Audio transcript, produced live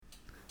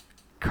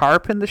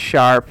Carp and the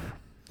Sharp,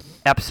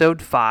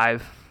 episode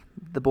 5.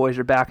 The boys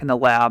are back in the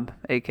lab,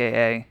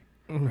 a.k.a.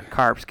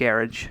 Carp's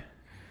Garage.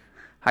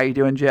 How you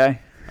doing,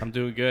 Jay? I'm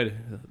doing good.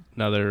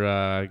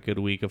 Another good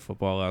week of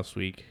football last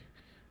week.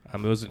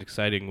 It was an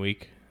exciting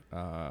week.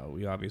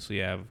 We obviously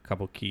have a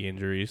couple key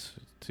injuries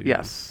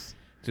to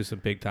some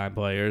big-time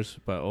players,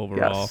 but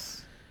overall,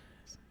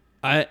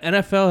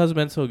 NFL hasn't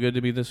been so good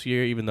to me this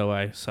year, even though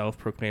I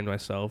self-proclaimed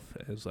myself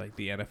as like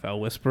the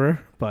NFL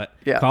whisperer. But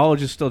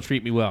colleges still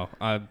treat me well.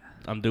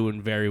 I'm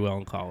doing very well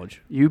in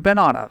college. You've been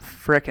on a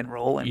frickin'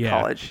 roll in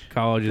college.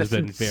 College has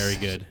been very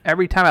good.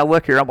 Every time I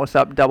look, you're almost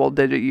up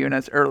double-digit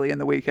units early in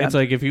the weekend. It's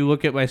like if you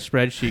look at my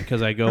spreadsheet,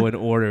 because I go in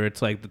order,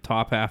 it's like the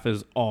top half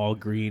is all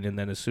green, and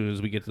then as soon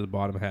as we get to the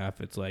bottom half,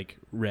 it's like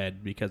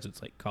red because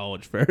it's like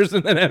college first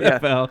and then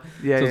NFL. So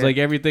it's like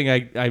everything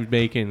I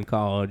make in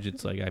college,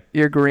 it's like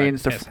your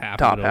green's the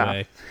top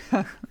half.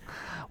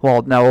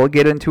 Well, no, we'll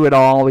get into it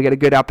all. We got a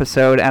good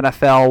episode.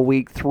 NFL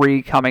Week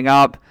 3 coming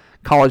up.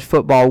 College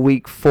football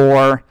week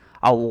 4,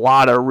 a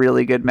lot of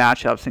really good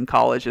matchups in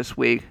college this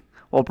week.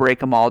 We'll break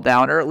them all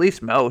down, or at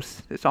least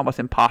most. It's almost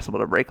impossible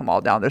to break them all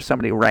down. There's so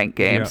many ranked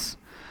games.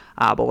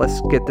 But let's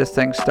get this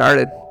thing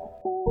started.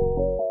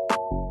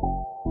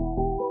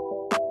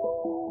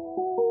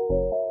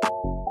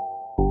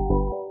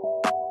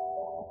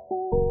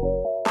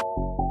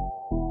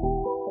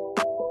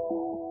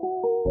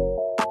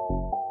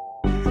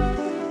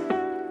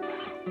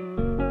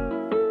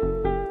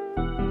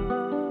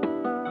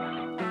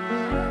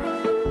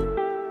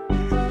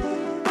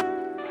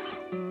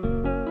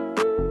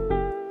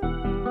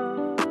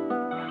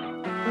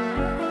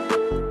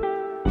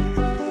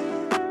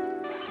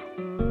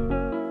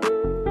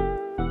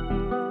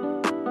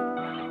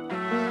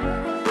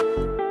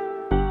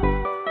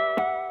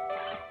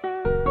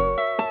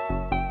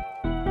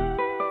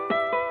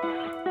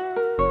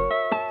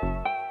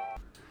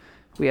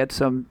 We had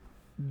some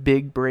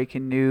big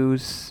breaking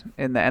news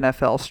in the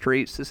NFL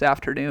streets this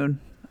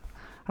afternoon.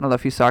 I don't know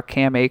if you saw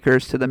Cam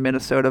Akers to the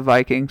Minnesota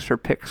Vikings for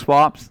pick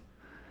swaps.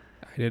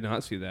 I did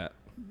not see that.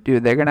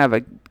 Dude, they're going to have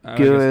a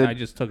good... I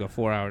just took a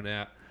 4-hour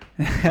nap.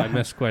 I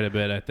missed quite a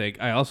bit, I think.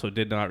 I also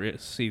did not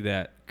see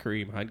that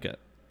Kareem Hunt got...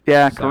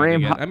 Yeah,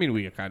 Kareem Hunt. I mean,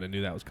 we kind of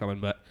knew that was coming,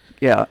 but...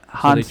 Yeah,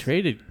 Hunt. So they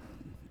traded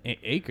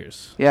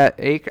Akers. Yeah,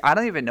 I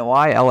don't even know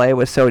why LA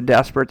was so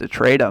desperate to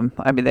trade him.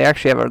 I mean, they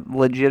actually have a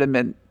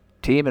legitimate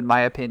team, in my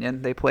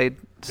opinion. They played...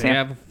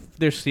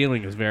 Their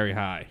ceiling is very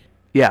high.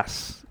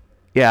 Yes.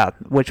 Yeah,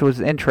 which was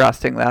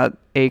interesting that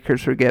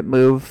Akers would get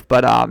moved.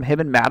 But him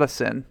and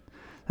Madison,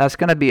 that's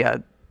going to be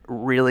a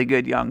really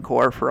good young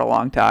core for a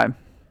long time.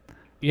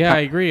 Yeah, I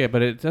agree,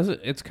 but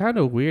it's kind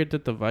of weird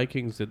that the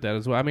Vikings did that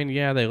as well. I mean,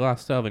 yeah, they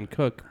lost Dalvin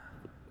Cook.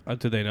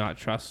 Do they not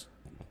trust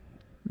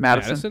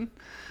Madison?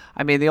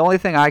 I mean, the only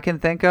thing I can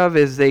think of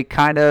is they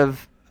kind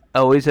of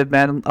always have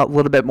been a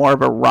little bit more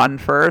of a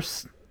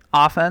run-first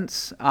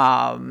offense.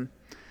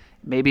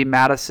 Maybe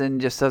Madison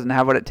just doesn't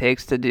have what it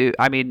takes to do.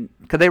 I mean,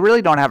 because they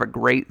really don't have a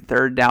great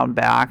third down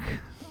back.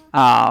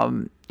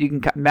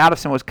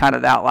 Madison was kind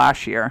of that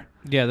last year.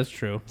 Yeah, that's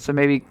true. So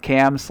maybe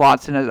Cam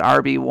slots in as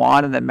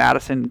RB1, and then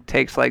Madison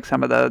takes like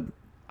some of the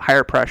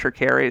higher pressure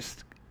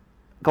carries,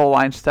 goal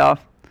line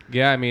stuff.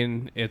 Yeah, I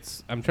mean,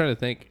 I'm trying to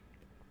think.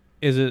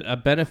 Is it a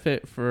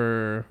benefit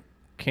for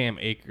Cam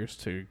Akers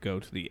to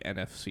go to the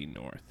NFC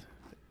North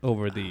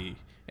over the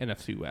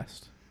NFC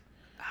West?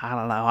 I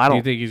don't know. Do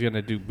you think he's going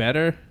to do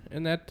better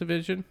in that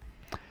division?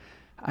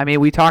 I mean,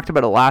 we talked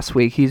about it last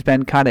week. He's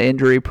been kind of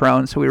injury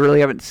prone, so we really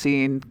haven't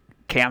seen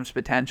Cam's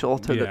potential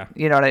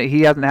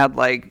he hasn't had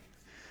like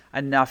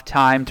enough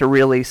time to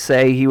really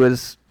say he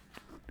was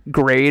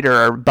great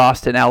or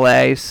bust in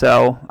LA.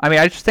 So, I mean,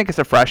 I just think it's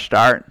a fresh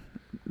start.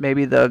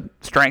 Maybe the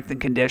strength and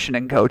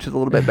conditioning coach is a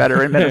little bit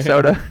better in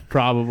Minnesota.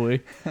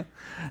 Probably.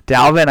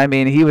 Dalvin, I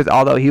mean,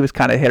 although he was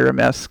kind of hit or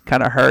miss,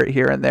 kind of hurt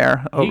here and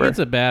there. He gets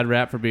a bad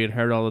rap for being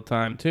hurt all the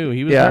time, too.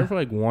 He was hurt for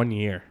like 1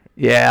 year.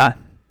 Yeah,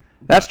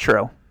 that's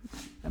true.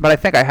 But I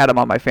think I had him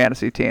on my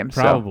fantasy team.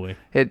 Probably.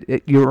 So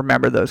you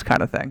remember those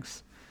kind of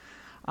things.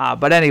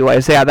 But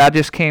anyways, that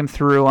just came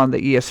through on the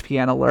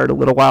ESPN alert a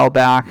little while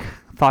back.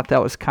 Thought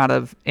that was kind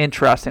of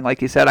interesting.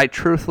 Like you said, I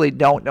truthfully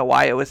don't know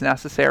why it was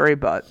necessary,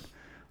 but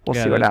we'll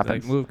see what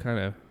happens. That move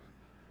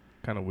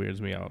kind of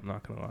weirds me out, I'm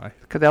not going to lie.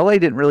 Because LA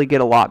didn't really get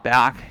a lot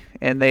back,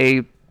 and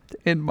they,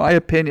 in my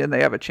opinion,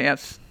 they have a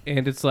chance.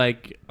 And it's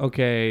like,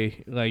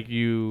 okay, like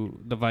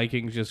the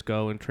Vikings just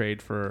go and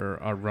trade for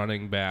a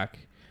running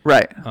back.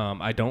 Right.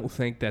 I don't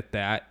think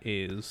that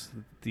is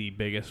the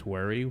biggest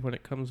worry when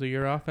it comes to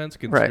your offense,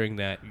 considering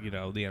that, the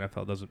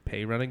NFL doesn't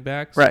pay running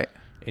backs. Right.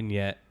 And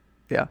yet,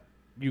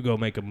 you go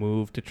make a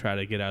move to try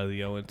to get out of the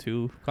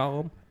 0-2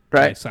 column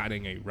by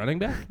signing a running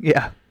back?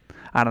 Yeah.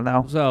 I don't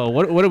know. So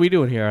what are we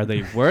doing here? Are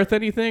they worth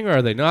anything or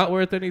are they not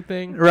worth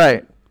anything?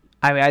 Right.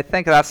 I mean, I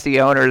think that's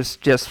the owners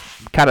just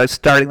kind of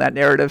starting that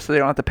narrative so they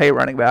don't have to pay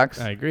running backs.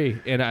 I agree.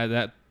 And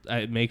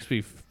it makes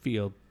me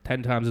feel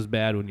 10 times as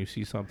bad when you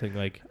see something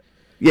like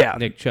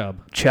Nick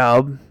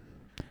Chubb.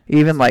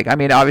 Even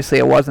obviously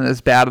it wasn't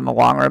as bad in the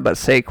long run, but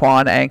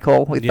Saquon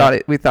ankle, we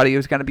thought he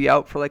was going to be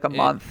out for like a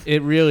month.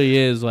 It really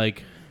is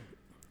like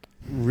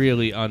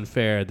really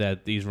unfair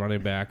that these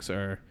running backs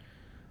are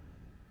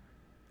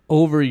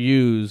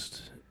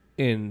overused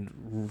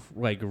and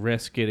like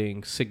risk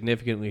getting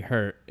significantly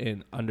hurt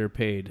and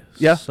underpaid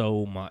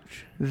so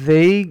much.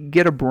 They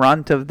get a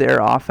brunt of their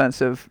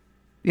offensive.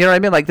 You know what I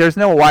mean? Like there's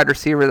no wide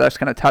receiver that's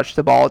going to touch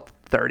the ball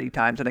 30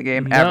 times in a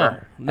game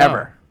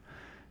ever.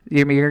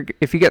 You mean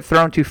if you get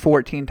thrown to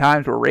 14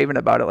 times, we're raving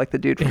about it like the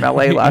dude from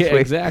LA last week.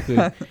 Exactly.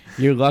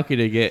 You're lucky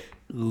to get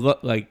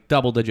like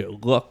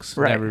double-digit looks,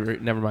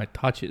 right. never mind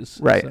touches.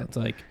 Right. So it's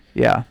like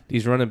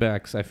these running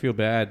backs, I feel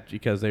bad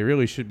because they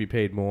really should be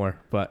paid more.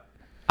 But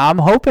I'm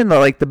hoping that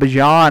like the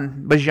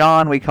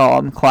Bajan we call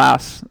him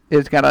class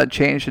is gonna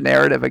change the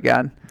narrative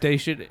again. They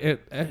should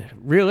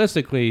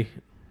realistically,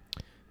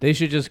 they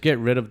should just get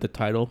rid of the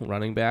title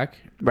running back,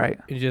 right?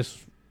 And just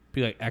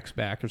be like X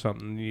back or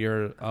something.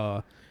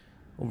 You're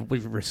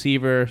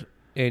receiver,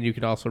 and you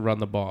can also run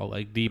the ball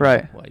like Debo.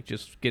 Right. Like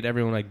just get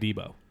everyone like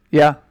Debo.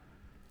 Yeah,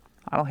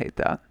 I don't hate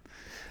that.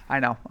 I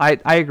know. I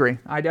agree.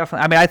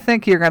 I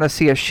think you're going to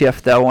see a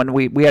shift though. When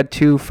we had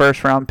 2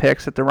 first-round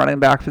picks at the running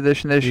back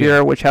position this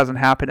year, which hasn't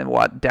happened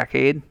in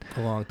decade?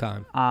 A long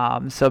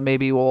time. So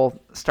maybe we'll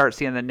start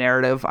seeing the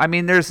narrative. I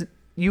mean,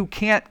 you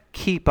can't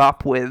keep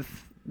up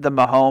with the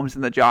Mahomes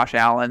and the Josh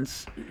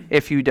Allens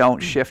if you don't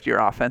shift your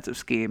offensive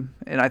scheme.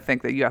 And I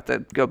think that you have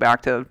to go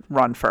back to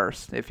run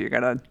first if you're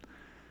going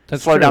to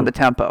slow down the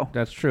tempo.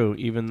 That's true.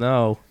 Even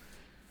though,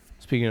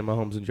 speaking of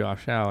Mahomes and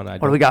Josh Allen, I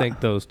don't think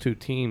those 2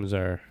 teams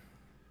are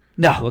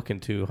looking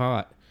too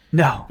hot.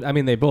 No. I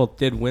mean, they both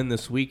did win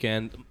this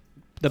weekend.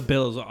 The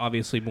Bills are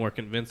obviously more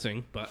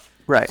convincing, but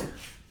right.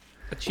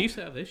 The Chiefs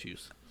have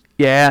issues.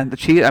 Yeah, the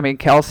Chiefs. I mean,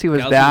 Kelsey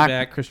was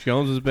back. Chris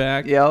Jones was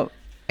back. Yep.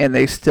 And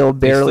they still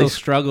barely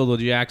struggled with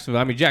Jacksonville.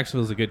 I mean,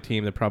 Jacksonville's a good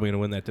team. They're probably going to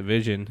win that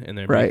division, and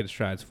they're making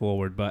strides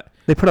forward. But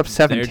they put up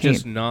 17. They're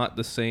just not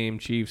the same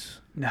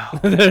Chiefs. No,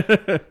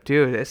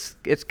 dude,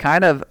 it's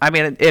kind of. I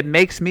mean, it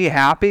makes me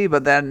happy,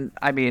 but then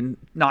I mean,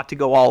 not to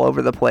go all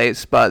over the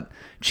place, but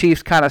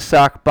Chiefs kind of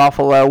suck.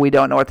 Buffalo, we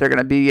don't know what they're going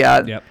to be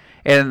yet. Yep.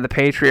 And the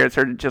Patriots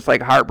are just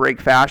like heartbreak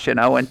fashion,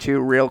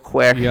 0-2 real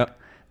quick. Yep.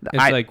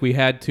 It's like we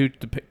had to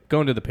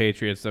going to the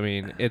Patriots. I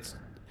mean,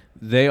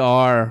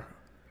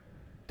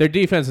 their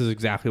defense is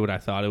exactly what I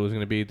thought it was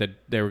going to be, that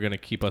they were going to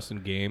keep us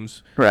in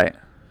games. Right.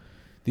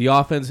 The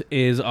offense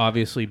is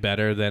obviously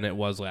better than it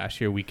was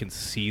last year. We can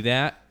see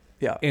that.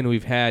 Yeah. And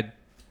we've had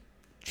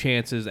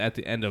chances at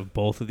the end of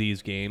both of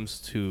these games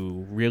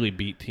to really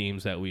beat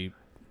teams that we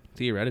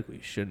theoretically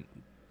shouldn't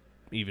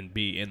even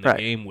be in the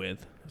game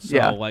with.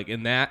 So, like,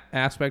 in that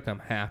aspect, I'm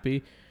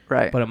happy.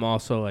 Right. But I'm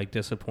also, like,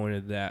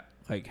 disappointed that,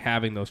 like,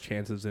 having those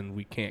chances and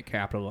we can't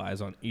capitalize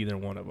on either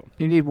one of them.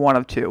 You need one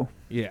of 2.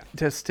 Yeah.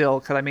 To still,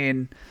 because, I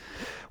mean,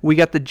 we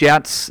got the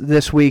Jets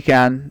this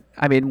weekend.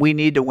 I mean, we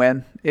need to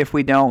win. If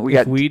we don't,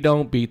 if we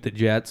don't beat the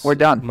Jets, we're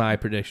done. My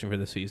prediction for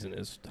the season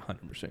is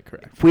 100%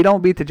 correct. If we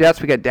don't beat the Jets,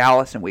 we get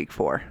Dallas in week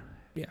 4.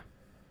 Yeah.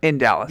 In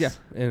Dallas. Yeah.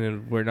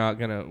 And we're not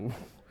going to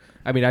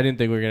 – I mean, I didn't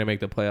think we were going to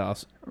make the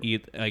playoffs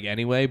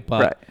anyway,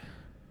 but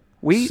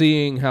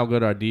seeing how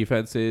good our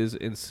defense is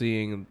and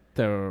seeing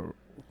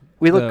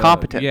we look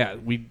competent. Yeah,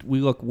 we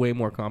look way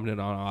more competent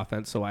on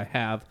offense, so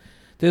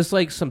there's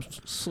like some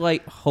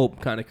slight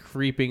hope kind of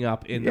creeping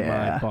up into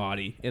my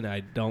body, and I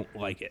don't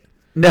like it.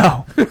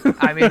 No.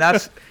 I mean,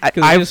 that's...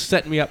 Because it just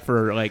set me up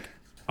for, like,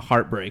 a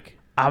heartbreak.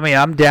 I mean,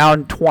 I'm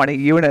down 20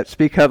 units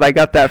because I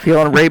got that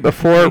feeling right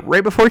before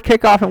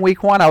kickoff in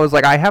week 1. I was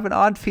like, I have an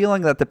odd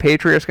feeling that the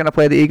Patriots are going to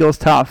play the Eagles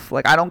tough.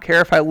 Like, I don't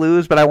care if I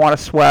lose, but I want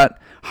to sweat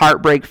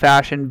heartbreak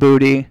fashion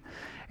booty.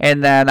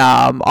 And then,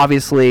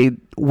 obviously,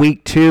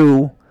 week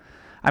 2,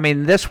 I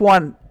mean, this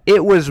one,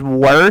 it was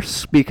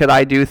worse because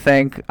I do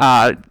think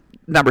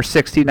number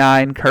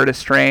 69, Curtis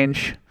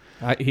Strange.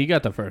 He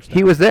got the first.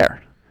 He was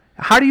there.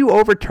 How do you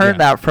overturn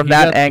that from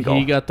that angle?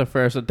 He got the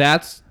first.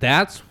 That's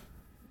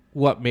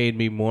what made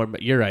me more.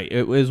 But you're right.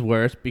 It was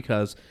worse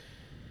because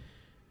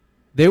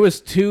there was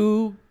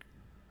 2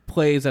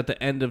 plays at the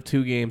end of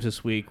 2 games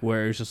this week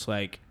where it's just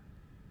like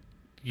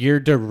you're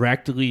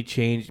directly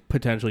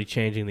potentially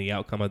changing the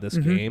outcome of this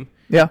game.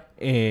 Yeah.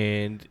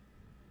 And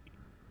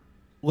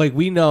like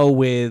we know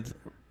with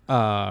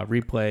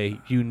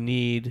replay, you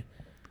need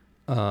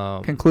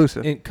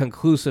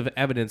conclusive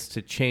evidence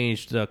to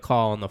change the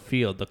call on the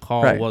field. The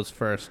call was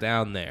first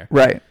down there.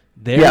 Right.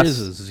 There is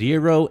a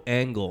 0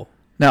 angle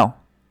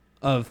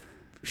of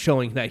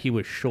showing that he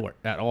was short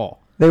at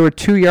all. They were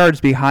 2 yards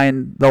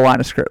behind the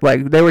line of script.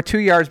 Like they were 2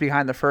 yards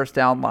behind the first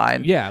down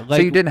line. Yeah, so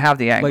you didn't have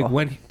the angle.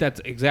 Like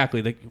that's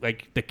exactly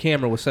the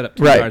camera was set up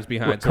 2 yards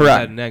behind, so it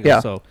had an angle.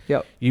 Yeah. So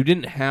you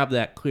didn't have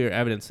that clear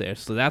evidence there.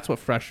 So that's what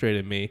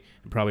frustrated me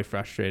and probably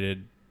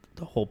frustrated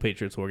the whole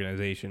Patriots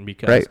organization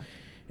because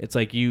it's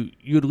like you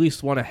at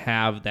least want to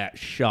have that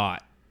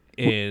shot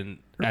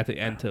at the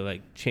end to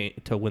like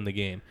to win the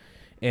game.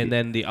 And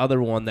then the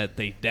other one that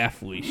they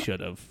definitely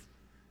should have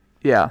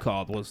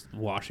called was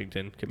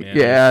Washington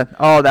Commanders. Yeah.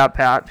 Oh, that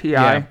PI.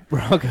 Yeah.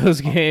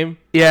 Broncos game.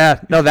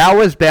 Yeah. No, that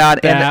was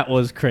bad. That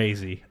was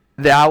crazy.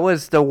 That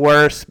was the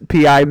worst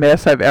PI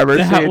miss I've ever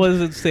seen. That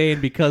was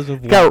insane because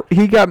of what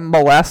he got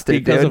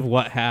molested. Because dude. of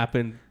what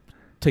happened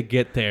to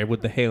get there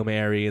with the Hail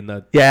Mary and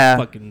the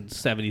fucking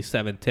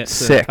 77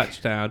 tips and a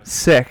touchdown.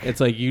 Sick. It's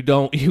like you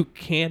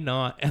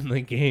cannot end the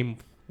game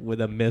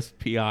with a missed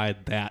PI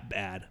that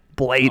bad.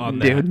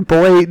 Blatant, dude.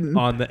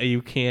 Blatant.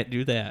 You can't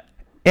do that.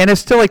 And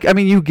it's still like, I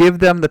mean, you give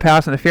them the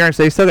pass interference,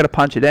 they still got to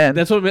punch it in.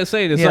 That's what I'm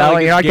saying. It's you're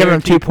not giving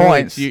them 2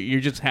 points. You're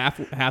just half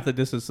the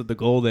distance of the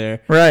goal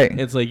there. Right.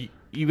 It's like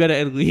you got to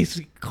at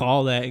least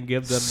call that and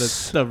give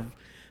them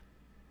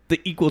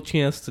the equal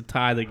chance to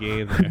tie the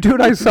game there.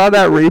 Dude, I saw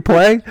that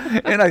replay,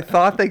 and I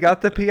thought they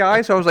got the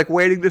PI, so I was like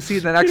waiting to see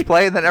the next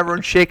play, and then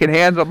everyone's shaking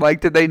hands. I'm like,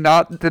 did they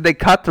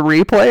cut the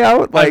replay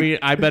out? Like, I mean,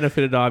 I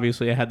benefited,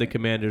 obviously. I had the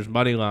Commanders'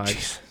 money line.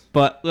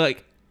 But,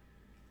 like,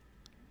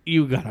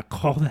 you got to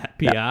call that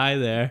PI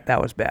there.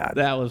 That was bad.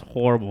 That was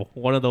horrible.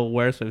 One of the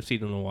worst I've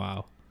seen in a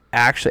while.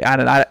 Actually,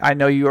 I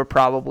know you were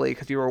probably,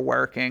 because you were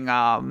working,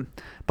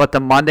 but the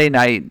Monday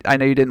night, I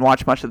know you didn't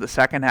watch much of the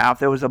second half.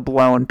 There was a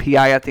blown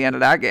PI at the end of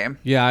that game.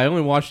 Yeah, I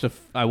only watched the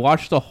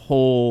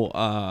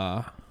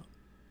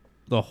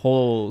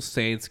whole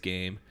Saints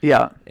game.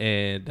 Yeah.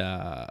 And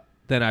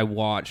then I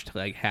watched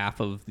like half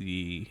of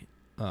the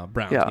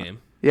Browns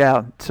game.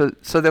 Yeah.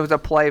 So there was a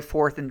play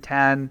 4th and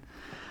 10.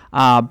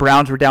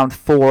 Browns were down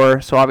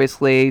 4, so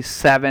obviously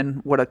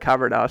 7 would have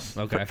covered us.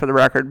 Okay. For the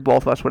record,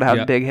 both of us would have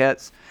had big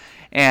hits.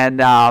 And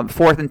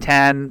 4th and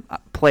 10,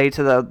 play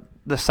to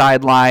the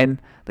sideline.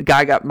 The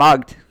guy got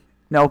mugged.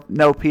 No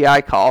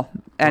PI call.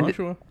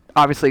 And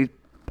obviously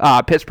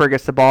Pittsburgh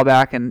gets the ball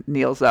back and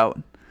kneels out.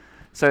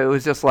 So it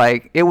was just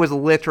like, it was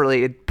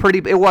literally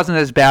it wasn't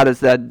as bad as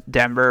the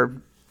Denver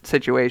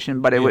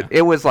situation, but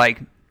it was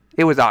like,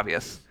 it was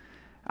obvious.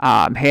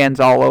 Hands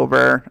all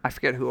over. I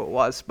forget who it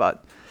was,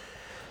 but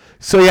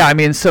so yeah, I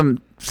mean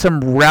some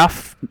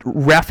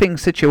reffing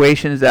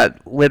situations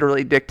that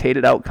literally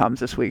dictated outcomes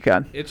this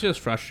weekend. It's just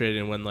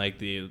frustrating when like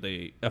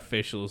the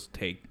officials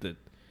take the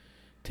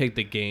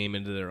game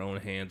into their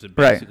own hands and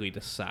basically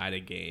decide a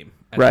game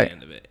at the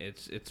end of it.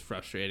 It's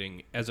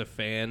frustrating as a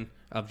fan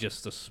of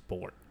just the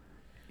sport.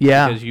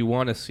 Yeah. Because you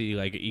want to see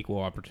like equal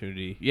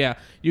opportunity. Yeah,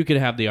 you could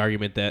have the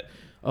argument that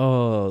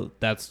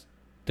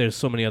there's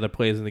so many other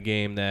plays in the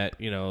game that,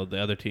 the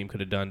other team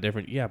could have done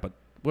different. Yeah, but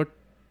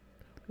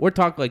we're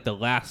talking like the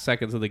last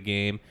seconds of the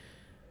game.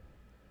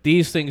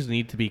 These things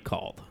need to be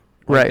called.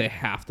 Like they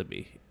have to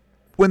be.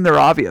 When they're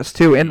obvious,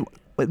 too. And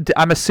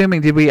I'm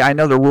assuming, I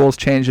know the rules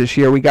changed this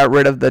year. We got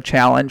rid of the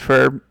challenge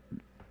for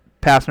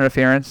pass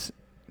interference.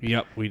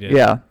 Yep, we did.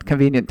 Yeah,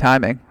 convenient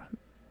timing.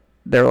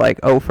 They're like,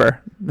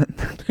 for.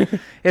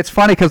 It's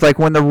funny because, like,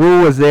 when the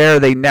rule was there,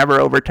 they never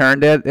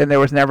overturned it, and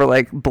there was never,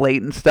 like,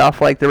 blatant stuff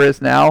like there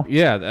is now.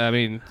 Yeah, I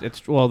mean,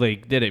 they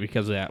did it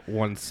because of that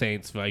one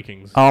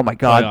Saints-Vikings. Oh, my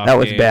God, that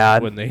was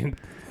bad. When they...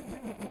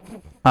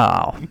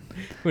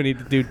 We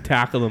need to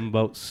tackle them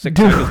about 6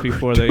 seconds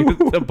before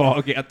the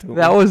ball got to them.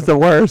 That was the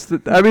worst.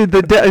 I mean,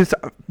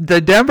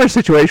 the Denver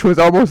situation was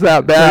almost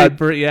that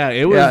bad.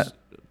 It was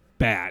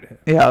bad.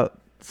 Yeah.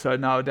 So,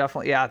 no,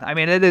 definitely. Yeah. I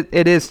mean,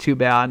 it is too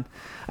bad.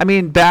 I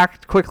mean,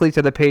 back quickly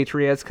to the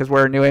Patriots because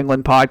we're a New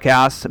England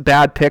podcast.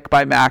 Bad pick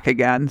by Mac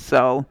again.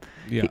 So,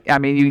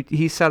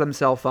 he set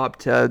himself up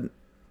to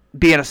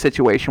be in a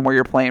situation where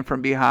you're playing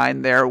from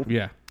behind there.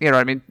 Yeah. You know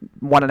what I mean?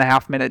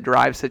 1.5 minute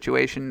drive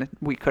situation.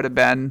 We could have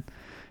been,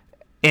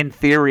 in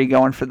theory,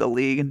 going for the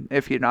league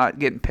if you're not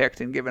getting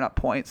picked and giving up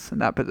points in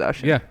that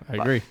possession. Yeah, I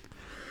agree.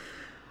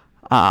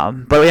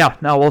 But yeah,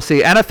 no, we'll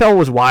see. NFL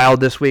was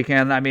wild this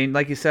weekend. I mean,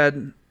 like you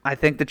said, I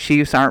think the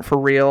Chiefs aren't for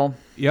real.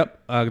 Yep.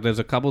 There's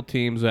a couple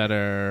teams that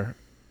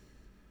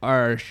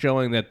are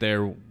showing that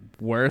they're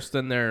worse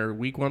than their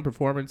week 1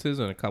 performances,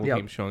 and a couple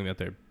teams showing that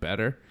they're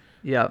better.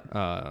 Yeah.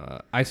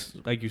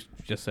 Like you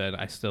just said,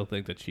 I still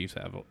think the Chiefs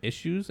have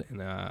issues,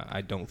 and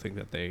I don't think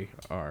that they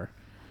are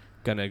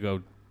gonna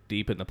go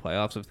deep in the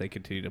playoffs if they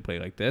continue to play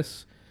like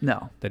this.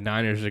 No. The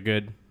Niners are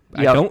good. Yep.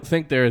 I don't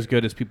think they're as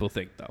good as people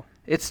think, though.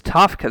 It's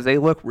tough because they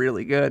look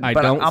really good. I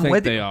don't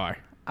think they are.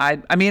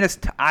 I mean,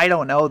 I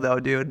don't know though,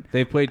 dude.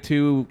 They played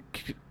two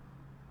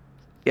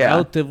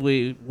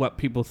relatively what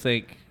people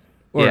think.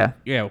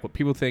 What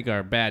people think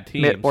are bad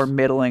teams. Or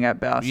middling at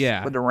best.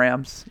 Yeah. With the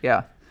Rams.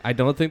 Yeah. I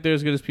don't think they're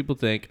as good as people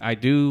think. I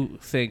do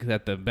think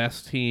that the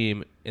best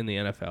team in the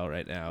NFL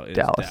right now is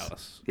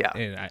Dallas. Yeah.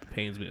 And it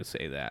pains me to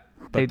say that.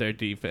 But their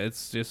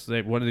defense, just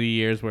one of the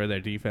years where their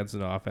defense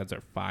and offense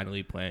are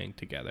finally playing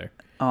together.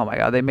 Oh, my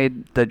God. They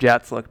made the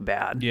Jets look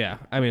bad. Yeah.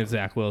 I mean, it's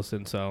Zach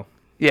Wilson, so.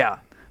 Yeah.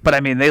 But, I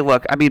mean,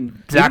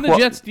 the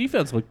Jets'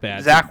 defense looked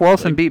bad. Zach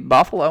Wilson beat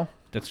Buffalo.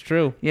 That's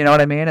true. You know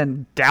what I mean?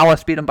 And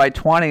Dallas beat them by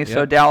 20,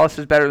 so Dallas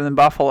is better than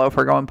Buffalo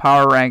for going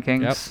power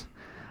rankings. Yep.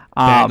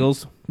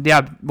 Bengals.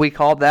 Yeah, we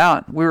called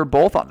that. We were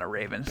both on the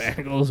Ravens.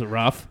 Bengals are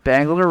rough.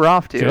 Bengals are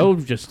rough, dude. Joe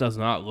just does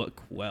not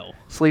look well.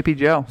 Sleepy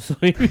Joe.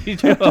 Sleepy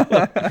Joe.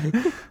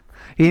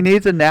 He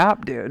needs a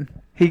nap, dude.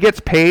 He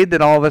gets paid,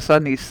 then all of a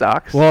sudden he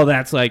sucks. Well,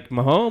 that's like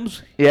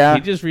Mahomes. Yeah.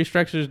 He just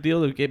restructured his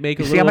deal to make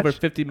a little over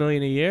 $50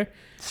 million a year.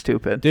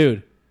 Stupid.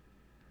 Dude,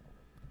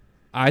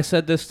 I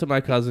said this to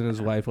my cousin and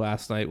his wife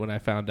last night when I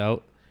found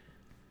out.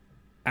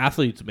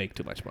 Athletes make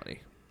too much money.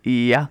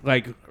 Yeah.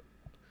 Like,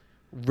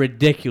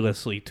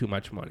 ridiculously too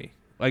much money.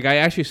 Like, I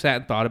actually sat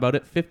and thought about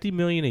it. $50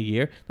 million a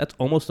year, that's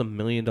almost $1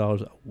 million a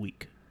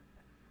week.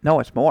 No,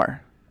 it's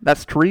more.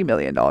 That's $3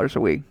 million a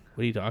week.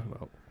 What are you talking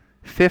about?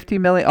 50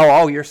 million.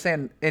 Oh, you're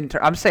saying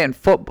I'm saying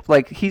football.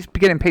 Like he's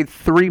getting paid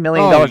 $3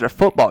 million a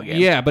football game.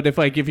 Yeah, but if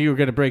you were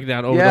going to break it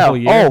down over the whole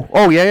year,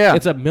 yeah.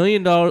 It's $1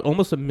 million,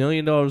 almost $1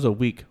 million a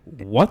week.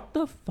 What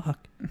the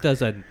fuck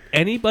does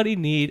anybody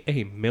need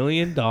 $1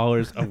 million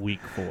a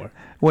week for?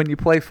 When you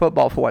play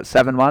football for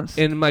 7 months?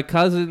 And my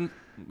cousin,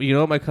 you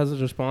know what my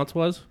cousin's response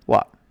was?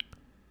 What?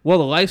 Well,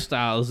 the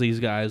lifestyles these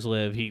guys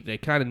live, they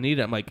kind of need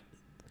it. I'm like,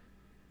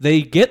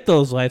 they get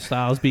those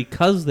lifestyles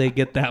because they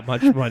get that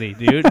much money,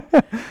 dude.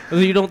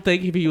 You don't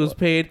think if he was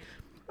paid,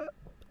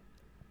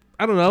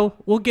 I don't know,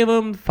 we'll give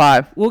him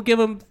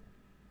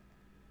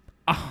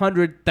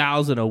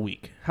 $100,000 a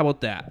week. How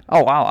about that?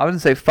 Oh wow, I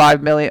wouldn't say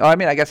 $5 million. Oh, I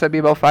mean, I guess that'd be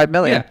about $5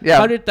 million. Yeah,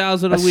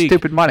 $100,000 a week.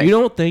 Stupid money. You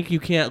don't think you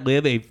can't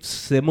live a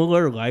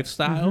similar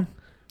lifestyle? Mm-hmm.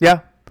 Yeah.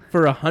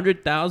 For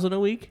 $100,000 a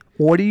week?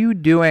 What are you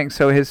doing?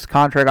 So his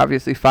contract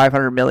obviously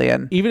 $500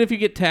 million. Even if you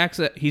get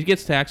he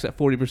gets taxed at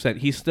 40%,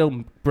 he's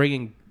still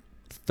bringing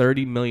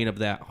 $30 million of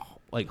that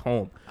like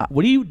home.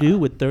 What do you do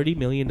with $30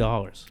 million?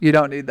 You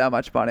don't need that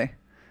much money.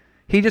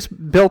 He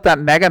just built that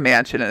mega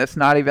mansion, and it's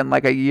not even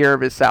like a year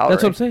of his salary.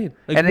 That's what I'm saying.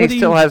 Like, and he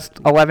still has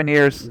 11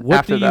 years after that. What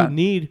do you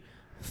need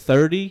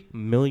 $30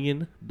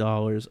 million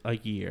a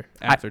year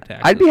after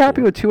taxes? I'd be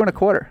happy with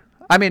 2.25.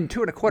 I mean,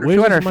 2.25,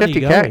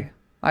 $250K.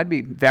 I'd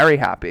be very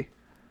happy.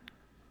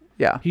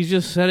 Yeah. He's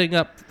just setting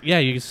up. Yeah,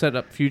 you can set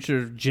up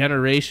future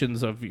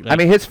generations of. Like, I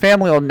mean, his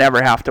family will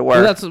never have to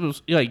work. Well,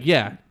 that's like,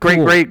 yeah.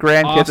 Great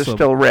grandkids are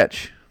still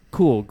rich.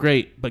 Cool,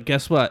 great. But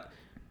guess what?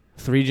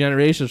 3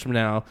 generations from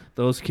now,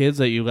 those kids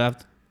that you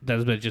left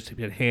that's been just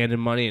been handing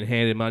money and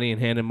handing money and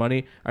handing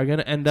money are going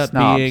to end up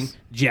being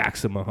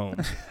Jackson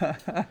Mahomes.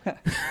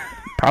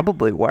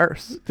 Probably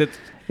worse.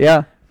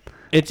 Yeah.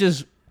 It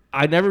just,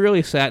 I never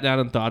really sat down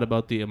and thought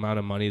about the amount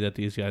of money that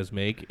these guys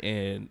make,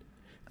 and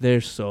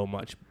there's so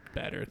much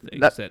better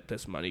things that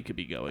this money could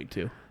be going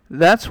to.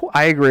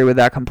 I agree with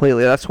that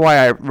completely. That's why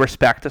I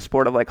respect the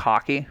sport of like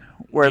hockey,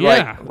 where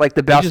like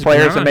the best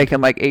players are making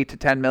like $8 to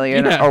 $10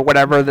 million or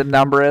whatever the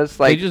number is.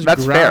 Like they just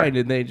that's grind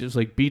fair. And they just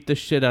like beat the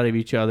shit out of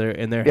each other,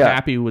 and they're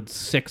happy with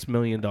 $6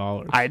 million.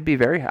 I'd be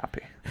very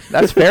happy.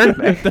 That's fair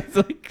to me. That's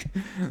like,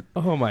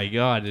 oh my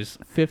god, it's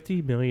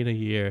 $50 million a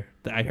year.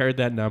 I heard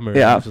that number.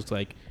 Yeah, and I was just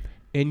like,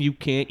 and you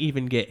can't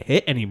even get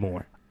hit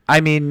anymore. I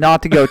mean,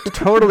 not to go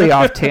totally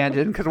off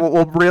tangent, because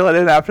we'll reel it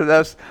in after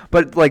this,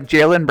 but like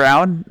Jaylen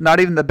Brown, not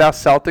even the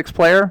best Celtics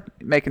player,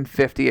 making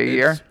 $50 a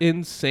year. It's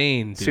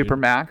insane, dude. Super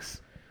max.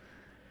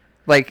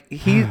 Like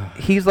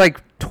he's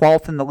like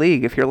 12th in the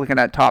league if you're looking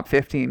at top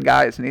 15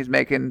 guys, and he's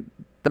making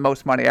the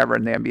most money ever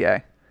in the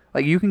NBA.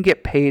 Like you can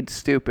get paid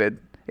stupid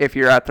if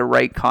you're at the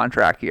right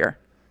contract year.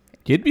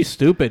 You'd be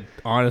stupid,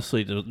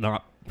 honestly, to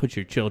not put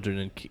your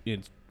children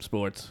in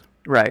sports.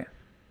 Right.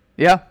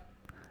 Yeah.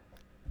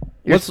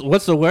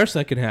 What's the worst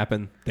that can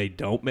happen? They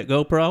don't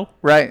go pro?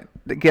 Right.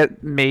 They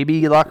get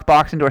maybe luck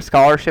box into a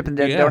scholarship and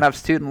then don't have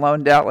student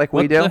loan debt like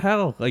we do. What the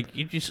hell? Like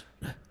you just,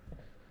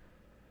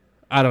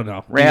 I don't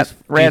know. Ran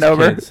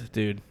over, kids,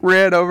 dude.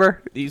 Ran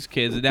over these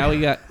kids. And now we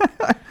got.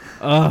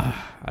 I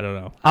don't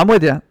know. I'm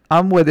with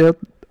you.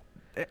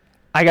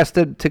 I guess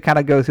to kind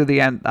of go through the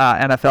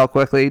NFL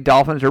quickly,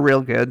 Dolphins are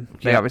real good.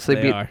 They obviously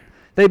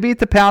They beat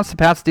the Pats. The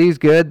Pats D's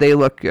good. They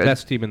look good.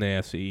 Best team in the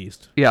AFC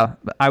East. Yeah,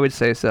 I would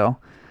say so.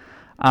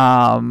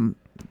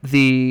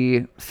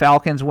 The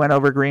Falcons win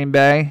over Green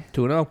Bay.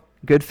 2-0.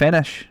 Good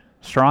finish.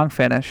 Strong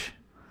finish.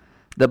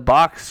 The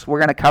Bucks, we're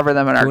going to cover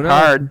them in our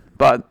card,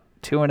 but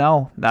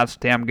 2-0. That's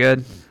damn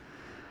good.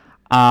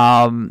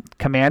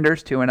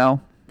 Commanders,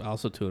 2-0.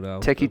 Also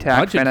 2-0.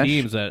 Ticky-tack finish. A bunch of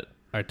teams that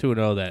are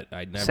 2-0 that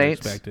I never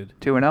Saints, expected.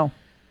 2-0.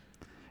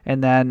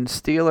 And then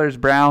Steelers,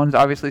 Browns.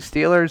 Obviously,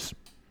 Steelers.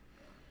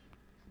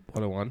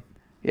 1-1.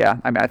 Yeah,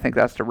 I mean, I think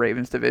that's the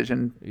Ravens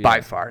division by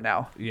far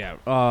now.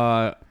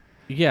 Yeah.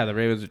 Yeah, the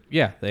Ravens.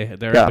 Yeah,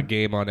 they're up a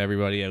game on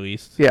everybody at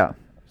least. Yeah.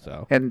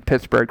 So. And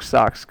Pittsburgh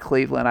sucks.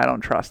 Cleveland, I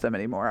don't trust them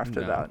anymore after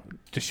that.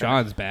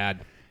 Deshaun's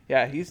bad.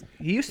 Yeah, he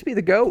used to be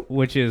the GOAT.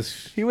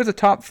 He was a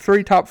top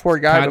 4 guy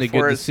before. Kind of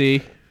good to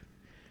see.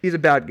 He's a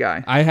bad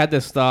guy. I had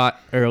this thought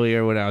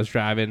earlier when I was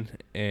driving,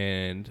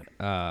 and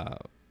I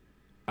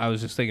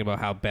was just thinking about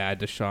how bad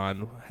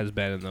Deshaun has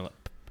been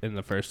in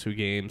the first 2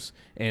 games,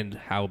 and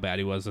how bad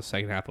he was the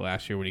second half of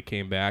last year when he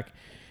came back.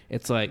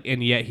 It's like,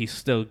 and yet he's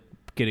still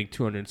getting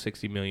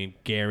 $260 million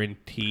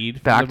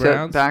guaranteed from the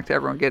Browns. Back to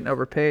everyone getting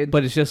overpaid.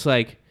 But it's just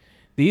like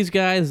these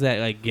guys that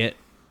like get.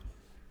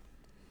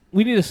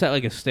 We need to set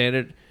like a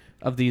standard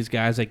of these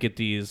guys that get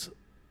these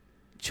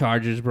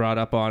charges brought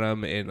up on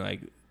them, and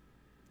like,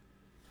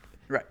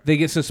 right, they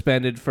get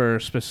suspended for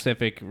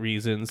specific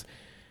reasons.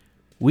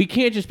 we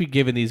can't just be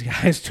giving these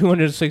guys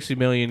 $260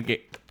 million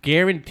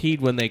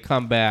guaranteed when they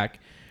come back.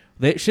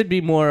 They should be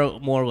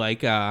more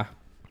like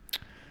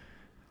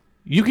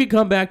you can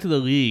come back to the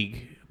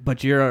league,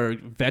 but you're a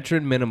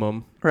veteran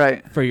minimum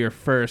for your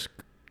first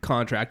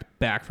contract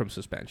back from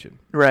suspension.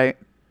 Right.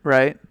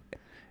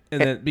 And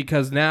then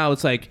because now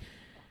it's like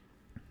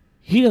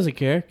he doesn't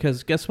care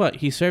because guess what?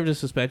 He served his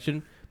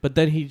suspension, but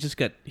then he's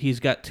got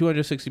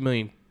 $260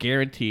 million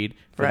guaranteed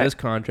for this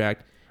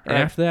contract, and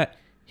after that,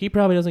 he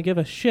probably doesn't give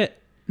a shit.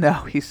 No,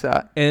 he's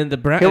set. And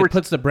it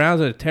puts the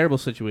Browns in a terrible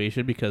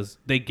situation because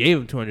they gave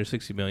him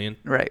 $260 million.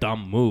 Right.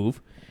 Dumb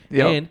move.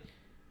 Yep. And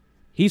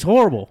he's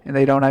horrible. And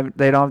they don't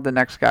have the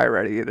next guy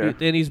ready either.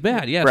 And he's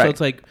bad. Yeah. Right. So it's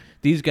like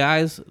these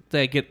guys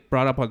that get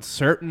brought up on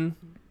certain,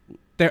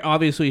 there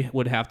obviously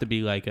would have to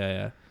be like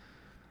a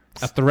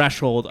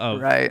threshold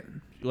of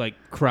like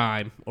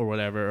crime or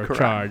whatever or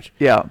charge.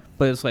 Yeah.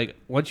 But it's like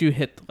once you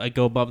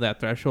go above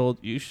that threshold,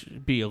 you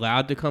should be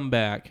allowed to come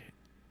back,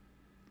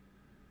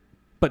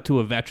 but to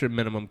a veteran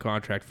minimum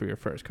contract for your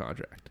first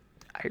contract.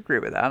 I agree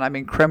with that. I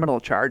mean,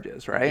 criminal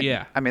charges, right?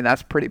 Yeah. I mean,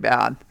 that's pretty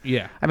bad.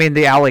 Yeah. I mean,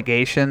 the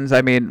allegations,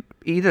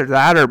 either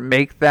that or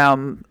make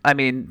them,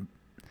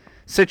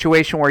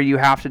 situation where you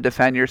have to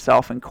defend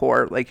yourself in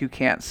court, like you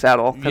can't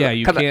settle. Yeah,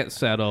 you can't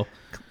settle.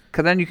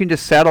 Because then you can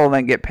just settle and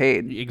then get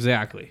paid.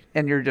 Exactly.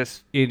 And you're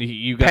just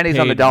you got pennies paid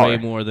on the dollar. Way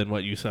more than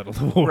what you settled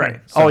for. Right.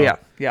 So. Oh, yeah.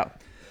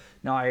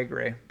 No, I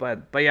agree.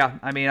 But yeah,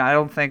 I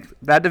don't think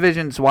that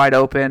division's wide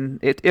open.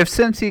 If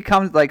Cincy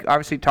comes, like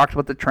obviously talked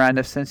about the trend,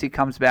 if Cincy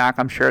comes back,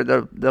 I'm sure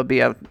there'll be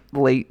a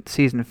late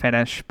season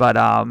finish. But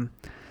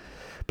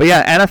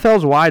yeah,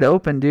 NFL's wide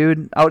open,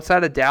 dude.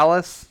 Outside of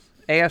Dallas,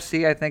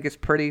 AFC I think is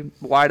pretty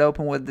wide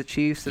open with the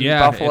Chiefs and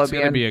Buffalo it's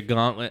going to be a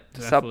gauntlet.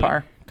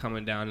 Subpar.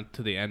 Coming down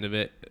to the end of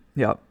it.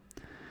 Yep.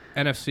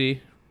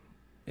 NFC,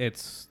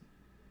 it's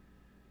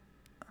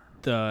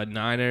the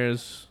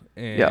Niners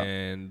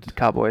and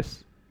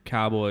Cowboys,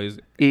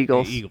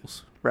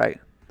 Eagles.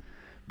 Right.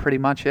 Pretty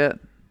much it. And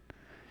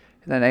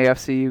then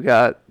AFC, you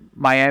got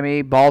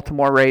Miami,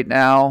 Baltimore right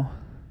now.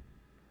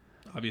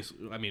 Obviously,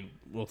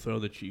 we'll throw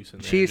the Chiefs in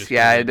there. Chiefs,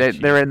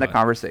 they're in the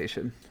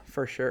conversation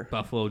for sure.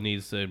 Buffalo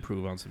needs to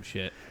improve on some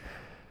shit.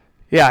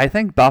 Yeah, I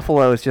think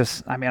Buffalo is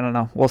just, I don't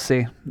know. We'll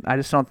see. I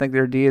just don't think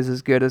their D is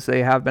as good as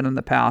they have been in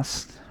the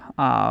past.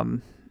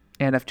 And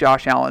if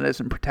Josh Allen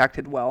isn't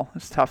protected well,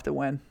 it's tough to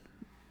win.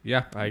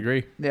 Yeah, I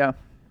agree. Yeah.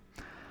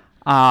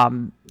 How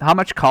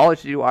much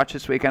college did you watch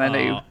this weekend? I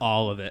know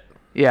all of it.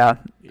 Yeah.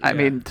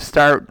 To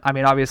start,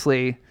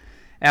 obviously,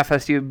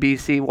 FSU,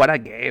 BC, what a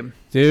game.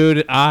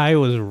 Dude, I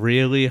was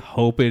really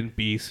hoping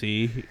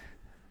BC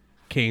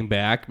came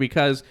back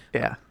because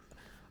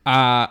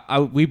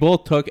we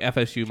both took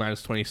FSU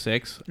minus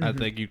 26. Mm-hmm. I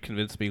think you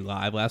convinced me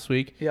live last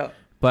week. Yeah.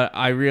 But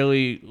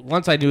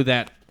once I knew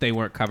that they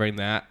weren't covering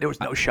that, there was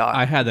no shot.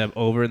 I had them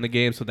over in the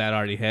game, so that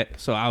already hit.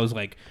 So I was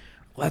like,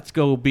 let's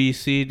go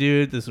BC,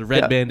 dude. This is a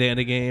red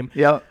bandana game.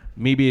 Yep.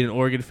 Me being an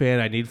Oregon fan,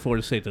 I need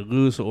Florida State to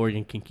lose so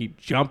Oregon can keep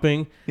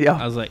jumping. Yeah.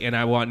 I was like, and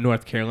I want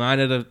North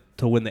Carolina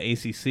to win the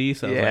ACC.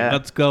 So I was like,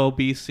 let's go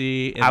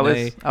BC. And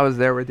I was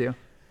there with you.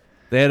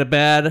 They had a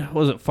bad,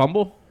 was it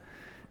fumble?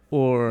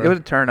 Or it was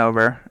a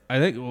turnover. I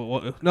think,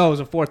 no, it was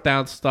a fourth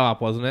down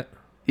stop, wasn't it?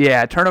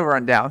 Yeah, turnover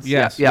on downs.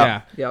 Yes,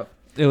 Yep.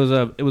 It was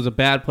a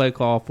bad play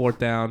call, fourth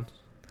down.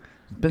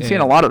 Been seeing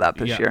a lot of that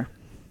this year.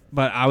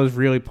 But I was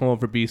really pulling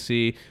for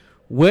BC,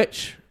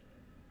 which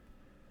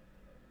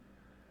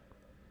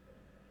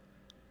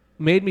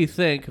made me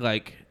think,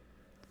 like,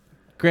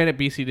 granted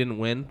BC didn't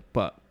win,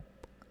 but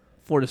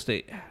Florida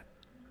State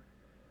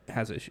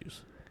has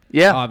issues.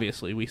 Yeah.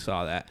 Obviously, we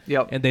saw that.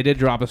 Yep. And they did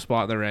drop a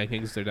spot in the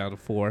rankings. They're down to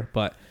 4,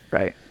 but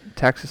right.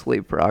 Texas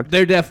leapfrog.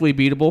 They're definitely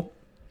beatable.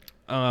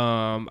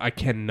 I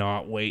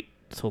cannot wait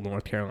till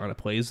North Carolina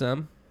plays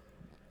them.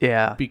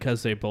 Yeah.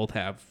 Because they both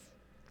have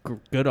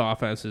good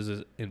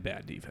offenses and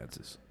bad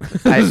defenses.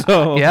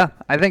 I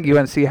think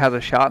UNC has a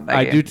shot in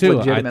that game. I do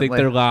too. I think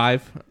they're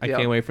live. I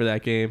can't wait for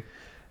that game.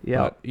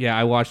 Yeah. Yeah,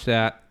 I watched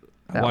that.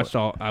 I watched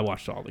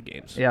all the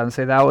games. Yeah, and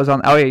say that was on.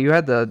 Oh yeah, you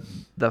had the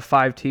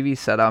 5 TV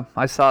setup.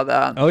 I saw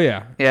that. Oh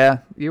yeah. Yeah,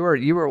 you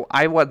were.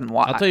 I wasn't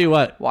watching. I'll tell you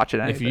what. Watching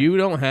anything. If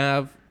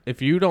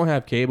you don't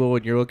have cable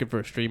and you're looking for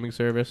a streaming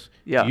service,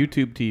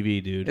 YouTube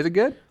TV, dude. Is it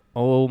good?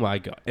 Oh my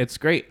god, it's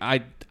great.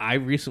 I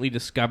recently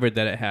discovered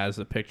that it has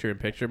the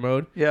picture-in-picture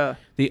mode. Yeah.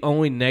 The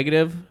only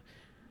thing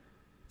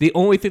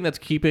that's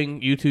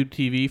keeping YouTube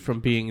TV from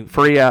being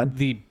free ad.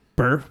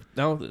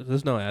 No,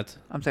 there's no ads.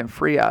 I'm saying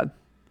free ad.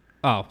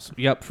 Oh,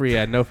 yep, free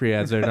ad. No free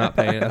ads. They're not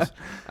paying us.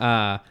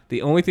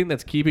 The only thing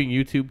that's keeping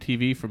YouTube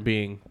TV from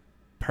being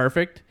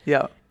perfect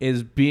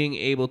is being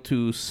able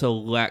to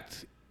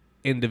select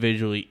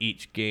individually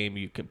each game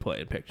you can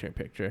play in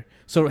picture-in-picture.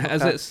 So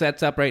as it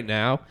sets up right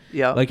now,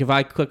 like if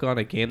I click on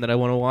a game that I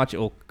want to watch,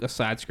 a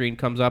side screen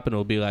comes up and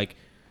it'll be like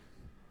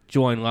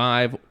join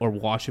live or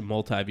watch in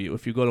multi-view.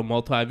 If you go to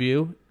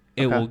multi-view,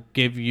 it will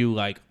give you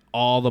like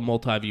all the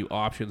multi-view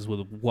options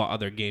with what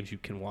other games you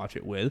can watch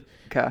it with.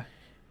 Okay.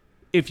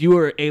 If you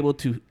were able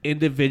to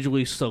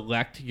individually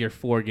select your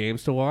 4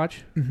 games to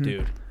watch,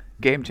 dude,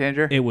 Game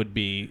changer? It would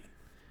be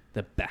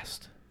the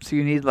best. So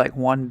you need like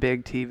one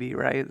big TV,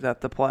 right? Is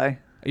that the play?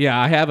 Yeah,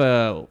 I have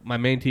my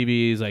main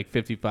TV is like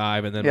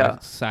 55, and then my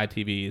side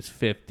TV is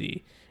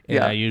 50.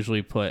 And I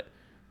usually put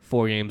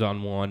 4 games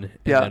on one,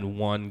 and then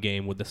 1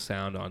 game with the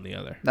sound on the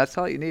other. That's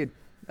all you need.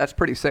 That's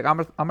pretty sick. I'm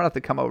gonna have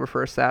to come over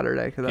for a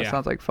Saturday because that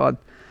sounds like fun.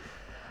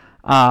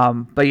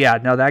 But yeah,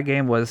 no, that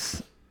game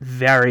was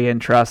very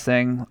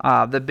interesting.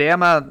 The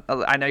Bama,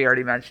 I know you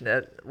already mentioned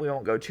it. We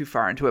won't go too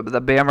far into it, but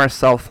the Bama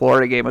South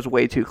Florida game was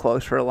way too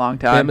close for a long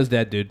time. Bama's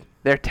dead, dude.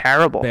 They're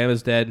terrible.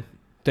 Bama's dead.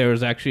 There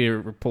was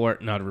actually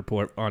not a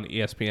report on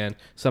ESPN.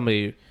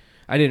 Somebody,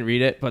 I didn't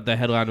read it, but the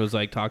headline was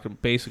like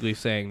basically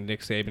saying Nick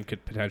Saban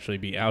could potentially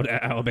be out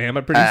at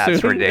Alabama pretty soon.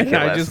 That's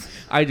ridiculous.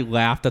 I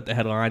laughed at the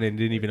headline and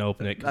didn't even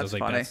open it because I was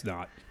like, funny. That's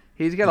not.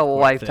 He's got a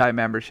lifetime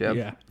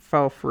membership.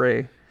 For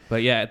free.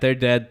 But yeah, they're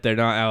dead. They're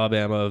not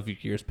Alabama of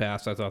years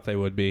past. I thought they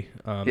would be.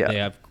 They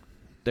have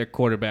their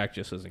quarterback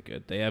just isn't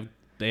good. They have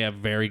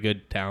very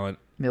good talent.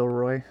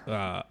 Milroy.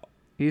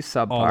 He's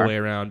subpar all the way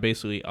around,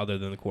 basically, other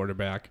than the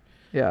quarterback.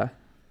 Yeah.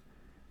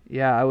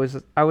 Yeah,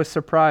 I was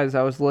surprised.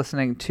 I was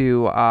listening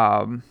to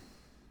what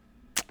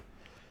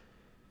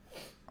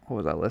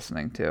was I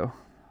listening to?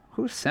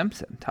 Who's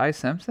Simpson? Ty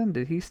Simpson?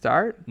 Did he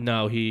start?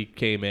 No, he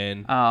came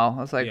in. Oh,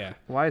 I was like,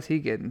 why is he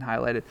getting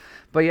highlighted?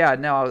 But yeah,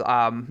 no,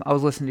 I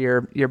was listening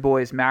to your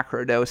boys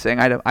macro dosing.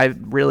 I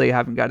really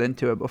haven't got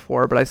into it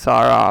before, but I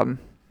saw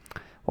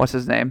what's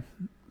his name?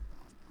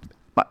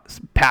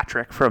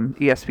 Patrick from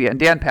ESPN.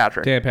 Dan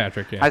Patrick.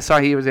 Yeah. I saw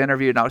he was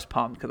interviewed and I was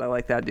pumped because I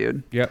like that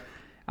dude. Yep.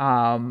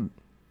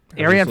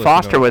 Arian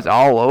Foster was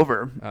all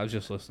over. I was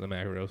just listening to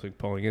macro dosing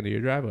pulling into your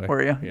driveway.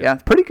 Were you? Yeah,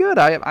 pretty good.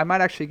 I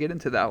might actually get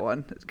into that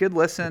one. It's a good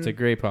listen. It's a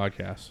great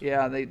podcast.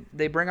 Yeah,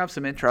 they bring up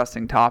some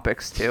interesting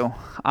topics too,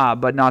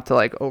 but not to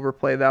like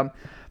overplay them.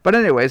 But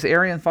anyways,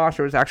 Arian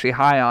Foster was actually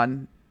high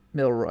on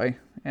Milroy,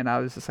 and I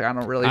was just like,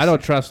 I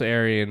don't trust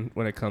Arian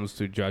when it comes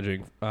to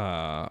judging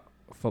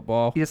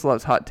football. He just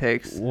loves hot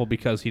takes. Well,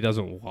 because he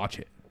doesn't watch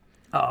it.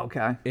 Oh,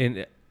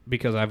 okay.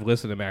 Because I've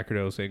listened to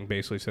macrodosing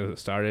basically since it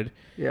started.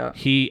 Yeah.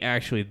 He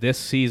actually, this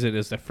season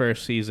is the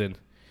first season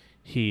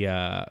he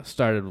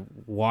started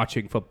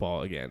watching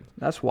football again.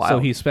 That's wild. So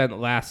he spent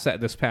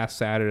this past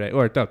Saturday,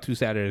 or no, 2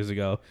 Saturdays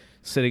ago,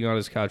 sitting on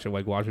his couch and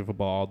like watching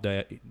football all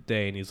day,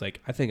 and he's like,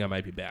 I think I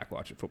might be back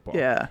watching football.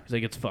 Yeah. He's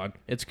like, it's fun.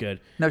 It's good.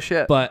 No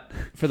shit. But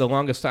for the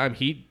longest time,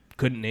 he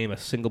couldn't name a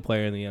single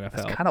player in the NFL.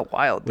 That's kind of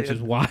wild, dude. Which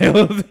is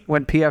wild.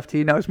 When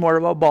PFT knows more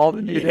about ball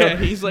than you do. Yeah,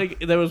 he's like,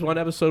 there was one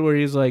episode where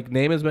he's like,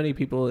 name as many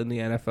people in the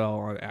NFL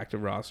on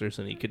active rosters,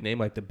 and he could name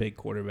like the big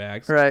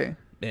quarterbacks. Right.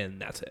 And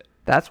that's it.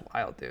 That's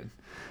wild, dude.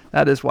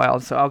 That is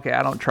wild. So, okay,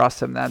 I don't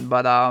trust him then.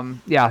 But,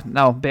 yeah,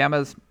 no,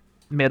 Bama's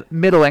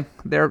middling.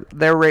 They're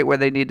right where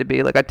they need to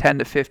be, like a 10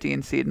 to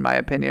 15 seed, in my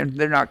opinion.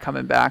 They're not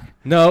coming back.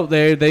 No,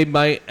 they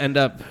might end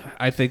up,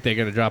 I think they're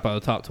going to drop out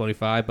of the top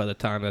 25 by the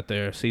time that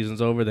their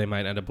season's over. They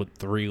might end up with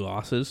 3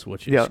 losses,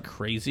 which is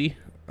crazy.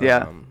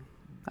 Yeah,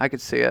 I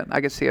could see it. I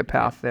could see a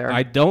path there.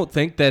 I don't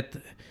think that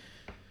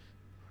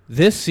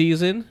this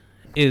season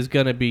is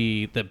going to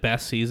be the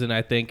best season,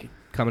 I think,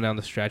 coming down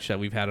the stretch that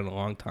we've had in a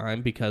long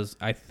time, because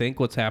I think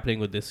what's happening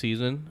with this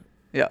season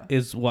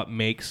is what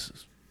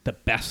makes the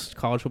best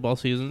college football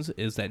seasons,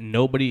 is that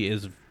nobody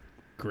is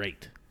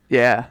great.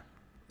 Yeah.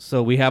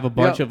 So we have a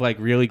bunch of like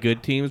really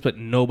good teams, but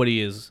nobody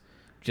is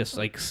just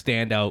like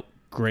stand out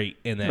great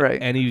in that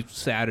any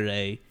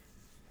Saturday,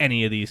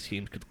 any of these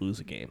teams could lose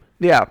a game.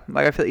 Yeah.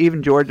 Like I feel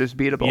even Georgia's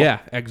beatable. Yeah,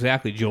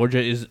 exactly.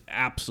 Georgia is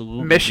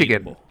absolutely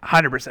Michigan, beatable.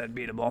 100%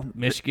 beatable.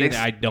 Michigan,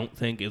 I don't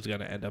think is going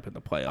to end up in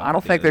the playoffs. I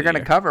don't think they're going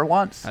to cover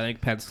once. I think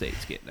Penn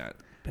State's getting that.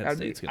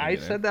 I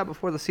said that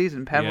before the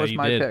season. Penn was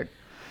my pick.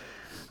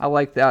 I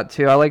like that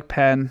too. I like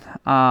Penn.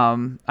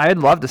 I'd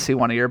love to see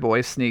one of your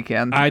boys sneak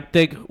in. I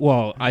think.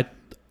 Well,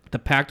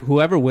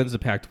 whoever wins the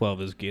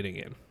Pac-12 is getting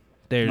in.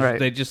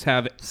 They just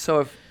have.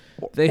 So if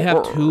they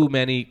have too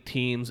many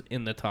teams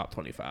in the top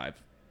 25.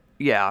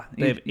 Yeah,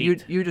 you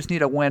just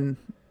need a win.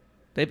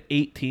 They have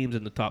 8 teams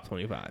in the top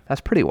 25.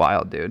 That's pretty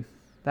wild, dude.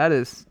 That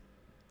is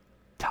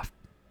tough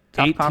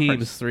 8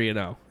 conference. teams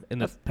 3-0 in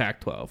the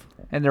Pac-12,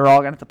 and they're all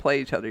going to have to play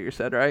each other. You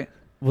said, right?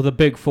 Well, the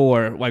big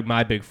 4, like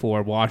my big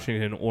 4,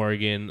 Washington,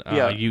 Oregon,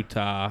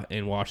 Utah,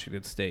 and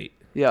Washington State.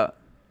 Yeah.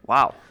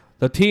 Wow.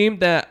 The team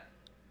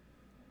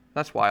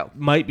that's wild.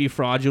 Might be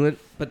fraudulent,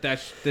 but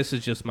this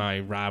is just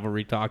my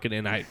rivalry talking,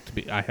 and I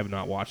have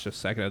not watched a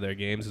second of their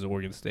games as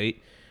Oregon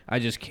State. I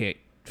just can't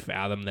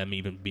fathom them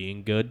even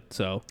being good.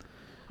 So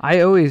they're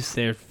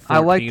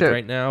 14th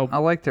right now. I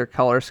like their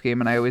color scheme,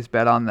 and I always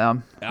bet on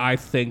them. I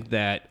think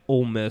that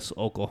Ole Miss,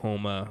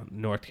 Oklahoma,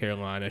 North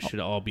Carolina should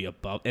all be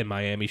above, and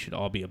Miami should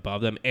all be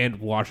above them, and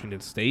Washington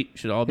State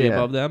should all be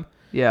above them.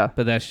 Yeah.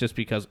 But that's just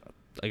because,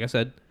 like I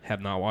said,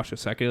 have not watched a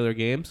second of their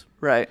games.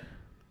 Right.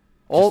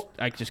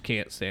 I just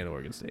can't stand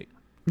Oregon State.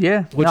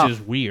 Yeah. Which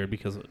is weird,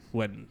 because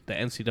when the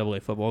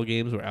NCAA football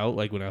games were out,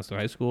 like when I was in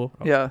high school,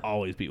 I would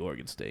always be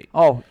Oregon State.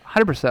 Oh,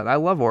 100%. I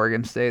love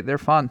Oregon State. They're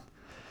fun.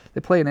 They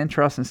play an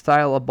interesting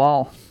style of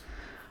ball.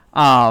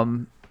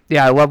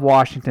 Yeah, I love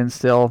Washington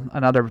still.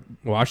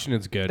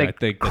 Washington's good. I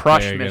think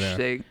crush Michigan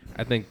State.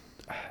 I think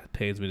it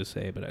pains me to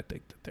say, but I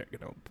think that they're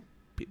going to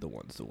be the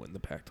ones to win the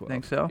Pac-12.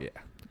 Think so? Yeah.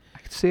 I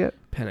can see it.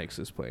 Penix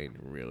is playing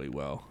really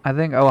well. I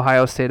think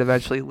Ohio State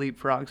eventually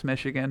leapfrogs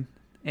Michigan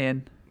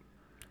in.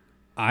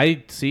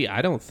 I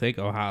don't think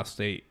Ohio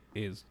State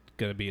is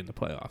going to be in the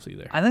playoffs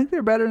either. I think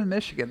they're better than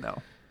Michigan,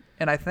 though.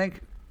 And I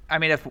think,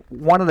 if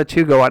one of the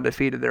two go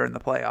undefeated, they're in the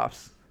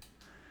playoffs.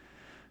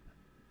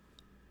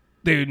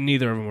 Dude,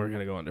 neither of them were going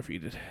to go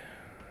undefeated.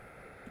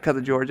 Because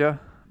of Georgia?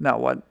 No,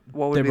 what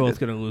would they're be both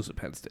going to lose at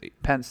Penn State.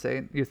 Penn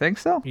State? You think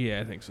so?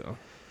 Yeah, I think so.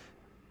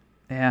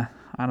 Yeah,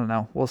 I don't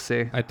know. We'll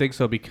see. I think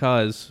so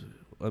because,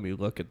 let me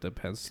look at the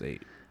Penn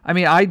State.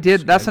 I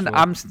did.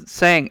 I'm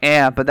saying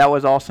but that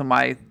was also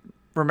my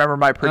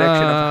prediction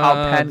of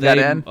how Penn got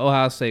in.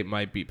 Ohio State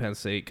might beat Penn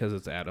State because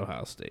it's at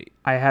Ohio State.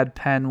 I had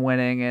Penn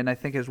winning, and I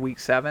think it's week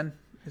 7.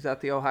 Is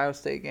that the Ohio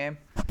State game?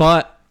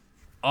 But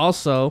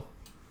also,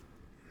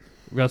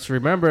 let's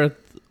remember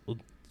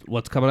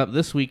what's coming up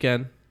this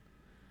weekend.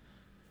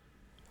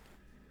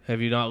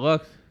 Have you not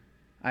looked?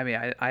 I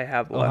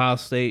have looked. Ohio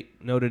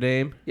State, Notre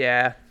Dame.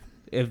 Yeah.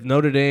 If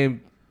Notre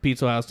Dame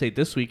beats Ohio State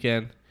this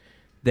weekend,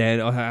 then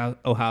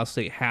Ohio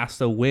State has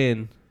to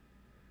win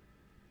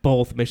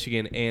both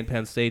Michigan and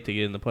Penn State to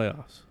get in the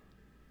playoffs.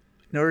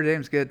 Notre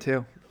Dame's good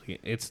too.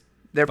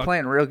 They're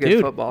playing real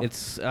good football.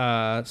 It's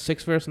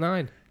 6 versus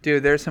 9.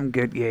 Dude, there's some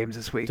good games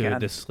this weekend.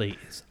 Dude, this slate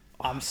is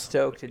awesome. I'm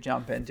stoked to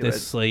jump into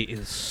This slate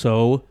is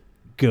so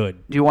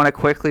good. Do you want to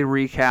quickly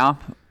recap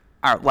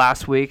our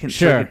last week and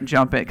sure. So we can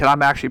jump in? Because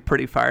I'm actually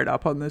pretty fired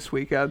up on this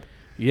weekend.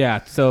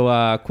 Yeah,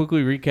 so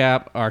quickly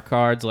recap our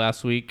cards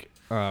last week.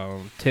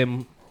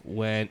 Tim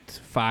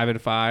went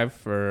 5-5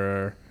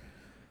 for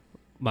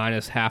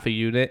minus half a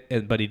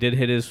unit, but he did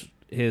hit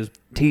his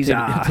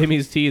teaser.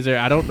 Timmy's teaser.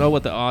 I don't know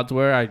what the odds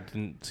were. I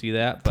didn't see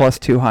that. Plus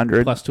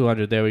 200. Plus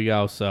 200. There we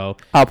go. So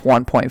up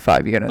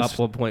 1.5 units. Up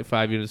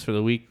 1.5 units for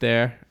the week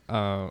there.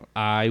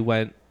 I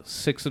went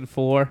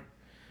 6-4.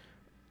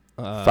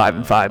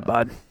 5-5,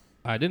 bud.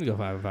 I didn't go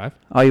 5-5.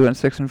 Oh, you went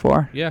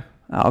 6-4? Yeah.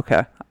 Oh,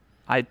 okay.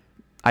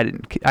 I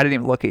didn't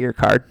even look at your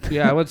card.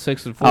 Yeah, I went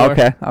 6-4. Oh,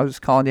 okay. I was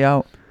just calling you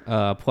out.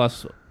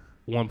 Plus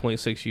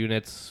 1.6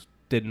 units.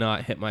 Did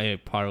not hit my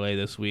parlay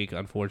this week,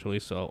 unfortunately,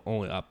 so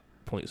only up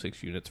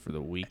 0.6 units for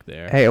the week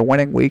there. Hey, a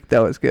winning week,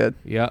 though, is good.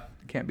 Yep.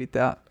 Can't beat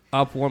that.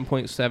 Up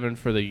 1.7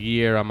 for the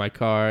year on my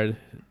card.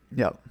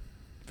 Yep.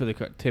 For the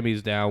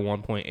Timmy's down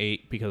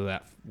 1.8 because of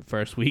that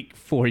first week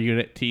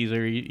 4-unit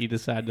teaser he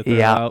decided to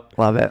throw out.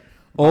 Love it.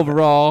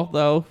 Overall,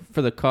 though,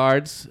 for the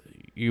cards,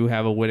 you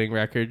have a winning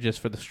record.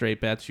 Just for the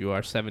straight bets, you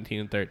are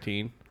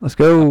 17-13. Let's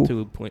go.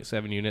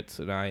 2.7 units,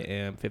 and I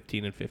am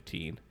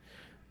 15-15.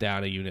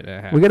 Down a unit and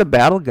a half. We got a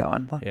battle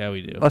going. Yeah,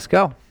 we do. Let's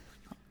go.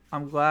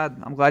 I'm glad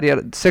you had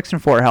it.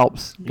 6-4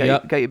 helps.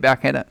 Got you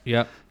back in it.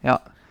 Yep.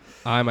 Yep.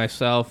 I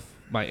myself,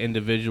 my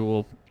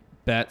individual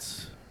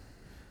bets.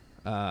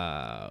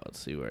 Let's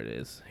see where it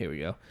is. Here we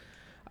go.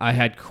 I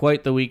had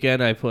quite the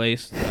weekend. I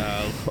placed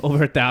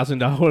over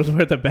 $1,000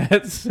 worth of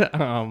bets.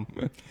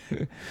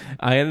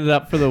 I ended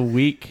up for the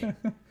week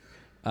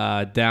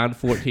down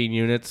 14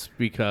 units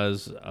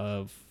because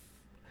of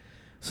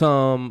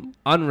some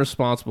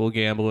unresponsible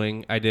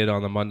gambling I did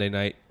on the Monday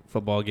night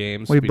football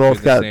games. We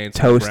both got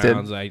toasted.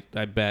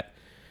 I bet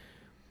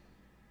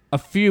a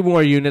few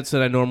more units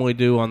than I normally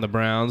do on the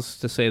Browns,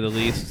 to say the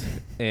least,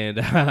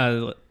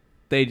 and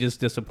they just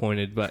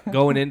disappointed. But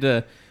going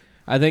into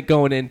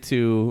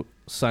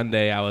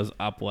Sunday, I was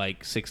up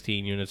like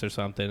 16 units or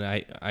something.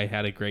 I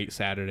had a great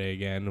Saturday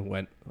again.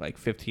 Went like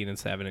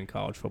 15-7 in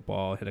college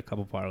football. Hit a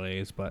couple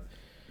parlays, but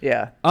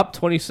yeah, up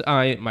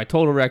 20. My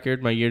total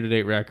record, my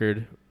year-to-date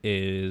record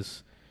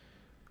is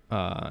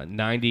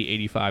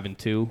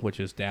 90-85-2, which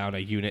is down a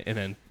unit, and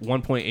then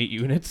 1.8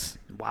 units.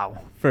 Wow,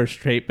 for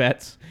straight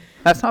bets.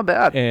 That's not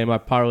bad. And my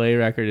parlay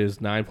record is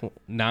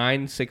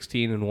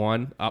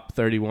 9-16-1, up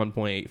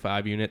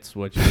 31.85 units,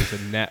 which is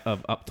a net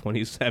of up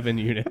 27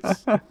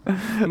 units.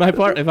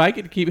 If I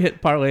could keep hitting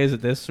parlays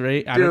at this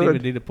rate, I don't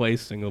even need to play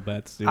single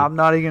bets, dude. I'm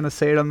not even going to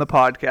say it on the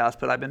podcast,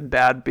 but I've been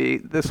bad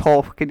beat this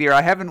whole fucking year.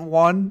 I haven't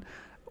won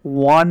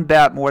one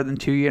bet more than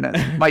 2 units.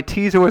 My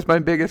teaser was my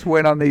biggest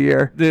win on the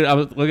year. Dude,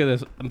 look at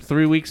this. I'm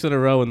 3 weeks in a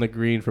row in the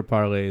green for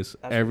parlays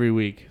every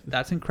week.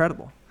 That's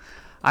incredible.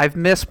 I've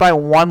missed by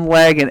 1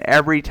 leg, and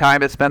every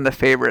time it's been the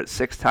favorite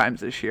 6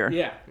 times this year.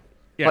 Yeah.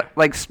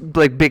 Like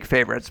big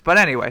favorites. But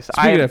anyways,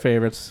 speaking of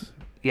favorites,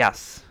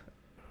 yes.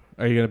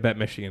 Are you gonna bet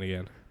Michigan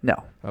again? No.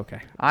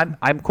 Okay. I'm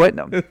quitting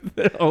them.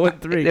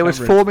 0-3. It was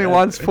fool me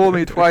once, fool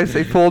me twice.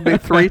 They fooled me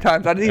 3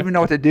 times. I didn't even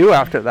know what to do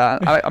after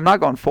that. I'm not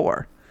going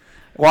 4.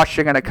 Watch,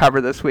 you're gonna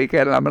cover this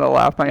weekend, and I'm gonna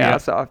laugh my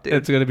ass off, dude.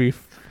 It's gonna be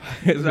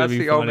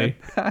funny.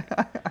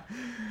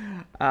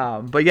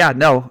 But yeah,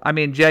 no. I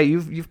mean, Jay,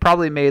 you've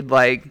probably made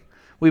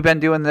we've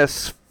been doing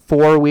this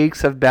 4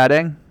 weeks of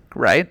betting,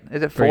 right?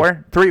 Is it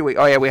 4? 3 weeks.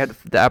 Oh, yeah, we had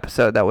the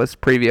episode that was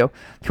preview.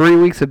 3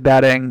 weeks of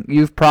betting.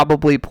 You've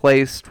probably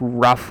placed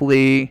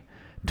roughly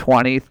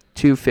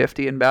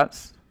 $250 in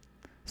bets.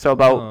 So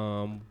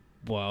about...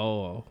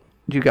 Well...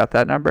 You got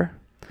that number?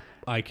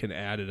 I can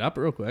add it up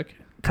real quick.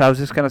 I was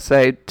just gonna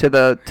say to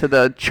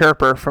the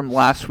chirper from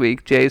last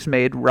week, Jay's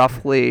made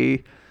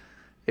roughly,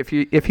 if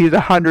he's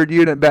 100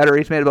 unit better,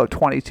 he's made about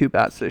 22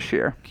 bets this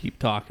year. Keep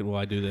talking while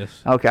I do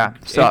this. Okay.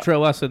 So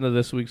intro us into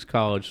this week's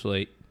college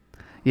slate.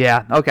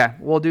 Yeah. Okay.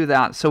 We'll do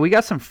that. So we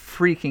got some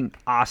freaking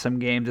awesome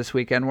games this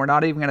weekend. We're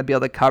not even gonna be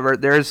able to cover.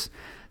 There's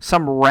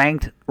some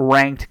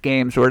ranked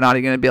games we're not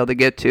even gonna be able to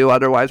get to.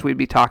 Otherwise, we'd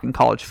be talking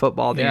college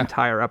football the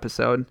entire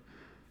episode.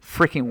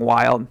 Freaking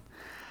wild.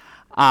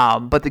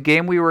 But the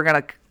game we were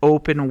going to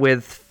open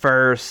with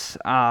first...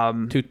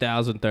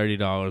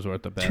 $2,030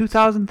 worth of bets.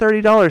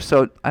 $2,030.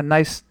 So a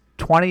nice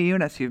 20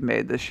 units you've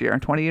made this year.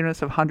 20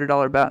 units of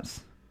 $100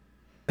 bets.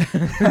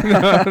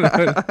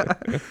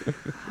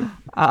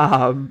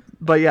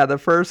 But yeah, the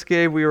first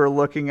game we were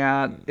looking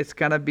at, it's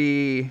going to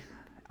be...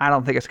 I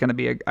don't think it's going to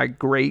be a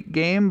great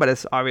game, but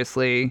it's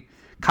obviously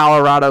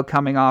Colorado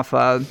coming off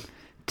a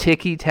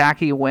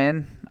ticky-tacky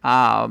win,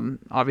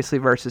 obviously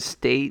versus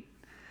State.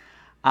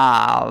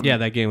 Yeah,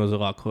 that game was a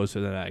lot closer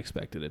than I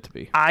expected it to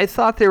be. I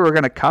thought they were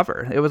going to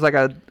cover. It was like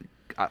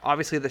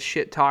obviously the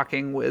shit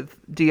talking with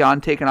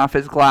Dion taking off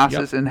his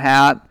glasses and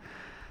hat.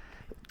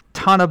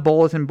 Ton of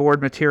bulletin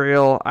board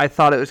material. I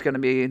thought it was going to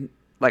be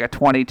like a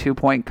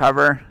 22-point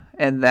cover,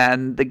 and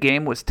then the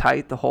game was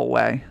tight the whole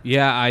way.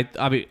 Yeah,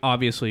 I mean,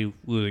 obviously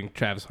losing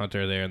Travis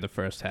Hunter there in the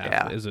first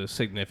half is a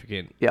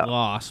significant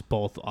loss,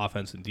 both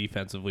offense and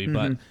defensively.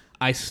 But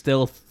I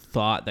still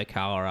thought that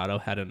Colorado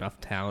had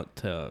enough talent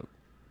to.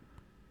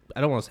 I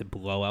don't want to say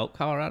blow out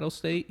Colorado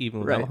State, even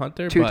without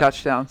Hunter. 2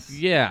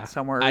 touchdowns. Yeah.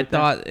 Somewhere I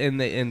thought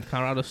in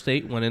Colorado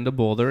State went into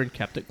Boulder and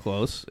kept it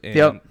close.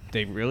 And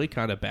they really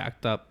kind of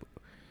backed up,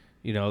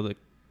 the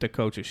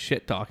coach's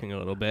shit talking a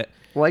little bit.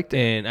 Liked it.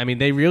 And, I mean,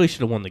 they really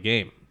should have won the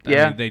game. I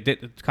mean, they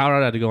did.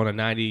 Colorado had to go on a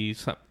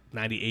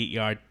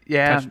 98-yard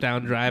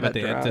touchdown drive at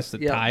the end just to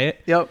tie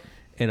it. Yep.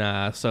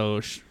 And so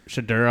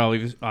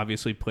Shedeur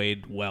obviously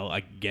played well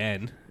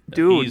again.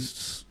 Dude.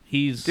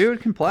 He's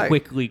can play.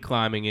 Quickly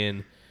climbing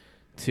in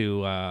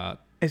to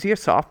is he a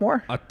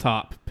sophomore? A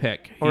top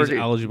pick. He's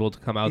eligible to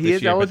come out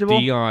this year. Eligible? But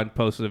Dion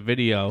posted a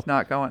video. He's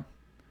not going.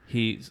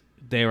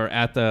 They were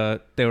at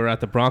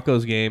the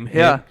Broncos game.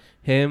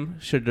 Him,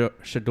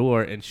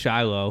 Shedeur, and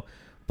Shiloh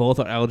both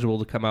are eligible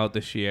to come out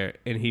this year,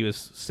 and he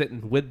was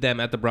sitting with them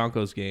at the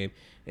Broncos game,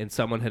 and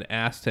someone had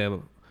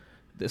come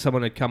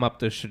up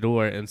to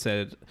Shedeur and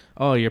said,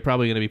 "Oh, you're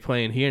probably going to be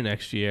playing here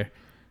next year."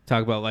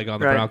 Talk about like on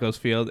the Broncos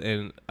field,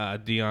 and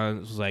Dion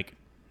was like,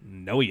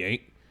 "No, he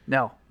ain't.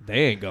 No,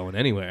 they ain't going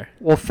anywhere."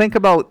 Well, think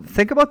about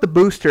the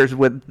boosters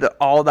with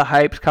all the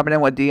hypes coming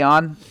in with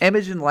Dion,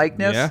 image and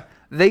likeness. Yeah.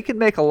 They can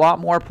make a lot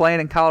more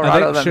playing in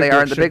Colorado than they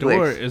are in the big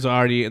leagues. Shedeur is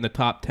already in the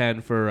top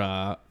 10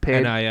 for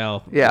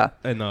NIL. Yeah,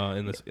 in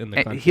the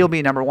country. He'll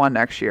be number 1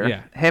 next year.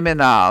 Yeah, him and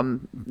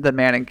the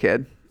Manning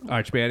kid.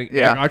 Arch Manning.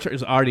 Yeah, Archer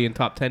is already in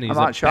top 10. He's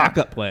a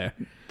backup player.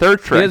 Third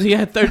string. He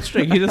had third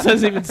string. He just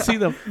doesn't even see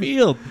the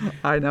field.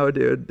 I know,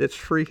 dude. It's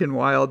freaking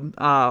wild.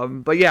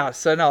 But yeah,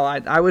 so no,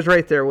 I was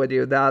right there with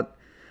you. That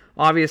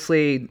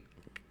obviously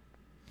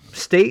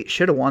State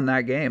should have won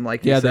that game.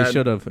 Like you said. They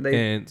should have.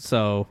 And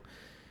so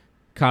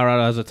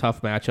Colorado has a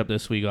tough matchup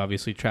this week.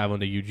 Obviously, traveling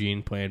to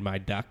Eugene, playing my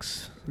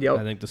Ducks. Yep.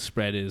 I think the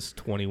spread is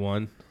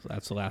 21.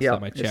 That's the last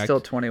time I checked. It's still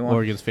 21.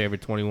 Oregon's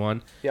favored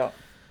 21. Yep.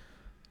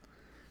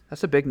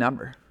 That's a big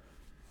number.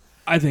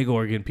 I think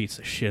Oregon beats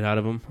the shit out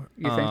of them.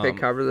 You think they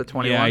cover the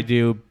 21? Yeah, I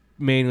do.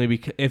 Mainly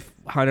because if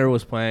Hunter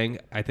was playing,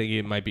 I think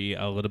it might be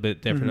a little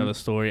bit different of a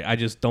story. I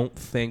just don't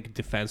think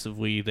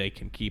defensively they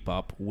can keep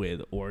up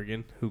with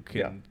Oregon, who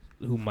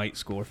might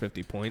score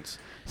 50 points.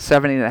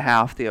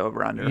 70.5 the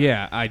over under.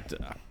 Yeah,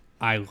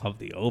 I love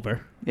the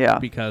over. Yeah,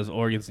 because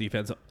Oregon's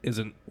defense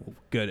isn't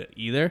good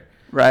either.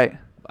 Right.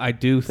 I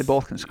do. They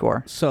both can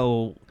score.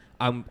 So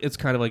it's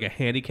kind of like a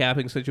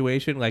handicapping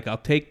situation. Like I'll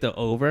take the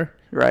over,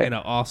 right, and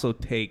I'll also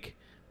take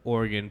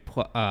Oregon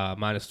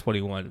minus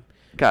 21.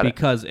 Got it.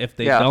 Because if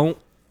they don't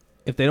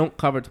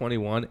cover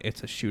 21,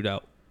 it's a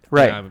shootout.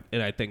 Right.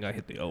 And I think I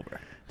hit the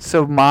over.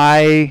 So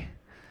I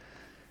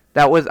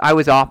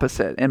was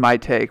opposite in my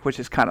take, which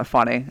is kind of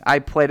funny. I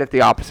played it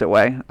the opposite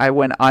way. I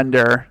went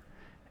under,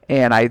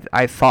 and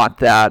I thought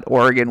that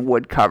Oregon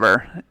would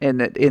cover.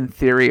 In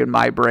theory, in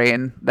my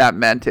brain, that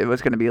meant it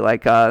was going to be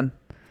like a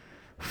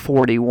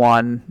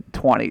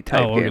 41-20 type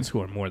game. Oregon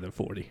scored more than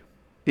 40.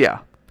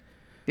 Yeah.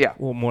 Yeah.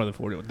 Well, more than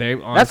 40. They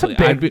honestly,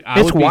 that's a big.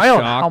 It's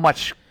wild how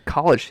much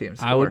college teams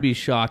score. I would be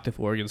shocked if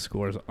Oregon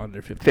scores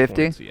under 50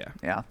 points.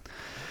 Yeah.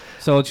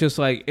 So it's just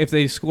like if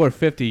they score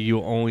 50,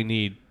 you only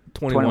need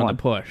 21 to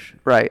push.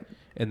 Right.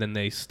 And then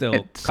they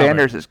still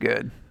Sanders is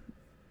good.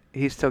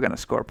 He's still going to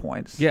score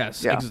points.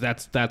 Yes. Yeah.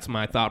 That's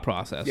my thought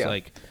process. Yeah.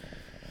 Like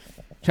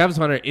Travis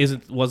Hunter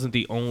wasn't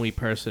the only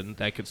person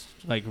that could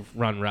like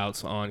run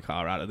routes on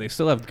Colorado. They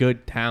still have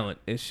good talent.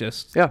 It's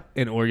just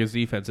and Oregon's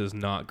defense is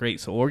not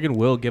great. So Oregon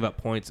will give up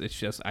points. It's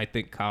just I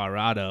think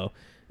Colorado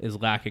is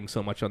lacking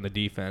so much on the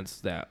defense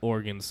that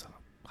Oregon's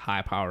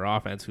high power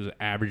offense, who's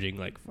averaging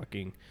like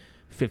fucking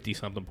 50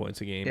 something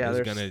points a game,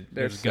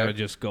 is gonna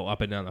just go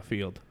up and down the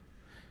field.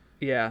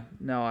 Yeah,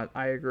 no,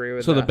 I agree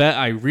with that. So the bet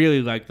I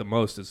really like the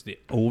most is the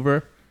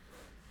over.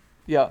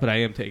 Yeah. But I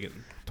am taking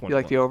 21. You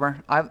like the over?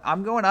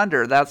 I'm going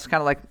under. That's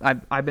kind of like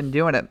I've been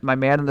doing it. My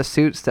man in the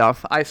suit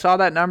stuff. I saw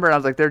that number and I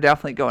was like, they're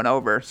definitely going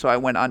over. So I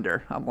went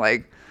under. I'm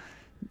like,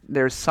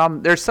 there's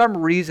some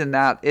reason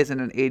that isn't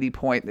an 80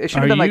 point. It should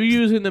have been like. Are you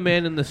using the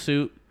man in the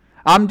suit?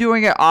 I'm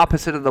doing it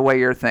opposite of the way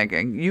you're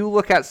thinking. You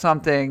look at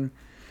something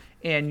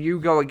and you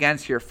go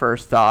against your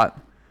first thought.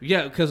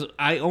 Yeah, because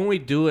I only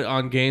do it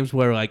on games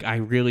where like I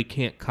really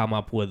can't come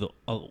up with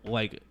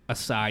a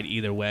side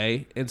either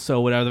way, and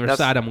so whatever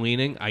side I'm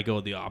leaning, I go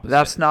the opposite.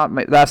 That's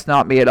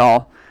not me at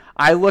all.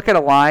 I look at a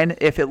line.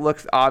 If it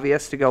looks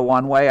obvious to go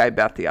one way, I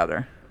bet the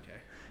other. Okay.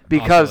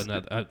 Because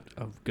also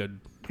a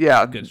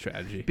good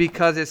strategy.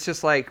 Because it's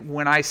just like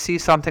when I see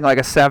something like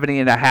a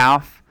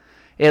 70.5,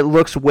 it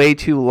looks way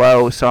too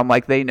low. So I'm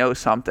like, they know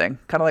something.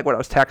 Kind of like what I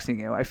was texting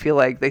you. I feel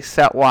like they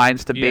set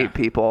lines to bait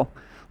people.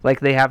 Like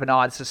they have an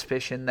odd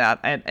suspicion that,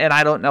 and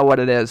I don't know what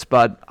it is,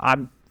 but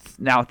I'm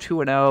now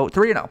 2-0,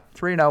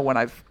 3-0 when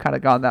I've kind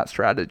of gone that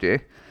strategy.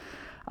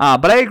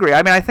 But I agree.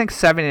 I mean, I think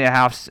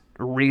 70.5 is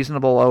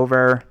reasonable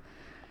over.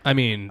 I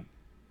mean,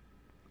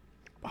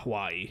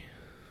 Hawaii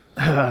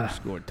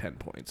scored 10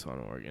 points on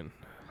Oregon.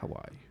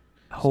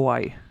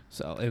 Hawaii.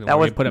 So and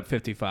Oregon put up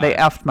 55. They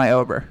effed my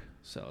over.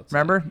 So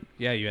remember?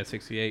 Yeah, you had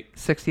 68.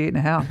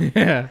 68.5.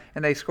 Yeah.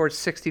 And they scored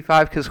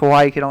 65 because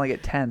Hawaii could only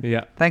get 10.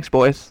 Yeah. Thanks,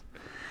 boys.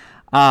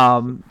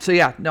 So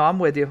yeah, no, I'm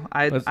with you.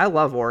 I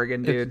love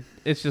Oregon, dude.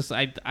 It's just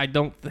I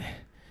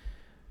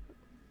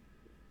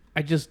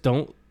just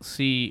don't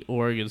see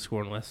Oregon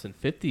scoring less than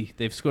 50.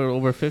 They've scored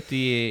over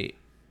 58.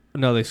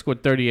 No, they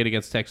scored 38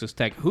 against Texas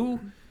Tech.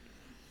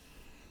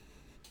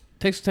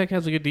 Texas Tech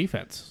has a good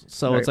defense.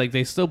 So It's like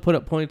they still put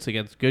up points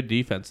against good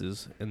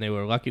defenses, and they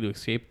were lucky to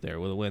escape there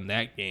with a win.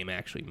 That game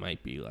actually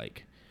might be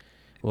like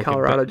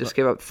Colorado just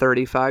gave up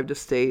 35 to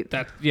State.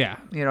 Yeah.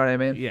 You know what I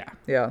mean? Yeah.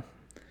 Yeah.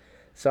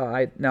 So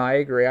I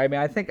agree. I mean,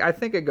 I think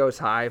it goes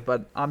high,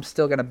 but I'm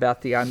still going to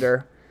bet the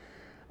under.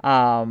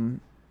 And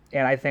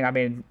I think, I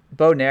mean,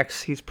 Bo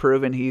Nix, he's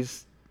proven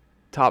he's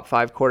top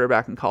 5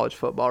 quarterback in college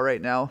football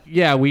right now.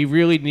 Yeah, we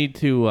really need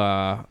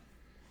to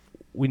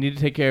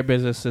take care of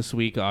business this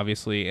week,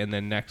 obviously, and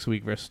then next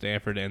week versus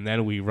Stanford, and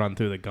then we run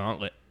through the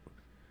gauntlet.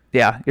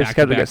 Yeah, your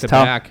schedule gets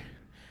tough.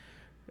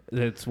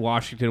 It's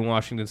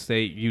Washington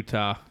State,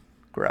 Utah.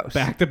 Gross.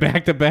 Back to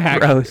back.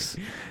 Gross.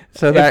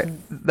 So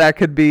that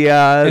could be.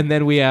 And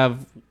then we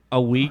have a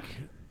week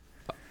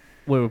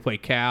where we play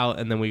Cal,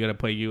 and then we got to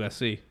play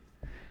USC.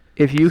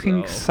 If you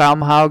can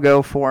somehow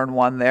go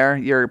 4-1 there,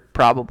 you're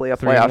probably a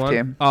playoff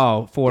team.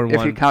 Oh, 4-1.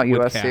 If you count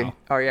USC. Cal.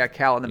 Oh yeah,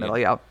 Cal in the middle.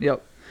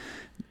 Yep.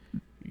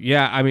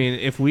 Yeah, I mean,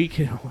 if we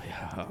can.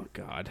 Oh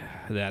God,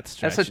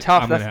 that's a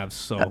tough. I'm gonna have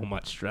so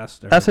much stress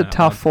there. That's a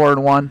tough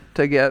 4-1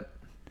 to get.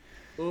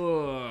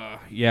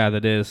 Yeah,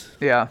 that is.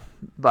 Yeah,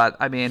 but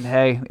I mean,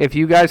 hey, if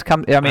you guys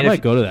come, I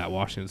might go to that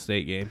Washington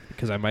State game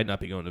because I might not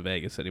be going to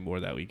Vegas anymore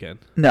that weekend.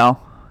 No,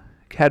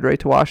 head right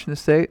to Washington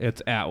State.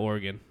 It's at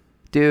Oregon.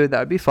 Dude,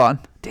 that'd be fun.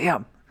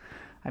 Damn.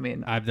 I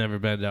mean, I've never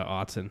been to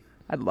Autzen.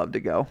 I'd love to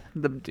go.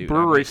 The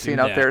brewery scene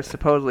out there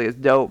supposedly is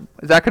dope.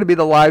 Is that going to be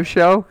the live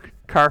show?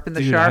 Carp and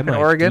the Shark in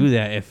Oregon? Do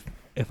that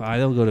if I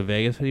don't go to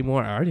Vegas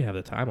anymore. I already have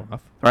the time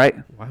off. Right.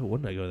 Why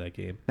wouldn't I go to that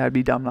game? That'd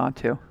be dumb not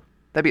to.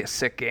 That'd be a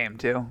sick game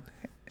too.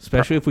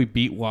 Especially if we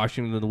beat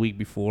Washington the week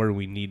before and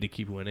we need to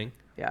keep winning.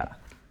 Yeah.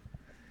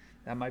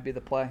 That might be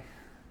the play.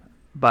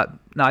 But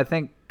no, I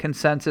think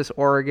consensus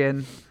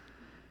Oregon,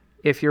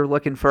 if you're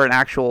looking for an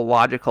actual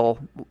logical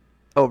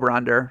over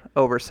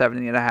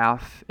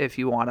 70.5, if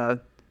you want to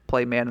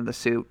play man in the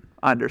suit,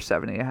 under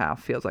 70.5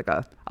 feels like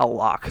a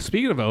lock.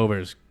 Speaking of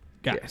overs,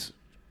 guys,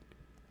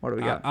 what do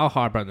we got? I'll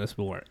harp on this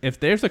more. If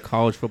there's a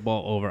college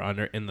football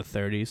over-under in the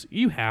 30s,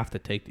 you have to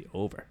take the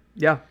over.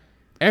 Yeah.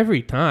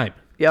 Every time.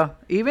 Yeah.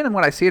 Even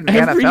when I see it in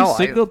the Every NFL,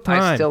 single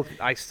time.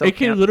 I still it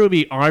can literally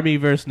be Army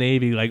versus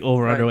Navy, like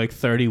over-under like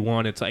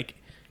 31. It's like,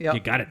 you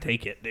got to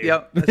take it, dude.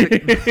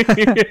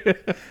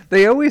 Yep.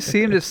 They always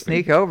seem to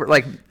sneak over.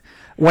 Like,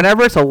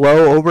 whenever it's a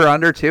low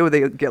over-under, too,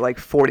 they get like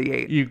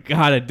 48. You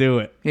got to do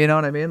it. You know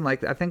what I mean?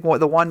 Like, I think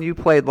the one you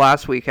played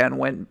last weekend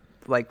went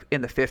like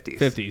in the 50s.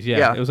 50s,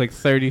 yeah. It was like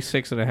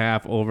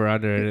 36.5 over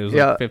under, and it was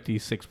like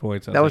 56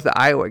 points. That was the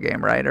Iowa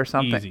game, right, or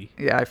something? Easy.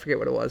 Yeah, I forget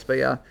what it was, but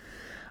yeah.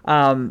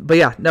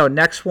 No,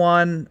 next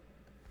one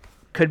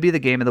could be the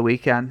game of the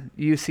weekend.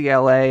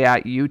 UCLA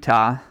at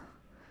Utah.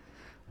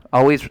 I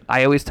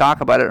always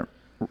talk about it.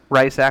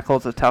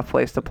 Rice-Eccles is a tough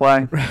place to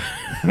play.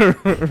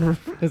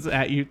 Is it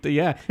at Utah?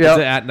 Yeah. Yep. Is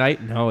it at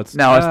night? No, it's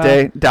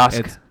day, dusk.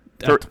 It's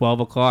at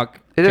 12 o'clock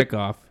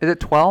kickoff. Is it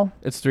 12?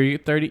 It's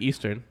 3:30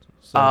 Eastern.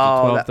 So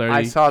it's 12:30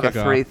 I saw kickoff. The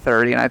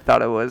 3:30, and I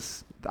thought it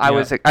was. I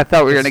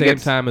thought we were going to get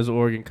same time as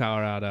Oregon,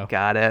 Colorado.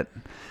 Got it.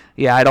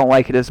 Yeah, I don't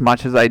like it as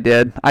much as I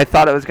did. I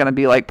thought it was going to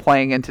be like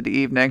playing into the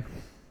evening.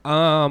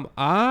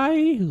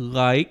 I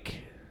like.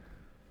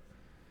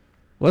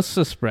 What's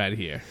the spread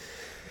here?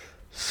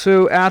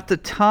 So at the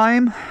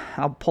time,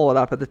 I'll pull it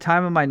up. At the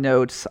time of my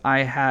notes, I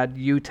had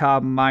Utah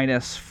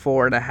minus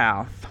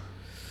 4.5.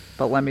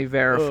 But let me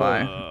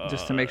verify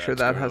just to make sure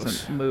that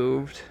hasn't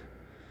moved.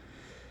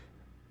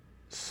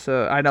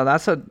 So I know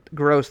that's a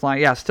gross line.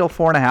 Yeah, still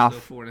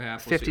 4.5. Still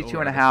 4.5.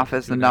 52.5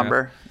 is the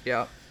number.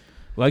 Yeah.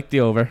 Like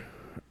the over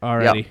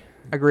already. Yep.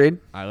 Agreed.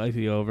 I like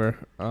the over.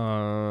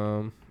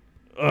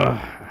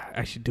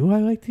 Actually, do I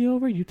like the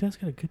over? Utah's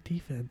got a good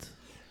defense.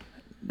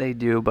 They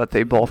do, but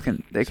they both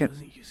can. They can.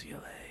 UCLA.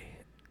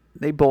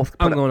 They both.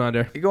 I'm going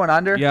under. You going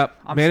under? Yep.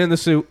 Man in the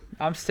suit.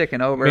 I'm sticking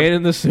over. Man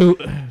in the suit.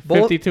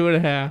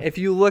 52.5. If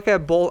you look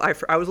at both,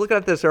 I was looking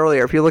at this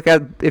earlier.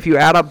 If you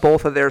add up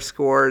both of their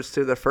scores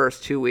through the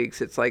first 2 weeks,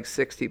 it's like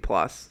 60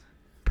 plus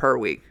per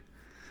week.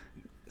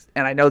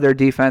 And I know their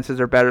defenses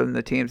are better than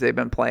the teams they've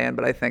been playing,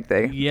 but I think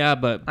they. Yeah,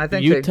 but I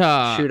think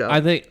Utah. They shoot up. I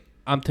think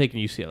I'm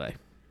taking UCLA.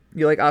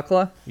 You like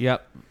UCLA?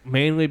 Yep.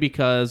 Mainly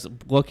because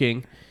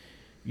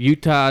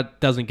Utah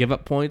doesn't give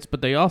up points, but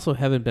they also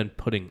haven't been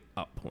putting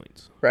up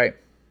points. Right.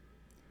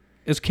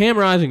 Is Cam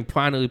Rising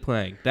finally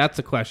playing? That's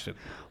the question.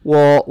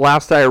 Well,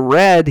 last I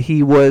read,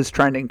 he was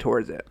trending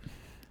towards it.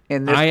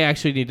 I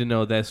actually need to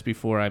know this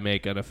before I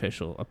make an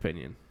official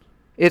opinion.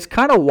 It's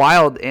kind of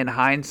wild in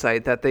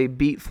hindsight that they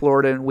beat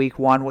Florida in week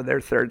 1 with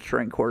their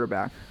third-string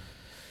quarterback.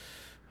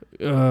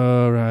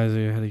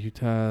 Rising ahead of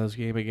Utah's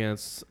game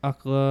against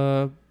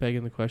UCLA.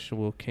 Begging the question,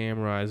 will Cam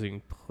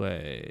Rising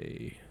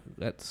play?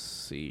 Let's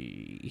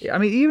see. Yeah, I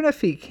mean, even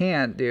if he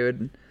can't,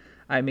 dude.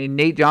 I mean,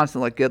 Nate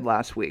Johnson looked good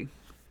last week.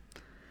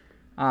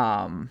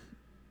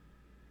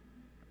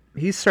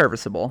 He's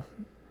serviceable.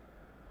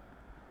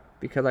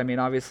 Because, I mean,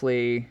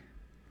 obviously,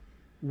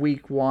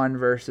 week 1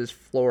 versus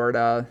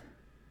Florida,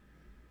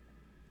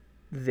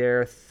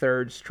 their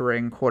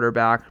third-string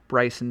quarterback,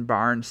 Bryson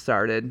Barnes,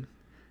 started.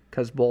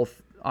 Because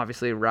both,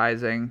 obviously,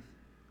 Rising.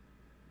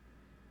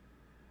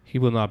 He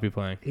will not be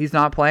playing. He's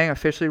not playing,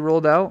 officially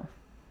ruled out?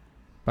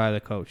 By the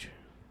coach.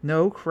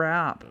 No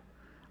crap.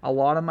 A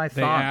lot of my thoughts.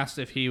 They asked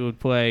if he would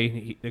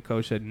play. The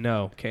coach said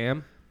no.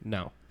 Cam?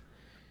 No.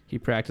 He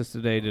practiced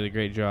today, did a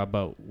great job,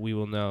 but we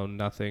will know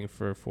nothing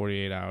for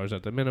 48 hours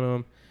at the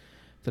minimum.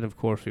 Then, of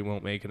course, we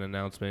won't make an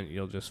announcement.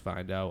 You'll just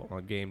find out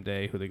on game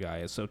day who the guy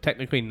is. So,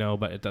 technically, no,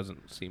 but it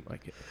doesn't seem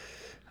like it.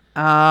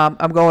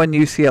 I'm going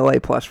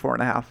UCLA plus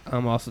 4.5.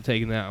 I'm also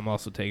taking that. I'm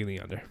also taking the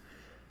under.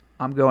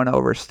 I'm going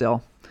over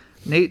still.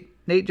 Nate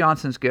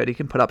Johnson's good. He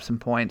can put up some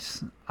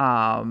points.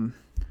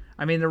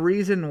 I mean, the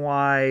reason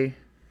why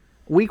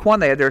week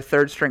 1 they had their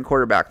third-string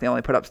quarterback. They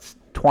only put up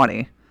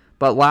 20.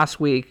 But last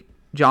week,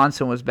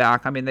 Johnson was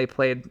back. I mean, they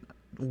played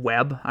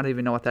Webb. I don't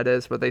even know what that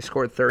is, but they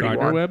scored 31.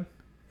 Gardner Webb?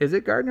 Is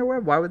it Gardner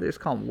Webb? Why would they just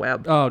call him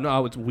Webb? Oh,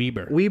 no, it's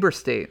Weber. Weber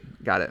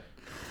State. Got it.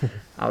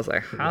 I was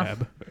like, huh?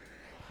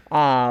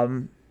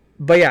 Webb.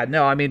 But yeah,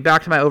 no, I mean,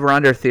 back to my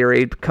over-under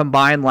theory.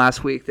 Combined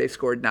last week, they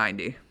scored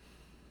 90.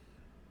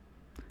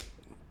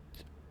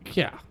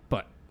 Yeah,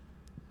 but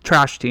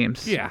trash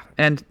teams. Yeah.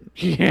 And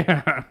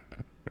yeah.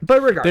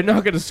 But regardless, they're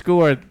not going to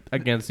score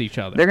against each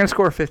other. They're going to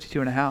score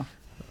 52.5.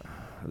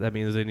 That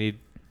means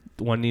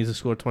one needs to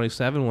score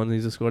 27, one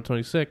needs to score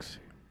 26.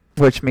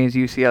 Which means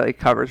UCLA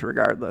covers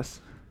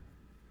regardless.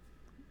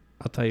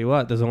 I'll tell you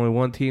what, there's only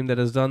one team that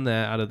has done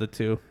that out of the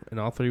two in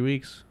all 3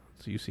 weeks.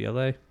 It's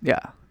UCLA. Yeah.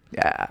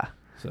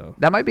 So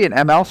that might be an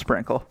ML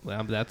sprinkle.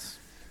 Well,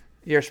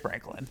 you're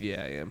sprinkling.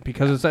 Yeah, I am.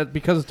 Because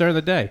it's during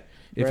the day.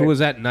 If it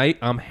was at night,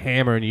 I'm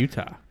hammering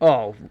Utah.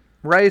 Oh,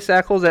 Rice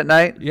Eccles at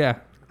night? Yeah.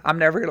 I'm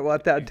never going to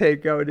let that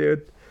take go,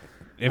 dude.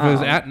 If it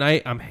was at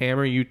night, I'm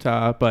hammering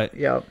Utah. But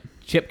yep.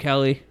 Chip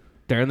Kelly,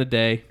 during the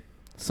day,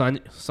 sun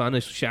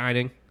is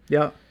shining.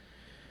 Yep.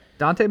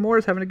 Dante Moore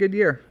is having a good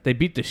year. They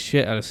beat the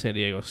shit out of San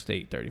Diego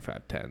State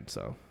 35-10.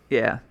 So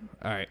yeah.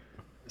 All right.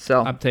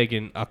 So I'm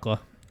taking UCLA.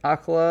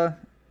 UCLA,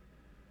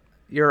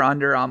 you're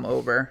under, I'm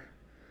over.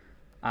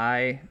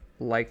 I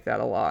like that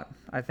a lot.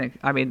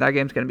 I mean, that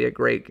game's going to be a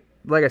great,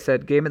 like I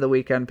said, game of the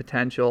weekend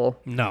potential.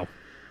 No.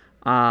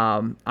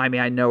 I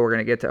mean, I know we're going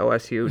to get to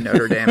OSU,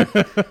 Notre Dame,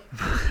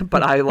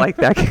 but I like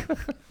that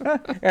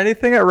game.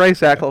 Anything at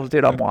Rice Eccles,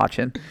 dude, I'm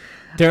watching.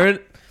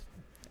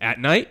 At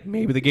night,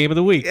 maybe the game of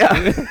the week.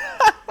 Yeah.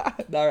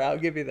 All right, I'll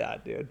give you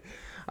that, dude.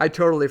 I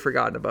totally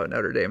forgotten about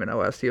Notre Dame and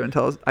OSU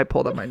until I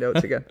pulled up my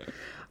notes again.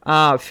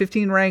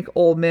 15-rank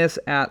Ole Miss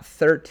at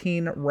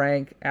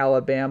 13-rank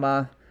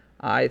Alabama.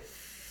 I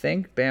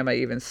think Bama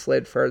even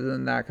slid further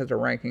than that because the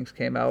rankings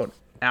came out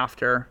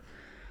after.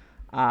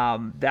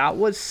 That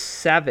was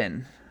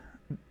 7.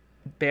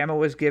 Bama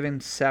was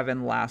given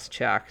 7 last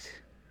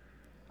checked.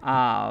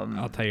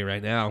 I'll tell you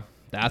right now,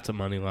 that's a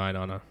money line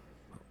on a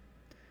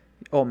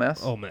Ole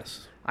Miss. Ole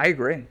Miss. I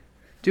agree,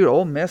 dude.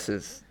 Ole Miss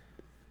is.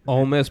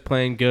 Ole Miss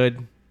playing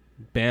good,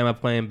 Bama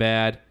playing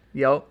bad.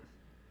 Yep.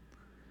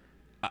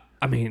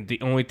 I mean, the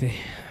only thing.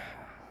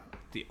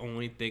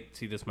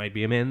 See, this might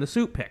be a man in the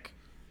suit pick.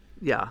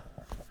 Yeah.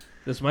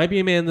 This might be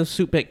a man in the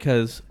suit pick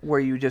because. Where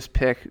you just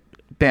pick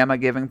Bama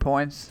giving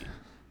points.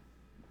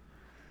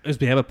 Is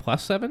Bama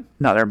 +7?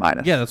 No, they're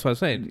minus. Yeah, that's what I'm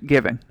saying.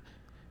 Giving.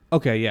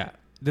 Okay, yeah.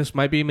 This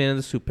might be a man in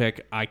the suit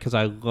pick because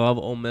I love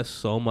Ole Miss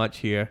so much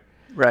here.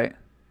 Right.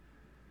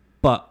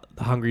 But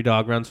the hungry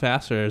dog runs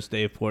faster, as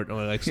Dave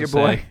Portnoy likes to say.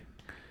 Your boy.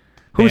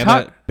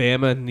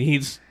 Bama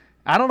needs.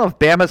 I don't know if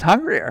Bama's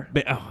hungrier.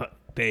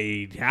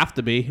 They have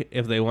to be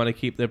if they want to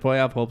keep their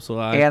playoff hopes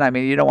alive. And, I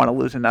mean, you don't want to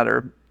lose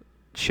another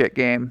shit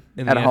game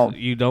at home.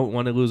 You don't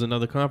want to lose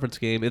another conference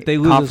game. If they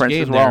lose this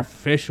game, they're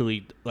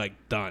officially,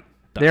 done.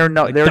 They're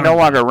no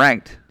longer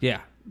ranked. Yeah.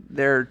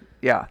 They're,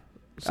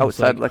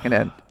 outside looking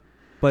in.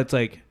 But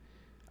it's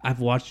I've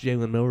watched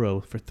Jalen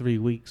Milroe for 3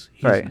 weeks.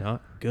 He's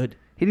not good.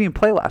 He didn't even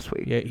play last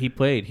week. Yeah, he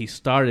played. He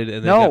started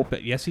and then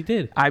yes, he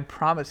did. I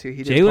promise you,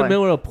 he did. Jalen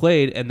Milroe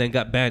played and then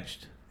got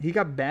benched. He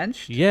got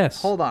benched?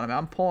 Yes. Hold on a minute.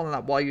 I'm pulling it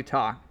up while you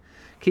talk.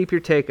 Keep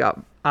your take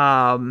up.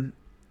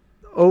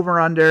 Over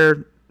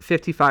under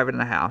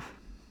 55.5.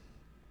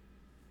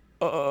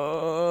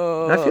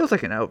 That feels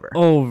like an over.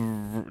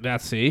 Oh,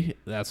 that's a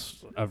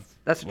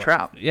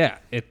trap. Yeah,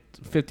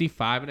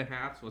 55.5.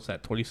 What's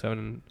that?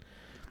 27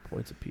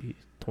 points apiece.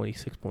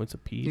 26 points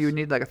apiece. You would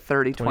need like a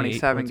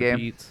 30-27 game.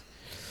 Apiece.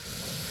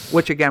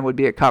 Which, again, would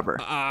be a cover.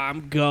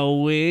 I'm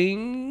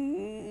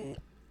going...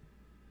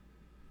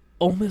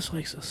 Ole Miss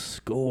likes to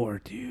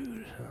score,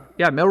 dude.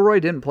 Yeah, Milroy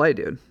didn't play,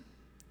 dude.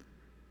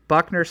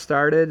 Buckner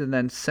started, and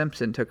then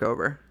Simpson took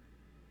over.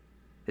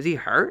 Is he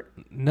hurt?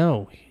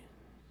 No.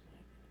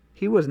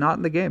 He was not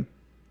in the game.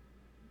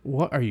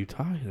 What are you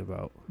talking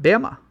about?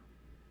 Bama.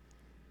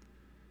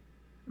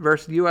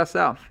 Versus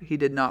USF. He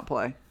did not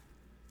play.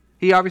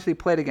 He obviously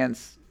played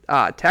against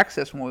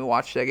Texas when we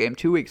watched that game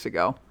 2 weeks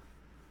ago.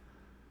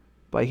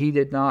 But he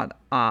did not.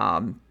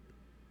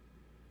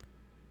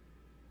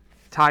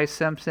 Ty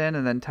Simpson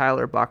and then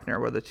Tyler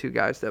Buckner were the two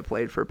guys that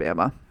played for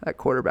Bama at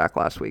quarterback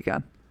last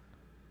weekend.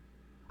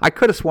 I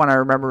could have sworn I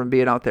remember him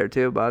being out there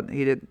too, but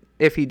he did.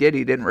 If he did,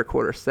 he didn't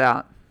record a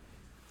stat.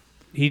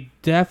 He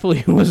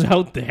definitely was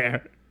out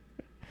there.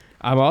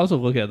 I'm also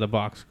looking at the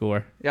box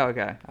score. Yeah,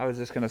 okay. I was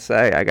just going to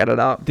say, I got it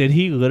up. Did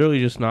he literally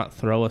just not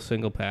throw a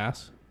single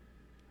pass?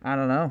 I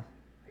don't know.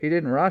 He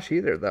didn't rush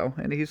either, though,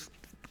 and he's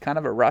kind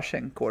of a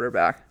rushing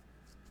quarterback.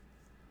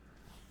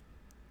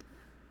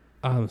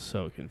 I'm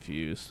so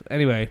confused.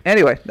 Anyway,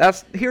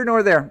 that's here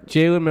nor there.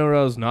 Jalen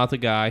Milroe's not the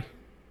guy.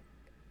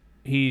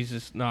 He's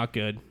just not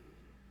good.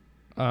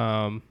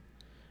 I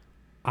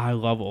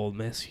love Ole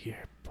Miss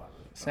here.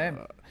 Same.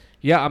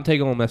 Yeah, I'm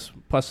taking Ole Miss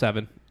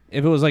 +7.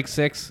 If it was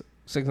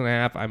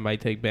 6.5, I might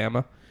take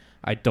Bama.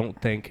 I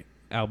don't think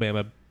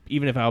Alabama,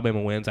 even if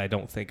Alabama wins, I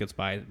don't think it's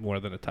by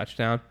more than a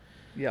touchdown.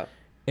 Yeah.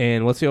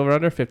 And what's the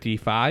over-under?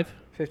 55?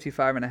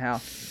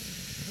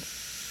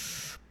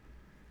 55.5.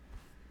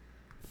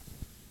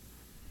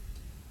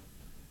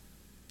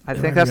 I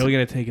think that's really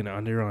going to take an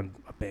under on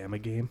a Bama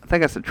game. I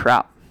think that's a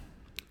trap.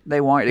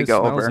 They want you to go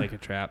over. It smells like a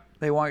trap.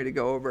 They want you to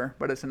go over,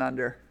 but it's an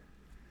under.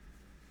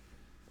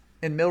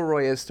 And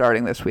Milroy is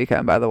starting this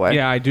weekend, by the way.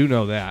 Yeah, I do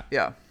know that.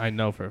 Yeah. I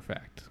know for a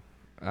fact.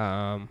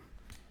 I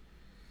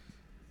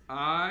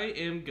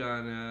am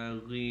gonna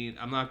lean.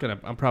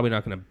 I'm probably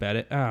not gonna bet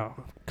it. Oh,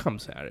 come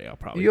Saturday, I'll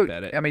probably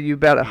bet it. I mean, you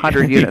bet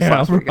 100 units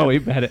last weekend. I'll probably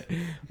bet it.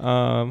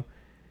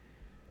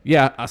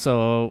 Yeah.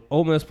 So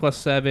Ole Miss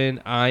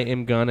 +7. I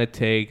am gonna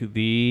take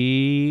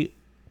the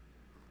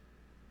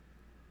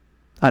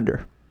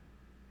under.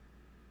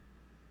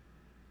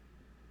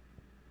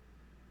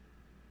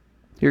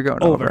 You're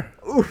going over.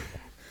 Oof.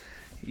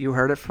 You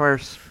heard it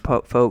first,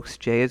 folks.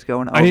 Jay is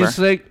going over. I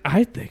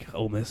think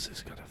Ole Miss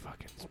is gonna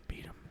fucking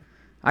beat him.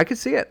 I could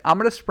see it. I'm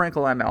gonna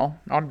sprinkle ML.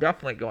 I'm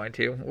definitely going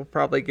to. We'll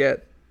probably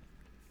get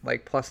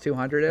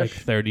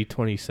 +200-ish.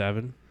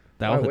 30-27.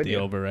 That will hit the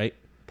over, right?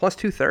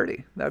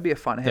 +230. That would be a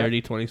fun hit.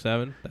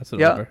 30-27. That's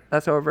an over. Yeah,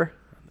 that's over.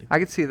 I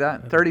could see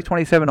that.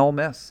 30-27 Ole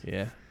Miss.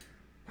 Yeah.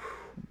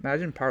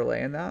 Imagine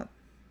parlaying that.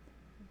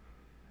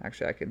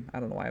 Actually,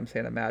 I don't know why I'm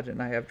saying imagine.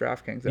 I have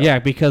DraftKings. Yeah,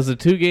 because the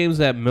two games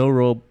that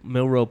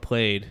Milroe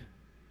played,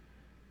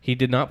 he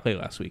did not play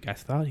last week. I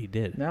thought he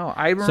did. No,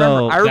 I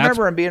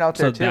remember him being out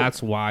there too. So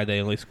that's why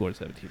they only scored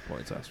 17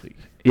 points last week.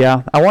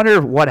 Yeah, I wonder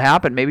what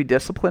happened. Maybe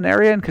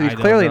disciplinarian because he's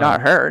clearly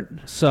not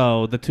hurt.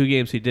 So the two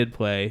games he did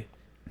play,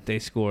 they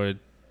scored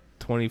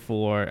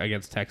 24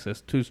 against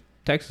Texas.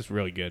 Texas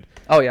really good.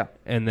 Oh, yeah.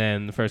 And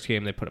then the first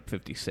game they put up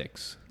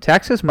 56.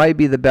 Texas might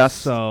be the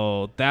best.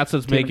 So that's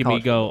what's making me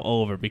go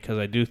over because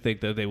I do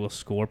think that they will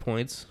score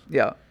points.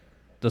 Yeah.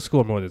 They'll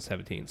score more than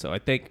 17. So I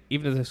think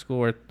even if they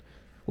score,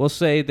 we'll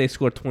say they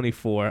score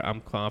 24,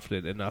 I'm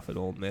confident enough at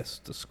Ole Miss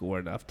to score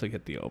enough to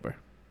get the over.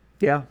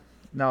 Yeah.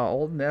 No,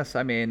 Ole Miss,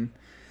 I mean,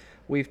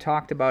 we've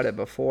talked about it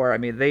before. I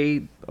mean,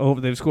 they've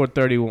scored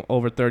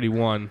over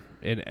 31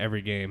 in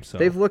every game. So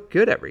they've looked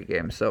good every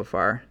game so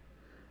far.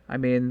 I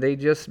mean, they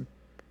just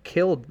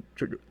killed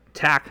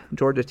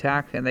Georgia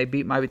Tech, and they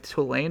beat my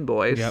Tulane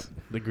boys. Yep,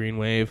 the Green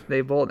Wave.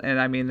 They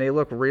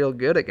look real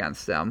good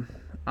against them.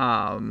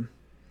 And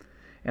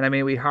I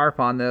mean, we harp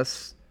on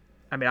this.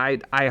 I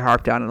mean, I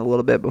harped on it a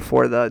little bit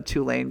before the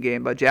Tulane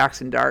game, but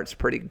Jackson Dart's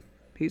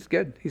he's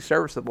good. He's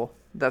serviceable.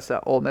 That's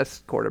the Ole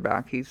Miss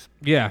quarterback. He's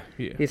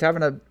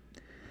having a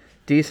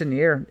decent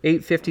year.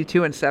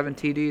 852 and 7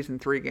 TDs in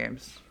 3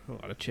 games. A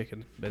lot of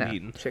chicken been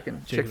eaten.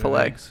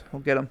 Chick-fil-A.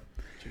 We'll get them.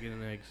 Chicken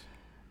and eggs.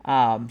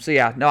 So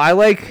yeah, no,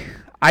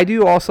 I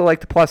do also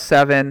like the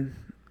 +7.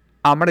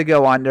 I'm going to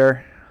go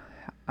under.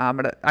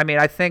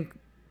 I think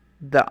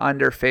the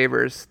under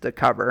favors the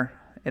cover,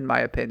 in my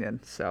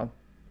opinion. So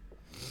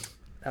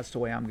that's the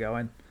way I'm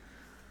going.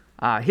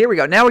 Here we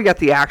go. Now we got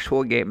the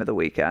actual game of the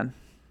weekend.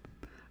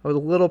 I was a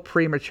little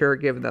premature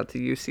giving that to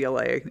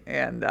UCLA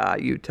and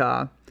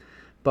Utah.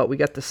 But we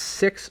got the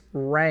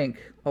 6th-ranked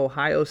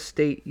Ohio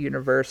State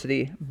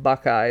University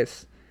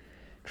Buckeyes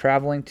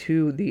traveling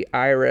to the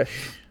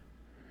Irish.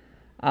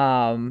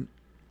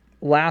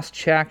 Last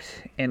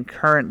checked and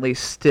currently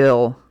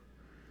still,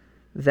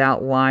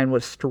 that line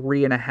was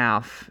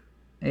 3.5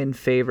 in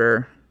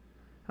favor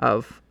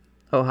of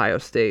Ohio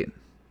State.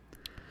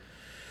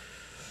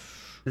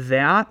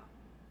 That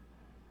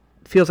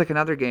feels like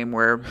another game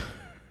where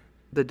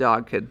the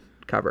dog could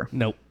cover.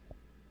 Nope.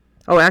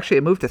 Oh, actually,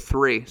 it moved to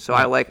 3, so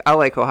I like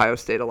Ohio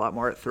State a lot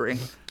more at 3.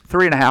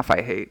 3.5,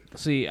 I hate.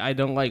 See, I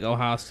don't like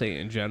Ohio State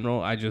in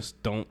general. I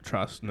just don't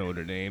trust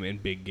Notre Dame in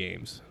big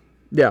games.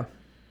 Yeah.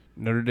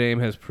 Notre Dame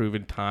has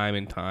proven time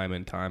and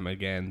time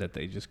again that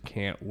they just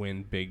can't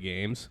win big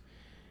games.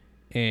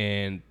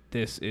 And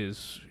this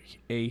is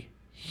a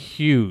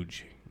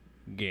huge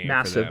game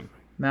for them.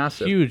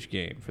 Massive. Huge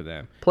game for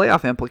them.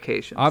 Playoff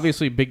implications.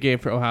 Obviously, big game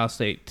for Ohio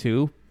State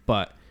too,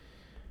 but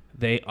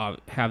they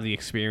have the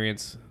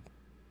experience.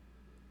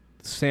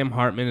 Sam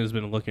Hartman has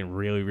been looking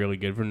really, really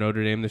good for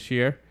Notre Dame this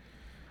year.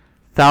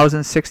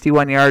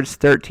 1,061 yards,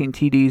 13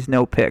 TDs,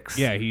 no picks.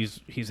 Yeah,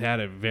 he's had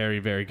a very,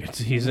 very good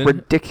season.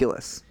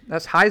 Ridiculous.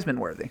 That's Heisman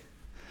worthy.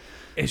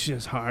 It's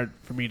just hard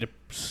for me to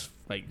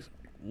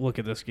look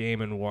at this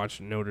game and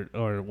watch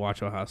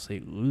Ohio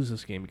State lose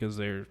this game because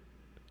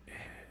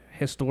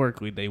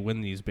historically they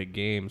win these big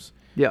games.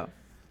 Yeah.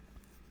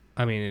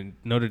 I mean,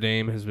 Notre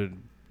Dame has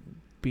been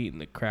beating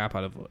the crap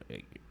out of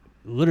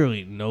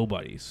literally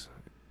nobody's.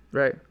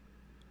 Right.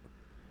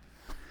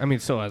 I mean,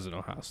 so has an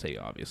Ohio State,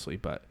 obviously,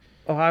 but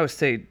Ohio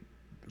State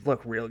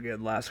looked real good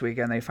last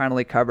weekend. They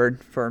finally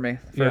covered for me.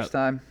 First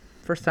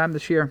time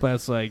this year. But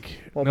it's like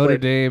well Notre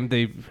played.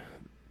 Dame,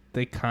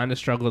 they kind of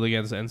struggled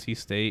against NC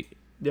State.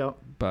 Yep.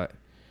 But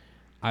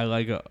I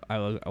like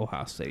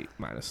Ohio State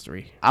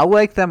 -3. I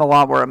like them a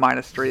lot more at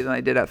 -3 than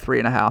I did at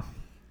 3.5.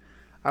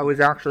 I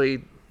was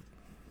actually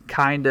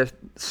kind of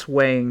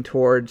swaying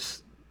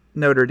towards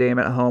Notre Dame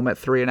at home at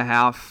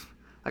 3.5.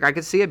 Like I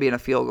could see it being a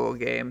field goal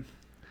game.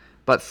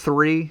 But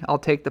 3, I'll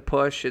take the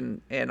push,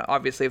 and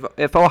obviously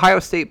if Ohio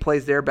State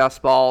plays their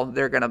best ball,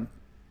 they're going to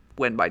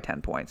win by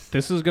 10 points.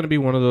 This is going to be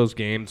one of those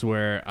games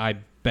where I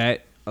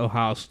bet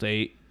Ohio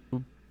State,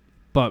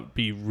 but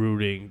be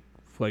rooting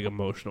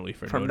emotionally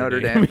for Notre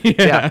Dame.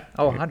 Yeah.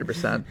 Oh,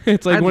 100%.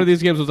 It's like one of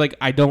these games was like,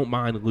 I don't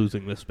mind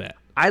losing this bet.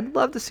 I'd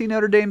love to see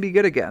Notre Dame be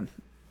good again.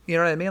 You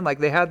know what I mean? Like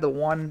they had the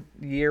one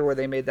year where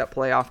they made that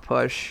playoff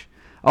push.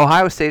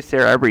 Ohio State's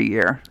there every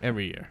year.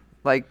 Every year.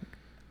 Like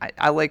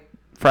I like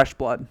fresh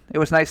blood. It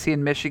was nice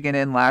seeing Michigan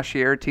in last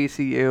year,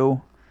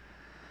 TCU.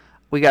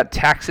 We got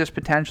Texas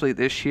potentially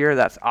this year.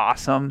 That's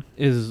awesome.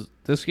 Is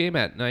this game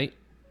at night?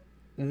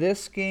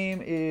 This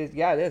game is,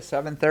 it is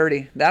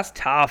 7:30. That's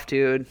tough,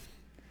 dude.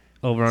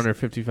 Over under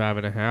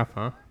 55.5,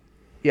 huh?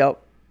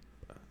 Yep.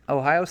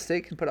 Ohio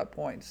State can put up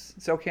points.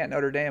 So can't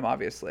Notre Dame,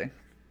 obviously.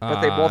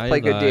 But they both play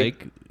good D.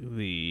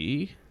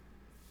 The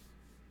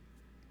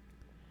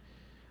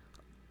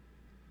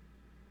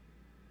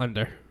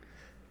under.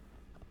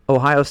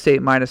 Ohio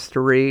State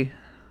 -3.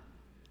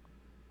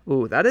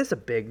 Ooh, that is a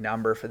big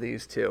number for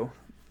these two.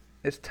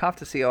 It's tough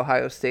to see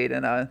Ohio State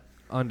in a...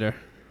 Under.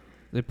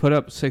 They put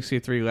up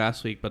 63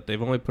 last week, but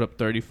they've only put up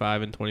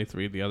 35 and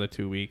 23 the other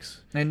 2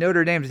 weeks. And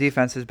Notre Dame's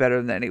defense is better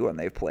than anyone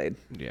they've played.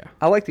 Yeah.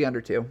 I like the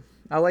under, too.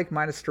 I like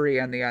 -3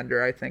 and the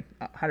under. I think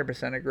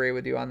 100% agree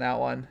with you on that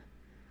one.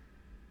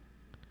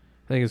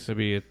 I think it's going to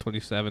be a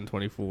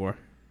 27-24,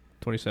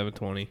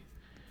 27-20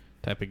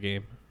 type of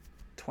game.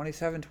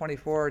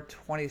 27-24,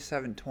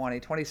 27-20.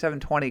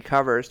 27-20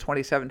 covers,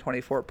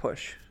 27-24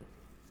 push.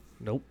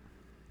 Nope.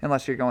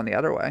 Unless you're going the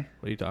other way.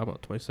 What are you talking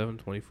about,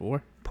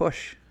 27-24?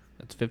 Push.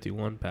 That's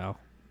 51, pal.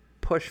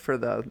 Push for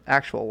the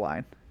actual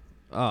line.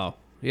 Oh,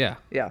 yeah.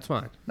 Yeah. That's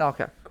fine.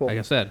 Okay, cool. Like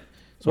I said,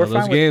 it's one of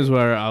those games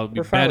where I'll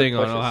be betting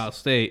on pushes. Ohio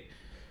State,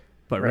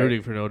 but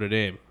rooting for Notre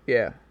Dame.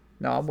 Yeah.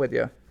 No, I'm with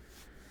you.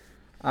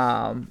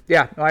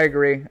 Yeah, no, I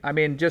agree. I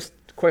mean, just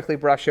quickly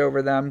brush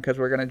over them because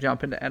we're going to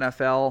jump into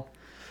NFL.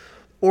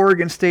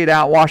 Oregon State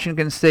at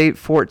Washington State,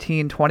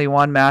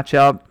 14-21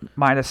 matchup,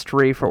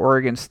 -3 for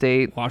Oregon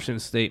State. Washington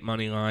State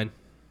money line.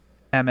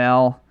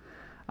 ML.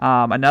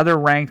 Another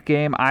ranked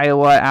game,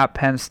 Iowa at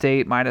Penn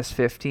State,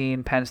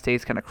 -15. Penn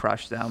State's going to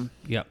crush them.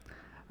 Yep.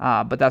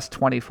 But that's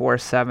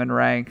 24-7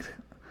 ranked.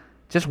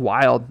 Just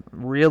wild.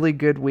 Really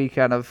good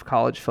weekend of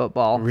college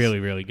football. Really,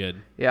 really good.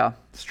 Yeah.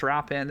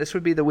 Strap in. This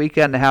would be the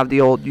weekend to have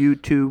the old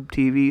YouTube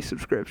TV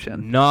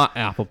subscription. Not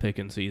apple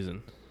picking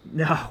season.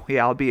 No.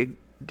 Yeah, I'll be...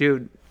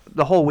 Dude,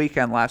 the whole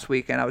weekend last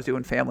weekend I was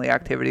doing family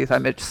activities. I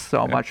missed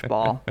so much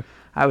ball.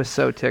 I was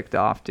so ticked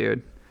off,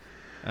 dude.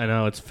 I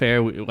know. It's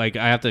fair. I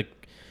have to...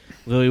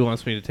 Lily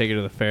wants me to take her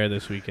to the fair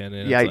this weekend.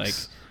 And Yikes.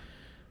 It's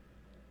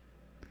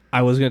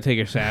I was going to take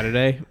her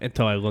Saturday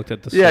until I looked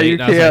at the slate.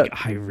 And I was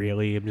like, I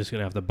really am just going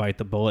to have to bite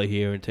the bullet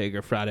here and take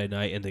her Friday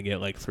night and then get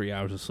like 3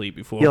 hours of sleep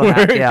before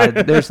work.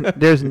 There's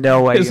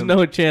no way. There's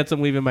no chance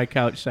I'm leaving my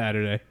couch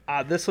Saturday.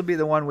 This will be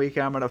the one week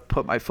I'm going to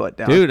put my foot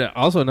down. Dude,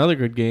 also another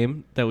good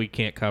game that we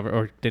can't cover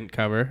or didn't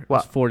cover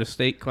was Florida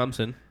State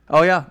Clemson.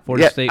 Oh, yeah.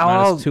 Florida State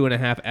minus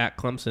 2.5 at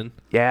Clemson.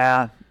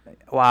 Yeah.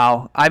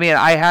 Wow. I mean,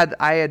 I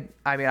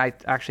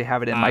actually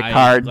have it in my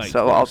card, so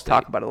Florida I'll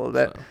talk about it a little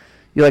bit. So.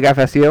 You like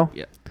FSU?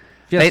 Yeah.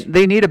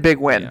 They need a big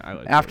win. Yeah,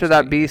 like after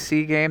that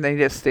BC game, they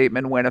need a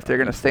statement win if they're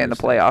going to stay in the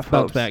playoff.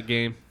 Bounce that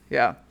game.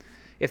 Yeah.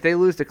 If they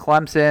lose to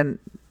Clemson,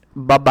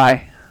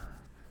 bye-bye.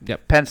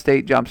 Yep. Penn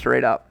State jumps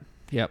right up.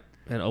 Yep.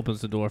 And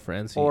opens the door for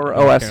NC. Or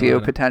OSU,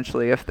 Carolina.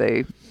 Potentially, if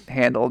they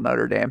handle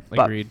Notre Dame.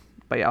 Agreed.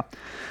 But yeah.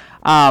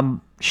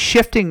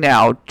 Shifting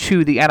now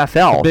to the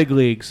NFL. The big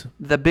leagues.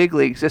 The big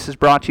leagues. This is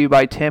brought to you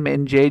by Tim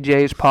and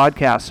JJ's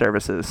podcast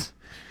services.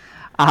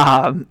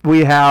 We're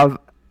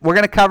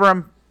going to cover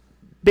them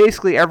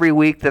basically every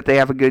week that they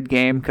have a good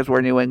game because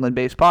we're New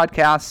England-based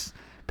podcasts.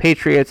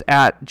 Patriots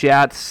at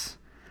Jets.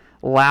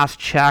 Last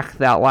check,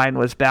 that line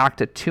was back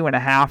to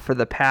 2.5 for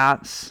the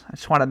Pats. I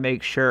just want to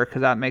make sure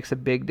because that makes a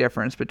big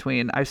difference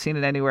between. I've seen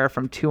it anywhere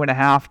from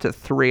 2.5 to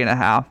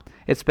 3.5.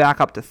 It's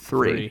back up to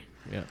 3.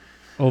 Yeah.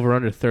 Over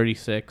under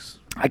 36.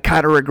 I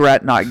kind of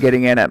regret not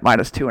getting in at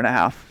minus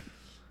 2.5.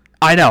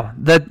 I know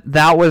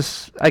that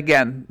was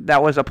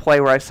a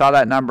play where I saw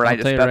that number and I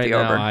just bet the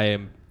over. Now, I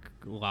am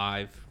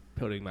live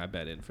putting my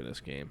bet in for this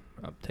game.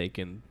 I'm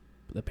taking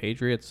the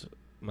Patriots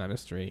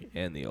minus 3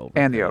 and the over.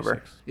 And the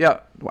over. Yeah,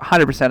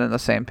 100% on the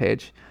same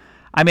page.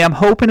 I mean, I'm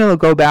hoping it'll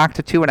go back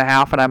to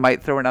 2.5, and I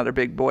might throw another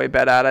big boy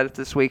bet at it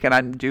this week, and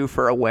I'm due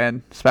for a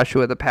win, especially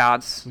with the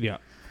Pats. Yeah.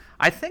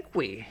 I think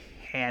we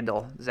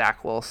handle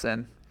Zach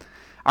Wilson.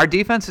 Our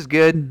defense is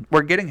good.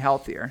 We're getting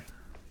healthier.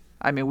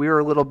 I mean, we were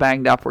a little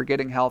banged up. We're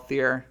getting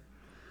healthier.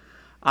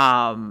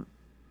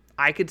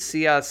 I could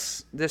see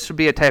us. This would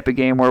be a type of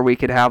game where we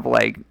could have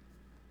like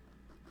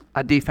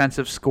a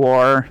defensive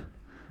score,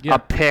 a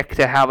pick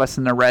to have us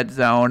in the red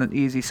zone, an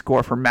easy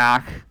score for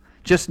Mac.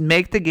 Just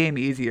make the game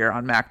easier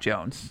on Mac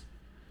Jones.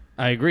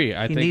 I agree.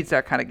 He needs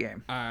that kind of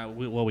game.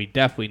 We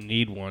definitely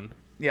need one.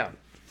 Yeah.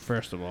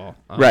 First of all,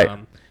 right.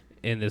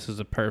 And this is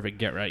a perfect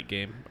get-right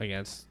game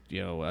against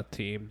a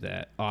team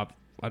that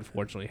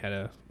unfortunately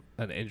had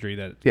an injury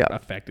that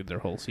affected their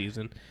whole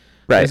season.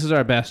 Right. This is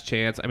our best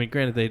chance. I mean,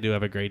 granted, they do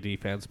have a great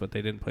defense, but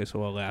they didn't play so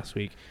well last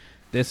week.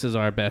 This is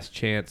our best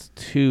chance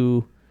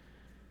to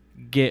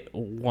get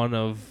one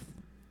of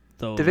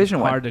those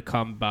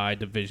hard-to-come-by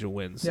division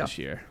wins this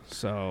year.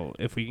 So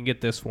if we can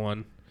get this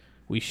one,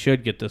 we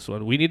should get this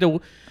one. We need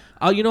to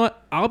you know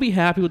what? I'll be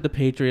happy with the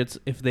Patriots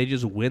if they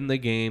just win the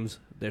games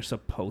they're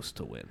supposed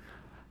to win.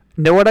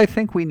 Know what I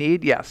think we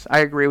need? Yes, I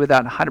agree with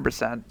that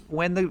 100%.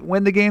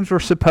 Win the games we're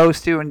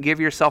supposed to and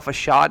give yourself a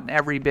shot in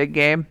every big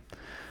game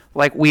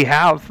like we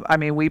have. I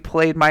mean, we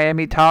played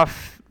Miami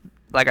tough,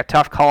 like a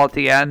tough call at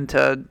the end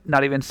to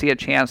not even see a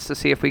chance to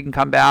see if we can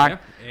come back.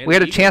 Yeah, we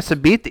had a chance to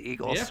beat the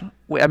Eagles.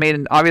 Yeah. I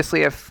mean,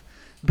 obviously, if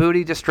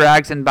Booty just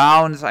drags and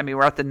bounds, I mean,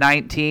 we're at the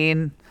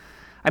 19.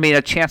 I mean,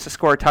 a chance to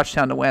score a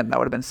touchdown to win, that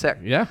would have been sick.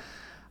 Yeah.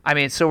 I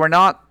mean, so we're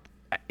not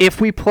 – if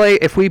we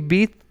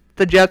beat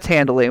the Jets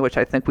handily, which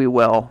I think we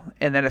will,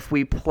 and then if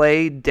we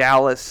play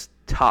Dallas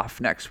tough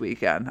next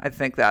weekend, I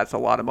think that's a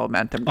lot of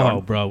momentum going.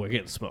 Oh, bro, we're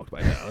getting smoked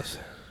by Dallas.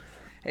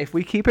 If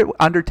we keep it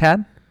under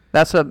 10,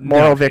 that's a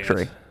moral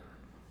victory.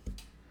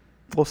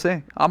 We'll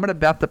see. I'm going to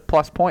bet the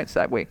plus points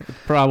that week. It's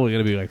probably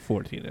going to be like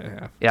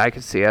 14.5. Yeah, I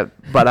can see it.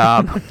 But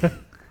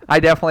I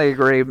definitely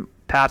agree.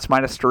 Pats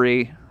minus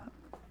 3.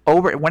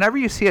 Over. Whenever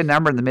you see a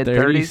number in the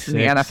mid-30s in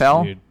the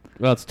NFL. Dude.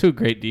 Well, it's two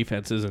great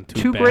defenses and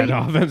two bad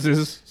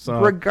offenses. So.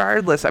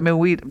 Regardless, I mean,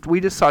 we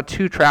just saw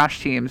two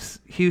trash teams,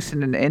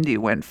 Houston and Indy,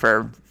 win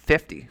for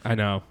 50. I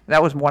know.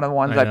 That was one of the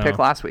ones I picked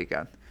last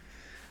weekend.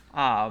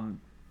 I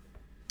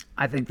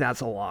think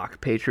that's a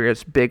lock.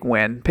 Patriots, big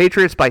win.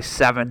 Patriots by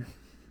 7.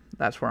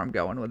 That's where I'm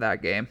going with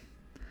that game.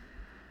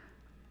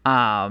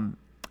 And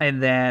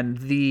then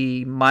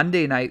the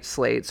Monday night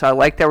slate. So I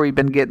like that we've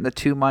been getting the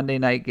 2 Monday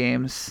night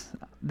games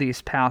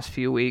these past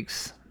few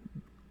weeks.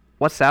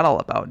 What's that all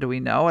about? Do we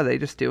know? Are they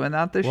just doing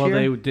that this year? Well,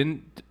 they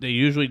didn't. They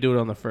usually do it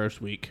on the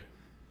first week.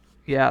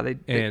 Yeah,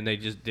 they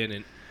just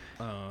didn't.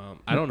 I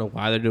don't know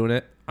why they're doing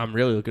it. I'm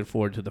really looking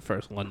forward to the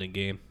first London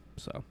game.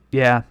 So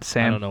yeah,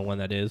 same. I don't know when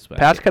that is. But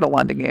Pats got a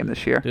London game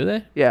this year. Do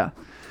they? Yeah.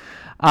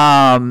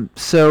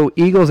 So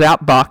Eagles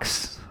at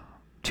Bucks,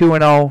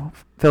 2-0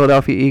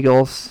 Philadelphia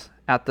Eagles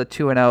at the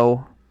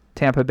 2-0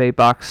 Tampa Bay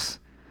Bucks,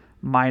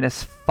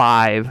 minus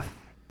 5.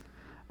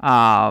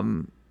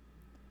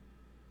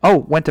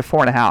 Went to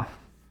 4.5.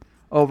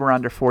 Over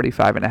under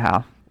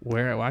 45.5.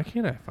 Why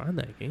can't I find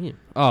that game?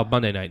 Oh,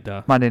 Monday night,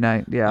 duh. Monday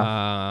night, yeah.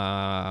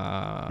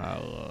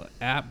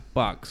 At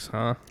Bucks,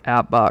 huh?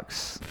 At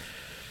Bucks.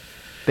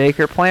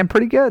 Baker playing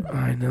pretty good.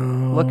 I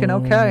know. Looking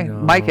okay.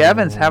 Mike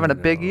Evans having a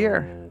big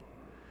year.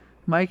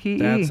 Mikey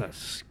E.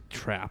 That's a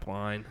trap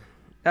line.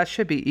 That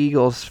should be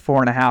Eagles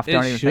 4.5.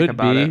 Don't even think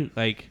about it.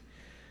 Like,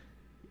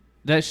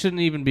 that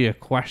shouldn't even be a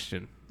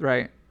question.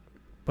 Right.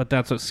 But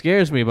that's what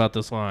scares me about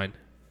this line.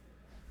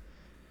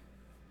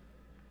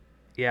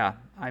 Yeah,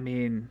 I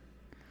mean,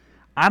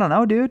 I don't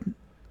know, dude.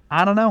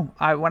 I don't know.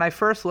 When I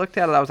first looked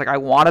at it, I was like, I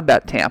want to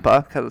bet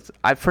Tampa because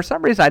for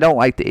some reason I don't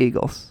like the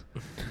Eagles.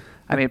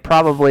 I mean,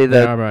 probably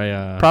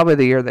the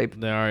year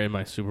they are in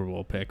my Super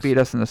Bowl picks. Beat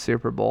us in the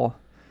Super Bowl.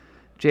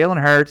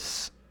 Jalen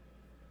Hurts,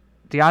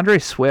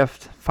 DeAndre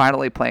Swift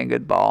finally playing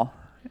good ball.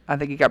 I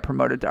think he got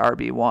promoted to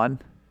RB1.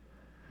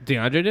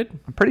 DeAndre did?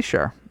 I'm pretty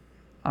sure.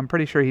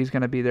 He's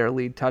going to be their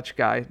lead touch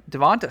guy.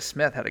 Devonta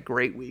Smith had a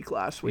great week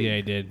last week. Yeah,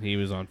 he did. He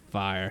was on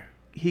fire.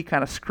 He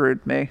kind of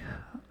screwed me.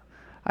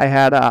 I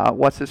had,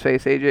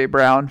 A.J.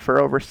 Brown for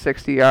over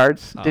 60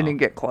 yards. Didn't even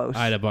get close.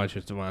 I had a bunch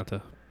of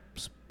Devonta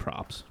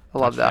props. I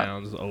love that.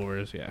 Touchdowns,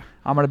 overs, yeah.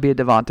 I'm going to be a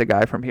Devonta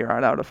guy from here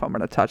on out if I'm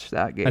going to touch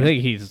that game. I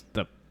think he's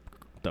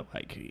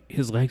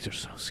his legs are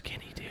so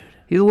skinny, dude.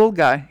 He's a little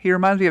guy. He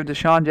reminds me of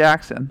Deshaun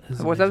Jackson.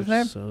 What's that his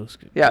name? So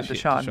skinny. Yeah,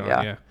 Deshaun,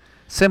 yeah.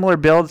 Similar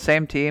build,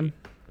 same team.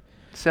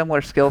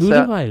 Similar skill set.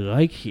 Who do I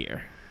like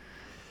here?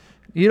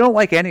 You don't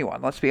like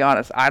anyone, let's be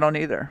honest. I don't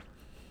either.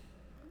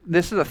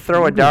 This is a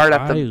throw a dart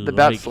at the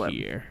bet slip.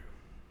 Here?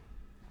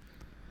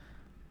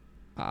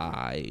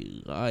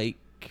 I like...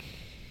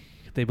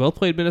 They both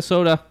played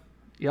Minnesota.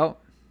 Yep.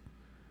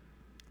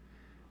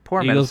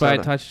 Poor Eagles Minnesota.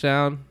 by a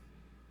touchdown.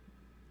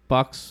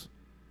 Bucks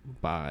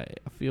by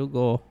a field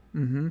goal.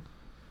 Mm-hmm.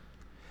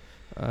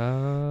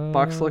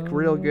 Bucks look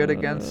real good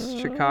against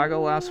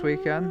Chicago last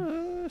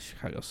weekend.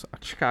 Chicago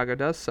sucks. Chicago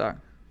does suck.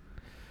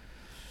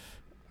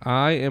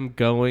 I am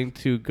going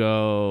to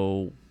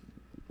go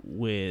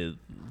with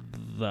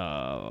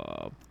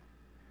I'm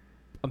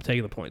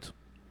taking the points.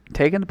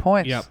 Taking the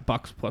points? Yeah,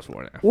 Bucks plus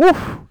 1.5.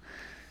 Woof.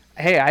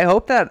 Hey, I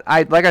hope that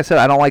like I said,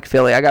 I don't like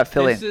Philly. I got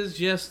Philly. This is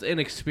just an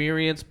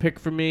experience pick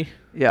for me.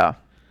 Yeah.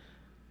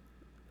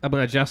 I'm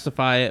gonna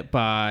justify it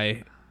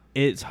by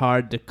it's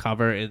hard to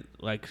cover it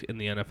in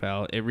the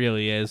NFL. It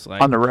really is.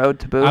 On the road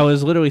to boot. I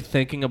was literally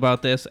thinking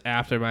about this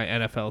after my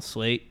NFL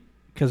slate.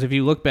 Because if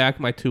you look back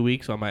my 2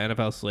 weeks on my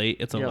NFL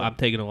slate, I'm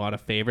taking a lot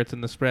of favorites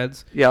in the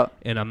spreads. Yeah.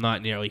 And I'm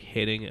not nearly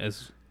hitting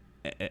as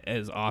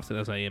often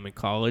as I am in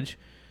college.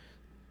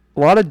 A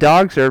lot of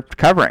dogs are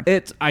covering.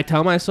 I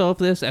tell myself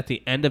this at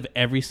the end of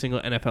every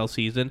single NFL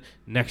season.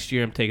 Next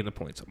year, I'm taking the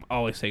points. I'm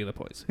always taking the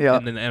points. Yeah.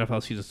 And then the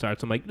NFL season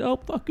starts. I'm like, no,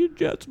 fucking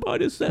Jets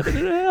minus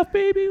 7.5,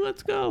 baby.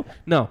 Let's go.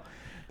 No.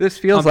 This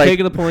feels I'm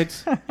taking the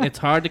points. It's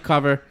hard to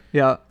cover.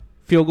 Yeah.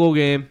 Field goal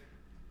game.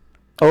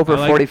 Over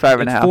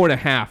 45.5. It's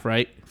 4.5,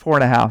 right?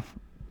 4.5.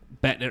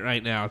 Betting it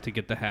right now to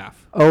get the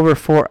half. Over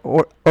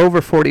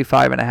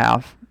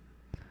 45.5.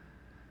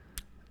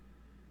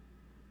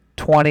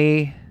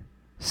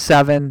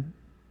 27,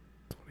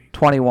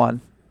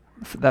 21.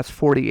 That's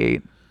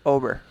 48.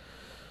 Over.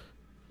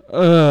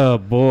 Oh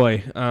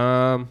boy.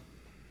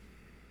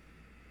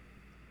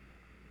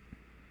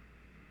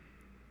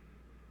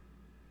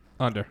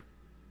 Under.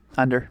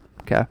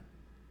 Okay.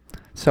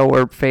 So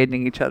we're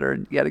fading each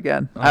other yet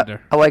again.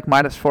 Under. I like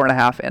minus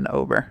 4.5 and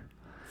over.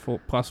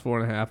 Plus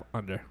 4.5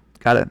 under.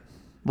 Got it.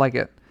 Like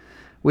it.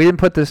 We didn't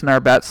put this in our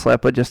bet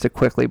slip, but just to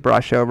quickly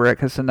brush over it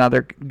because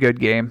another good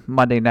game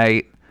Monday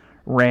night.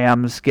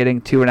 Rams getting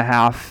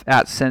 2.5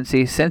 at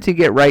Cincy. Cincy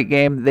get right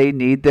game. They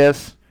need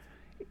this.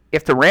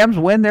 If the Rams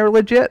win, they're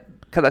legit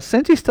because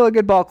Cincy's still a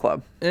good ball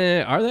club.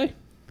 Are they?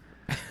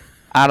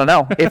 I don't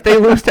know. If they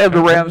lose to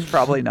the Rams,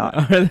 probably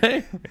not. Are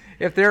they?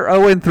 If they're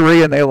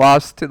 0-3 and they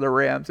lost to the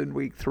Rams in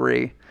week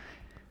 3,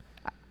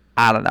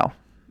 I don't know.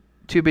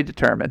 To be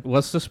determined.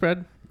 What's the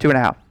spread?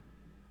 2.5.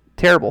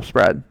 Terrible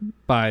spread.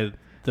 By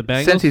the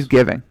Bengals? Cincy's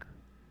giving.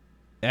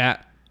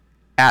 At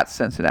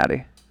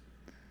Cincinnati.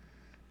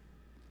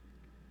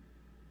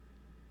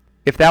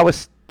 If that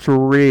was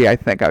 3, I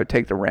think I would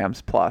take the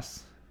Rams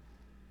plus.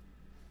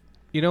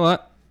 You know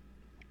what?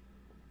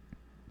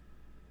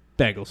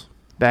 Bengals.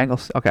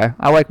 Okay.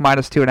 I like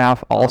minus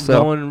 2.5 also.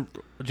 I'm going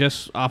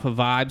just off of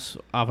vibes,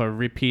 off of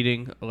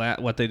repeating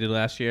what they did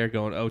last year,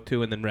 going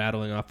 0-2 and then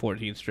rattling off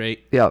 14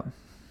 straight. Yep.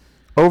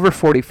 Over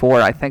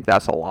 44, I think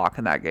that's a lock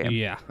in that game.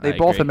 Yeah, they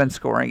both have been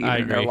scoring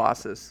even in their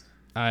losses.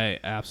 I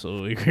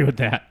absolutely agree with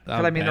that.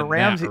 The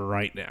Rams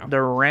right now.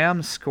 The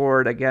Rams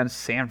scored against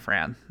San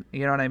Fran.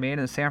 You know what I mean?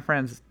 And San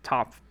Fran's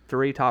top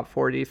 3, top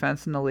 4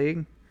 defense in the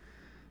league,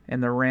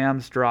 and the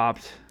Rams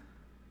dropped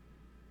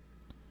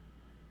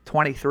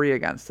 23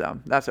 against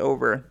them. That's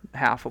over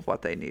half of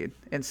what they need.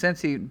 And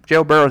since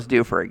Joe Burrow's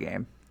due for a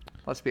game,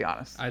 let's be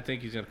honest. I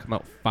think he's going to come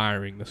out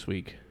firing this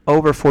week.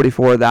 Over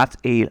 44, that's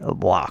a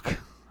lock.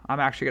 I'm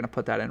actually going to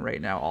put that in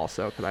right now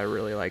also because I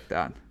really like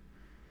that.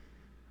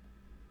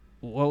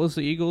 What was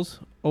the Eagles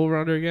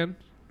over-under again?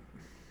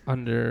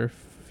 Under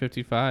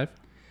 55,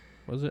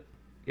 was it?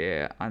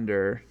 Yeah,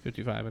 under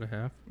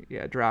 55.5.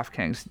 Yeah,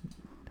 DraftKings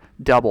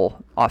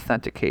double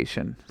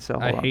authentication. So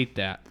I hate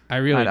that. I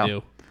really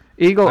do.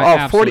 Eagle,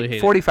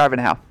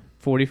 45.5.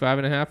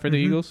 45.5 for the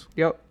Eagles?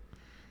 Yep.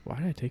 Why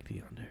did I take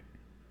the under?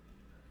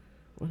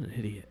 What an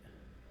idiot.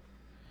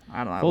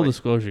 I don't know. Full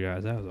disclosure,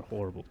 guys, that was a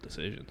horrible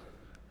decision.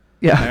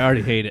 Yeah. I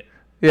already hate it.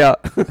 Yeah.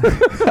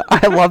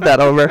 I love that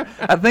over.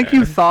 I think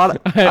you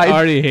thought... I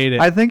already hate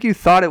it. I think you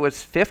thought it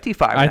was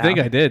 55 I think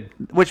I did.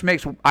 Which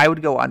makes... I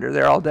would go under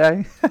there all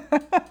day.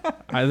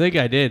 I think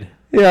I did.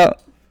 Yeah.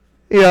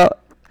 Yeah.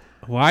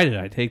 Why did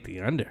I take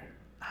the under?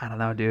 I don't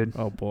know, dude.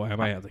 Oh, boy. I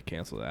might have to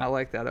cancel that. I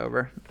like that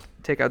over.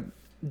 Take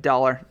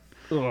 $1.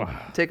 Ugh.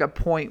 Take a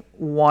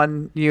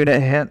 0.1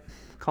 unit hit.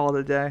 Call it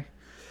a day.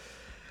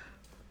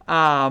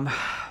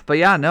 But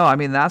yeah, no, I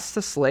mean, that's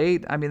the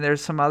slate. I mean,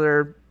 there's some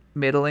other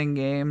middling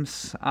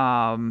games.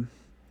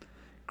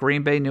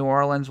 Green Bay, New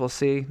Orleans, we'll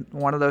see.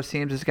 One of those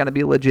teams is going to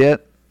be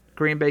legit.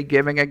 Green Bay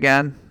giving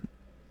again.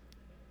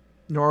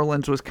 New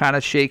Orleans was kind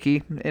of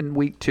shaky in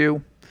week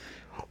 2.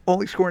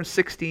 Only scoring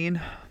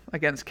 16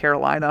 against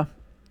Carolina.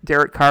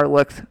 Derek Carr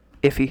looked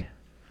iffy.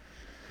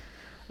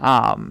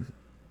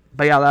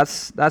 But yeah,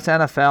 that's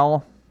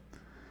NFL.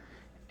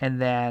 And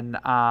then,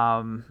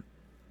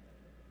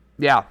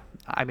 yeah,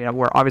 I mean,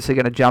 we're obviously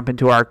going to jump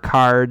into our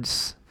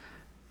cards.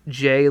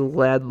 Jay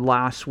led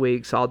last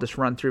week, so I'll just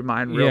run through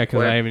mine real quick. Yeah,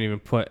 because I haven't even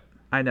put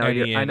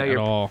any in at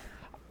all.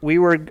 We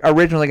were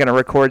originally going to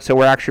record, so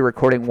we're actually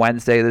recording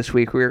Wednesday this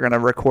week. We were going to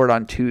record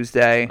on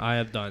Tuesday. I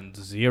have done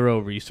zero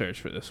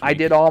research for this week. I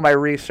did all my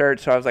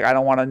research, so I was like, I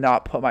don't want to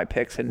not put my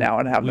picks in now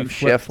and have them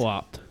shift.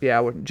 Flip-flopped.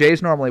 Yeah,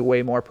 Jay's normally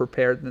way more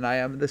prepared than I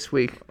am this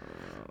week.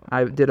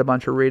 I did a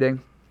bunch of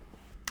reading.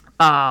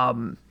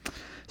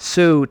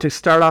 So to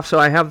start off,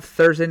 I have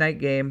Thursday night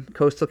game,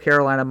 Coastal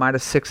Carolina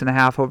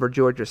 -6.5 over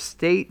Georgia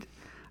State.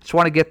 Just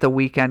want to get the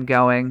weekend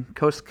going.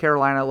 Coastal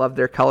Carolina, love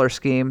their color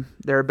scheme.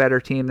 They're a better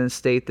team than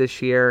State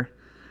this year.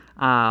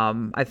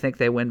 I think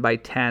they win by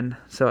 10,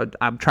 so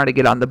I'm trying to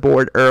get on the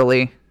board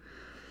early.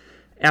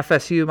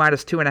 FSU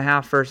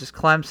 -2.5 versus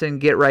Clemson.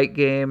 Get right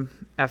game.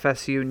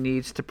 FSU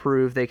needs to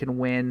prove they can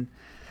win.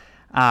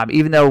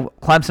 Even though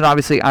Clemson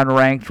obviously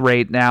unranked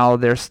right now,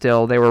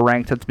 they were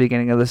ranked at the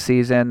beginning of the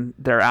season.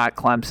 They're at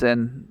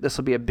Clemson. This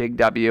will be a big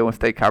W if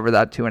they cover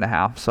that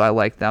 2.5. So I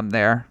like them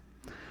there.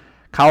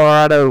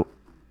 Colorado,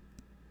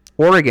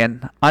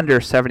 Oregon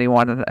under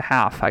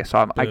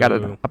 71.5. I got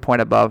a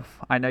point above.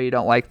 I know you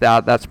don't like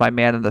that. That's my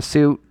man in the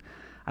suit.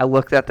 I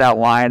looked at that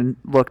line,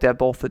 looked at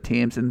both the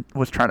teams, and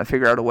was trying to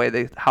figure out a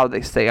way how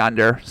they stay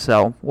under.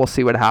 So we'll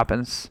see what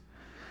happens.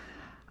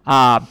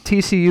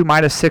 TCU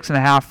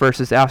 -6.5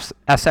 versus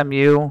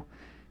SMU.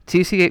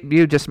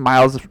 TCU just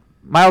miles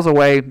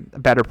away, a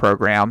better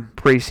program.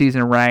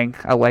 Preseason rank,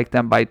 I like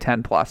them by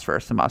 10 plus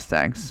versus the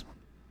Mustangs.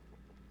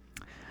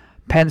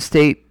 Penn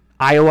State,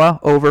 Iowa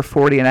over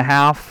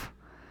 40.5.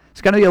 It's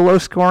going to be a low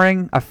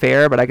scoring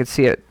affair, but I could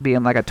see it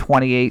being like a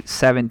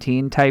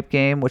 28-17 type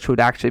game, which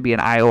would actually be an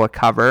Iowa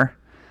cover.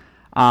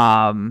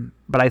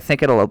 But I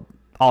think it'll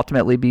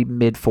ultimately be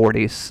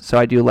mid-40s. So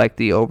I do like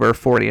the over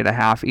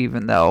 40.5,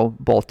 even though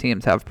both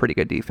teams have pretty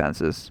good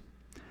defenses.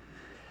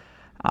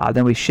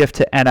 Then we shift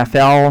to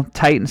NFL.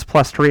 Titans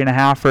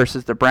 +3.5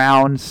 versus the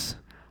Browns.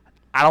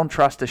 I don't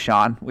trust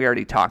Deshaun. We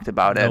already talked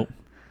about it.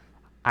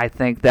 I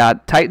think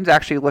that Titans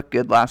actually looked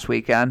good last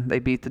weekend. They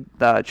beat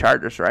the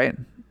Chargers, right?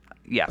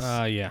 Yes.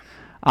 Yeah.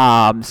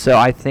 So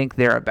I think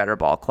they're a better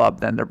ball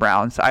club than the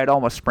Browns. I'd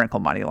almost sprinkle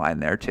money line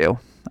there too.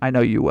 I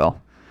know you will.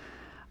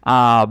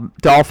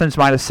 Dolphins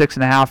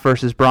 -6.5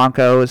 versus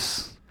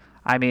Broncos.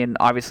 I mean,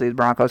 obviously the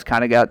Broncos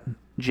kind of got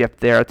gypped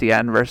there at the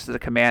end versus the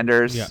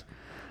Commanders. Yeah.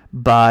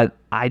 But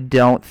I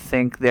don't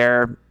think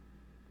they're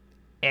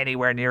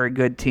anywhere near a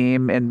good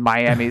team in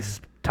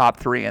Miami's top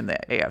 3 in the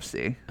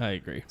AFC. I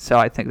agree. So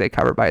I think they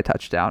cover by a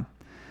touchdown.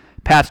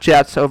 Pats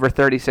Jets over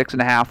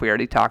 36.5. We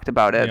already talked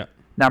about it. Yeah.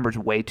 Number's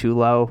way too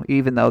low.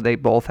 Even though they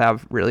both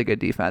have really good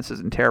defenses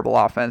and terrible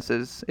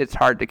offenses, it's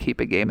hard to keep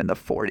a game in the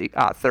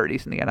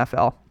 30s in the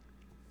NFL.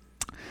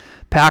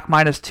 Pack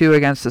 -2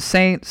 against the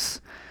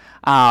Saints.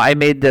 I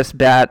made this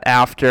bet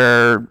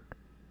after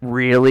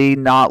really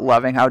not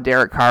loving how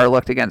Derek Carr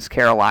looked against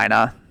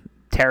Carolina.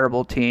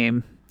 Terrible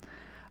team.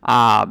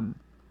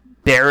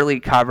 Barely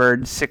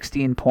covered,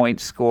 16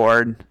 points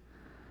scored.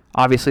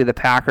 Obviously, the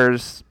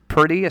Packers,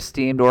 pretty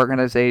esteemed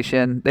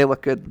organization. They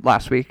looked good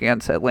last week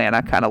against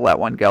Atlanta, kind of let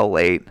one go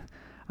late.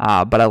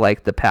 But I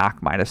like the Pack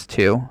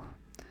 -2.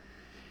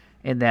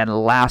 And then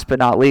last but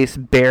not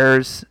least,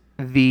 Bears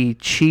v.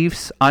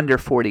 Chiefs under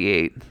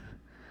 48.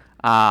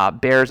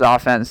 Bears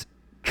offense,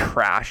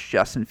 trash.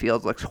 Justin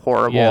Fields looks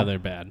horrible. Yeah, they're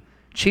bad.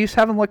 Chiefs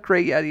haven't looked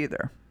great yet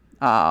either.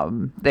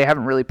 They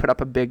haven't really put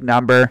up a big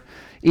number.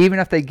 Even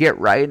if they get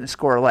right and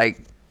score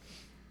like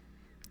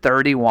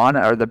 31,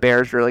 are the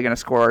Bears really going to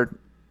score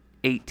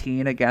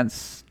 18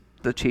 against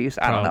the Chiefs?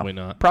 I don't know. Probably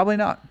not. Probably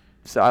not.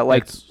 So I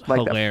like. It's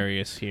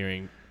hilarious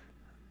hearing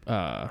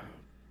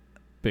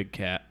Big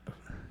Cat.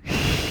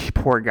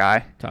 Poor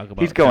guy. Talk about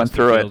he's going Justin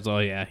through Fields. it. Oh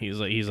yeah,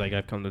 he's like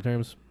I've come to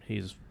terms.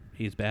 He's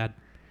bad.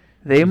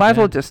 They might as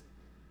well just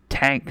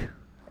tank.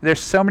 There's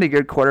so many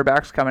good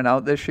quarterbacks coming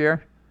out this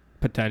year.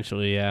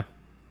 Potentially, yeah.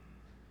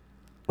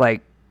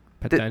 Like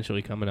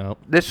potentially coming out.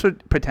 This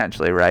would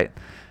potentially, right?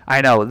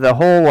 I know the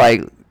whole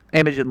like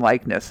image and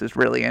likeness is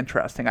really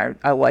interesting.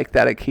 I like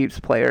that it keeps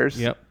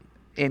players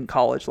in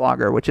college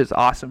longer, which is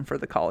awesome for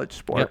the college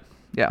sport. Yep.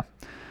 Yeah.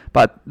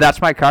 But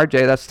that's my card,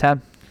 Jay. That's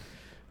 10.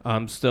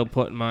 I'm still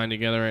putting mine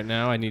together right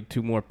now. I need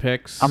 2 more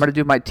picks. I'm going to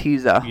do my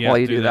teaser while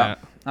you do that.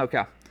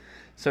 Okay.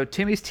 So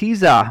Timmy's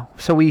teaser.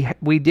 So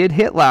we did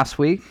hit last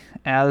week,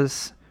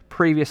 as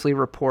previously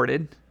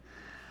reported.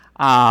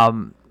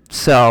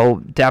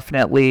 So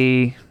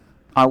definitely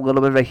a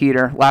little bit of a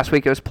heater. Last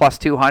week it was plus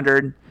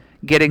 200.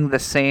 Getting the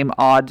same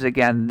odds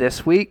again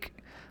this week.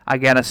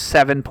 Again, a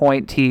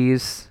 7-point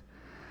tease.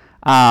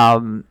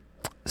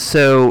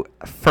 So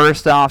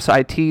first off,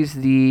 I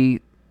teased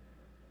the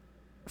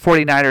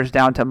 49ers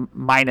down to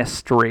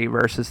 -3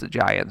 versus the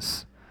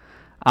Giants.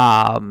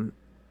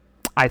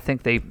 I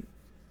think they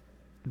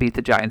beat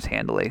the Giants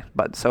handily,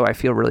 but so I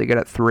feel really good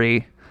at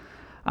 3.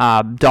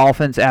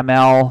 Dolphins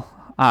ML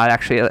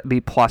actually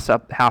be plus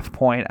up 0.5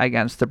 point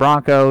against the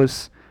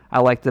Broncos.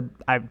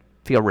 I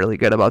feel really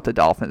good about the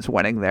Dolphins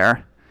winning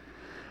there.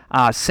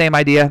 Same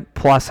idea,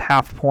 plus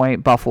 0.5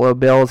 point Buffalo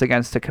Bills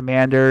against the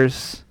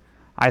Commanders.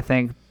 I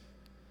think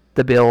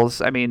the Bills,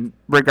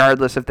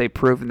 regardless if they've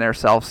proven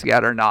themselves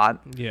yet or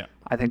not,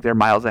 I think they're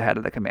miles ahead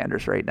of the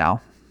Commanders right now.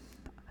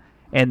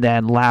 And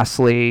then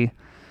lastly,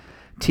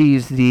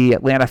 tease the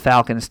Atlanta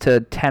Falcons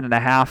to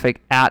 10.5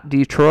 at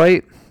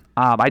Detroit.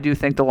 I do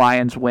think the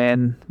Lions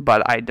win,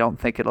 but I don't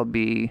think it'll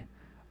be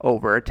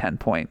over a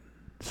 10-point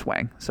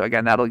swing. So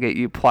again, that'll get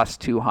you plus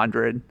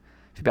 200.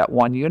 If you bet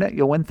 1 unit,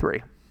 you'll win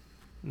 3.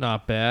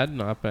 Not bad.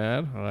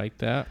 I like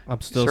that. I'm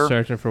still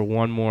searching for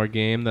one more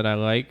game that I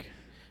like.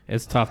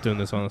 It's tough doing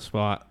this on the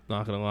spot,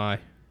 not going to lie.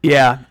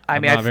 Yeah.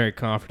 I'm not very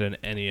confident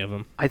in any of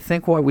them. I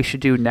think what we should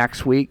do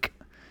next week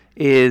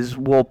is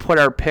we'll put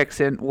our picks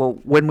in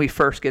when we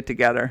first get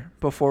together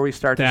before we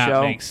start the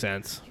show. That makes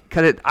sense.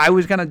 Because I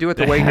was going to do it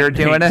the way you're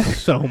doing it.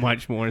 So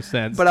much more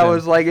sense. But I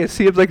was like, it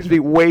seems like it's be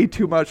way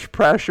too much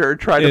pressure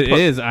trying to put. It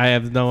is. I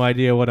have no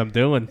idea what I'm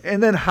doing.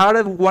 And then how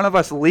did one of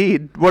us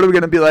lead? What are we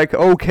going to be like,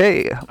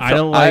 okay. I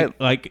don't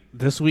like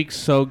this week's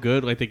so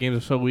good. Like the games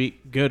are so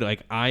good.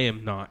 Like I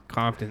am not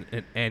confident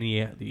in any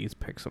of these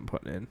picks I'm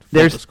putting in.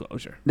 Full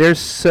disclosure. There's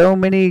so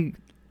many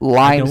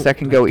lines that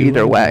can go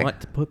either way. Do you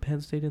want to put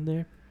Penn State in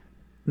there?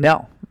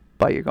 No,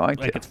 but you're going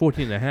to. It's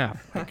 14.5.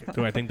 Like,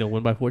 do I think they'll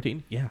win by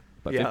 14? Yeah.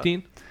 But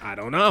 15? I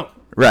don't know.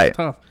 Right. It's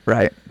tough.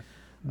 Right.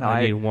 No,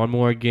 I need one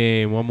more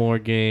game.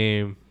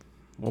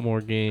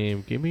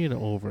 Give me an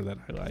over that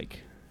I like.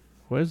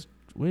 Where's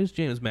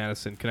James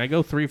Madison? Can I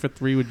go 3 for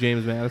 3 with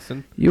James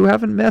Madison? You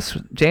haven't missed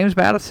James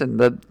Madison,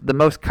 the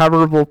most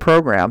coverable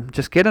program.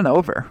 Just get an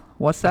over.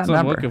 What's that number?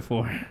 That's what I'm looking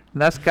for.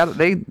 That's got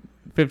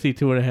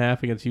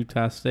 52.5 against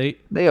Utah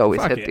State. They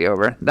always hit the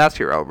over. That's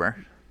your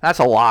over. That's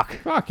a lock.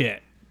 Fuck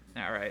it.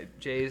 All right,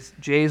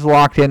 Jay's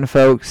locked in,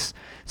 folks.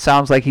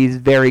 Sounds like he's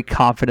very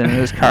confident in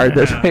his card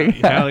this week.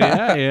 Hell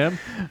yeah, I am.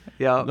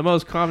 Yeah, the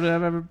most confident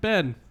I've ever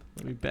been.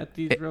 Let me bet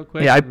these real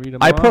quick. Yeah,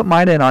 I put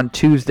mine in on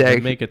Tuesday.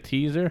 Make a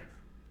teaser.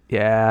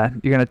 Yeah,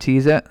 you're gonna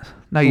tease it.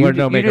 No, you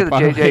do the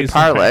JJ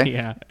parlay.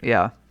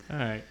 Yeah. All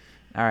right.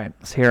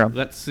 Let's hear him.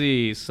 Let's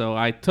see. So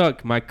I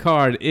took my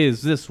card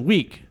is this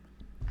week.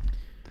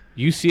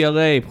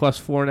 UCLA plus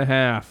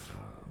 4.5.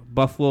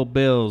 Buffalo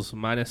Bills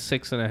minus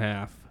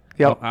 6.5.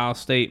 Yep. Ohio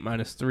State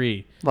minus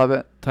 3. Love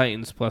it.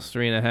 Titans plus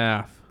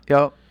 3.5.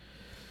 Yep.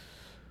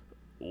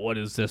 What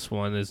is this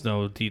one? There's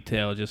no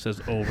detail. It just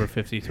says over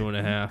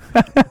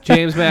 52.5.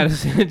 James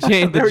Madison.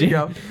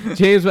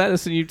 James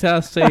Madison, Utah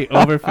State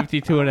over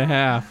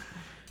 52.5.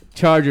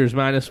 Chargers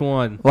minus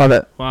 1. Love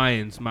it.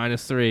 Lions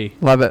minus 3.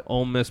 Love it.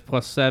 Ole Miss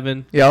plus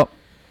 7. Yep.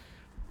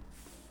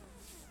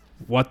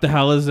 What the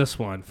hell is this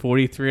one?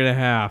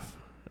 43.5.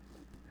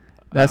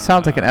 That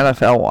sounds like an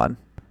NFL one.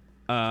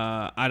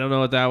 I don't know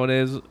what that one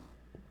is.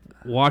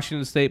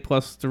 Washington State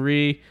plus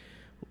 3.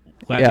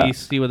 Let me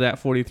see what that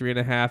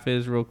 43.5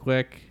 is real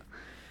quick.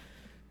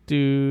 That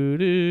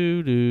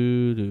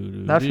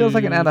feels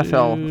like an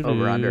NFL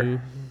over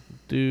under.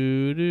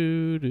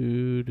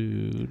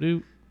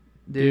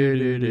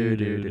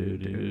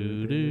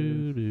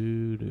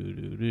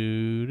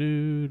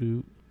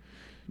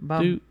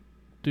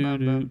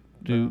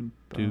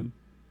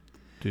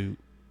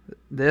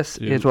 This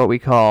is what we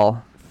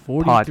call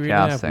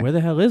podcasting. Where the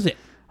hell is it?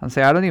 I'm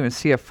saying I don't even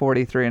see a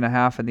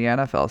 43.5 in the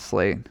NFL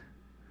slate.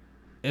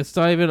 It's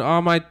not even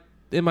on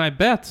in my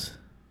bets.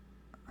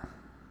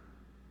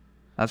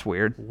 That's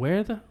weird.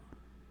 Where the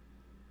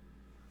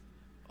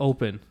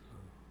open?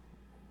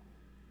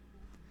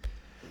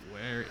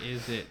 Where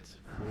is it?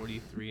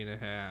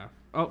 43.5.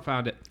 Oh,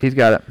 found it. He's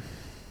got it.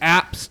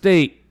 App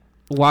State,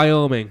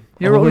 Wyoming.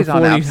 You're always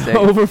on App State.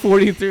 Over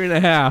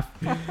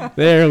 43.5.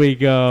 There we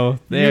go.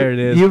 There it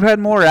is. You've had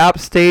more App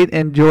State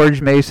and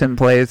George Mason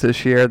plays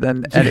this year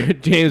than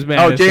James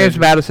Madison. Oh, James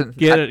Madison.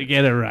 Get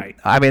it right.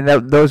 I mean,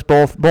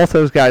 both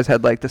those guys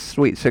had like the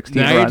Sweet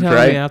 16 now runs, you're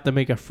right? Me I have to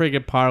make a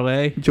friggin'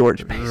 parlay.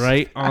 George Mason.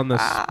 Right on the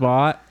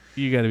spot.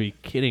 You got to be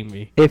kidding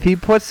me. If he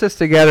puts this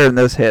together and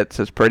this hits,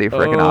 it's pretty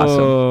freaking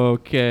awesome.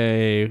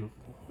 Okay.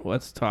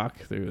 Let's talk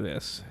through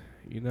this.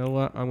 You know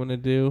what I'm going to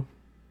do?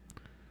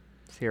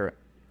 Let's hear it.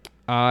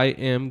 I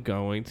am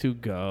going to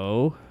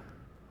go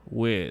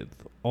with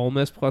Ole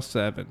Miss plus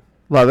 7.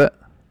 Love it.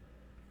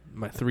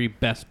 my 3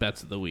 best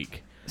bets of the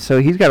week.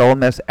 So he's got Ole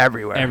Miss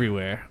everywhere.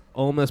 Everywhere.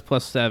 Ole Miss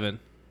 +7.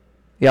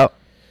 Yep.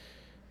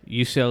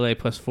 UCLA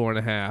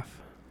 +4.5.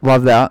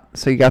 Love that.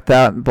 So you got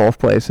that in both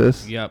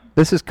places. Yep.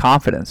 This is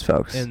confidence,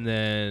 folks. And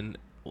then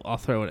I'll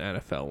throw an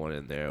NFL one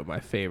in there. My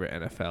favorite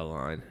NFL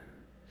line.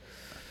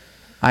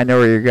 I know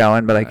where you're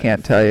going, but I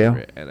can't tell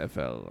you.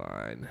 NFL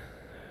line.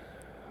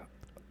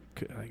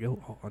 Could I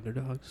go all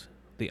underdogs?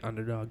 The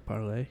underdog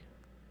parlay.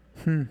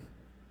 What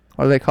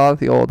do they call it?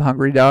 The old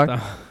hungry dog?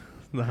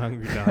 The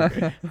hungry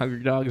dog.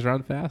 Hungry dogs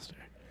run faster.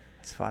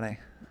 It's funny.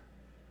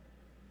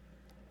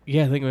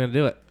 Yeah, I think I'm going to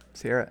do it.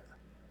 Let's hear it.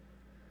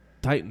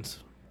 Titans.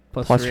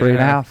 Plus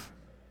 3.5.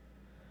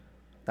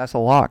 That's a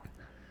lock.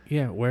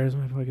 Yeah, where's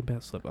my fucking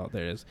bet slip? Oh,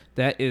 there it is.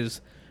 That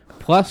is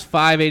plus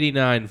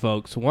 589,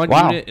 folks. One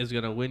unit is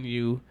going to win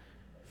you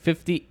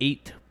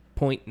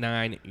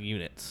 58.9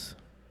 units.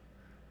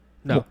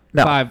 No.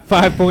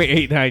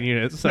 5.89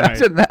 units. Sorry.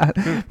 Imagine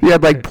that. You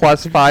had like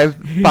plus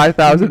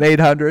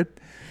 5,800.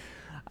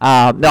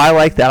 No, I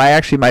like that. I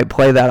actually might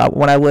play that up.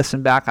 When I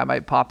listen back, I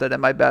might pop that in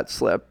my bet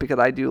slip because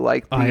I do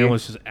like the... I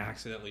almost just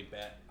accidentally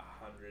bet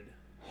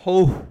 100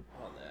 on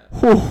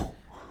that.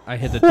 I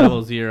hit the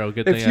double zero.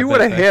 Good thing if you would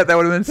have hit, that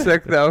would have been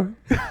sick, though.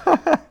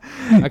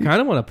 I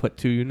kind of want to put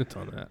 2 units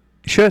on that.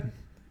 You should.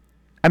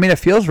 I mean, it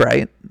feels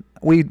right.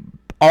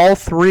 All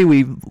three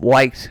we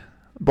liked.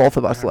 Both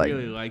of us liked. I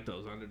really like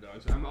those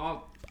underdogs.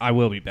 I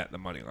will be betting the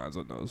money lines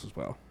on those as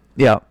well.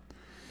 Yeah.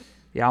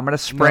 Yeah, I'm going to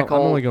sprinkle...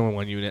 No, I'm only going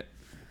 1 unit.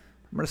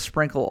 I'm going to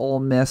sprinkle Ole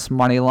Miss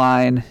money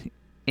line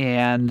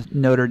and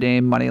Notre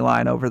Dame money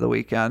line over the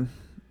weekend.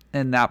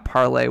 And that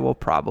parlay will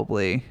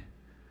probably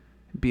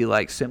be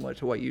like similar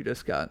to what you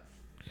just got.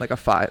 Like a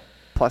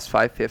plus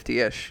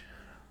 550-ish.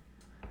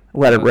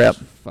 Let it rip.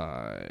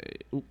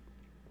 Plus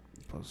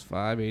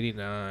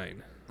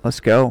 589. Let's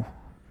go.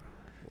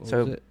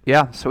 So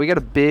we got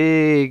a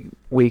big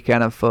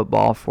weekend of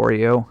football for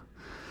you.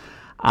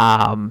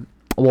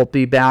 We'll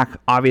be back,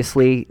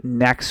 obviously,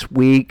 next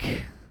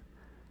week.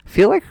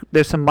 Feel like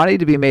there's some money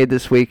to be made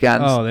this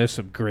weekend. Oh, there's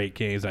some great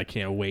games. I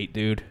can't wait,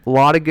 dude. A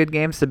lot of good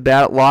games to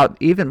bet.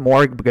 Even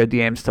more good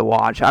games to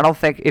watch. I don't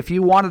think if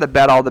you wanted to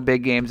bet all the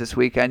big games this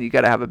weekend, you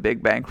got to have a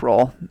big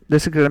bankroll.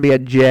 This is going to be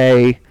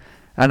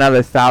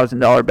another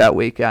 $1,000 bet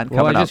weekend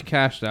coming up. I just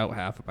cashed out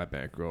half of my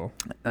bankroll.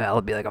 That'll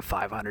be like a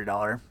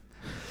 $500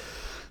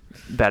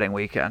 betting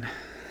weekend.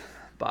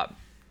 But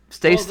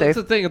stay safe. That's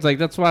the thing. It's like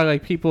that's why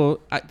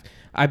people.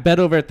 I bet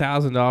over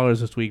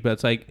 $1,000 this week, but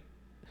it's like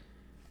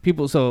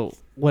people. So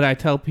when I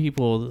tell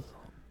people,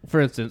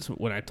 for instance,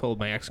 when I told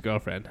my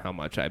ex-girlfriend how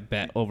much I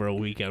bet over a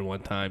weekend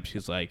one time,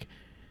 she's like,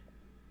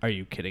 "Are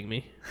you kidding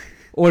me?"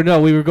 Or no,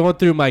 we were going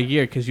through my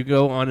year because you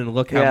go on and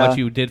look how much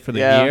you did for the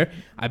year.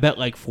 I bet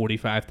like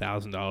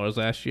 $45,000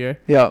 last year.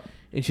 Yeah.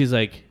 And she's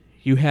like,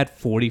 "You had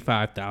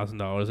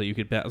 $45,000 that you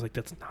could bet." I was like,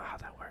 "That's not how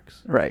that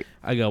works." Right.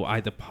 I go, I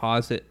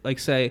deposit, like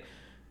say,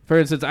 for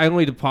instance, I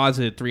only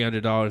deposited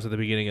 $300 at the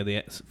beginning of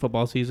the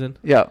football season.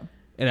 Yeah.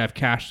 And I've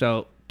cashed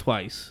out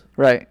twice.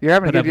 Right. You're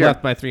having a good year.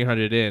 I've left my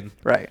 $300 in.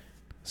 Right.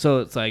 So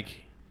it's like,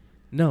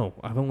 no,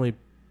 I've only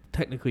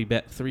technically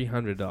bet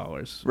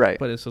 $300. Right.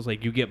 But it's just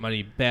like you get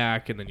money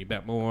back and then you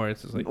bet more.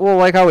 It's just like, well,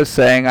 like I was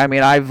saying, I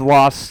mean, I've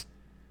lost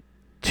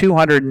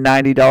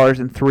 $290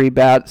 in 3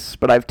 bets,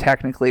 but I've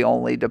technically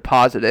only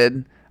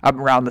deposited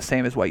around the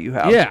same as what you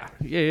have. Yeah.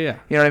 You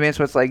know what I mean?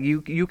 So it's like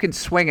you can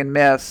swing and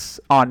miss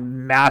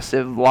on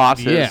massive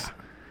losses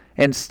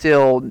and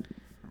still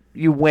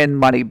you win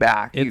money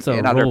back it's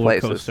in a other roller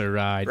places. coaster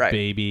ride,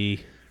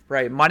 baby.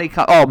 Right. Money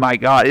oh my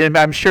God. And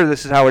I'm sure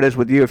this is how it is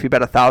with you if you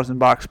bet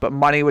 $1,000, but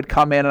money would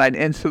come in and I'd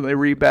instantly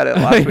rebet it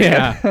last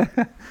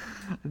weekend.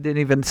 Didn't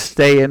even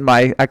stay in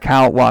my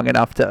account long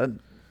enough to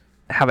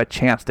have a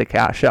chance to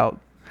cash out.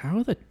 How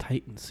are the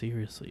Titans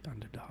seriously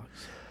underdogs?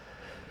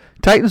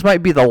 Titans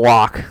might be the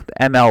lock, the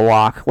ML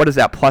lock. What is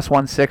that, plus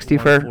 160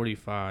 for?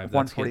 145.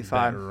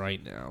 145. That's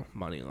right now,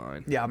 money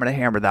line. Yeah, I'm going to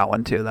hammer that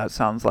one too. That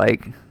sounds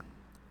like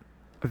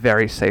a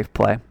very safe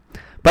play.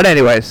 But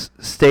anyways,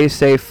 stay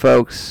safe,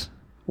 folks.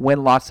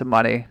 Win lots of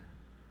money.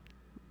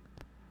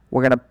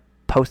 We're going to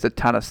post a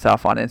ton of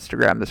stuff on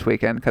Instagram this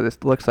weekend because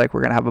it looks like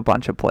we're going to have a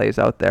bunch of plays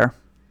out there.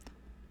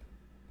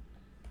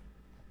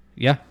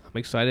 Yeah, I'm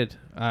excited.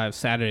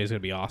 Saturday is going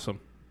to be awesome.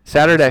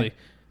 Saturday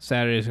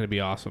is going to be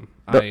awesome.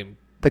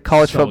 The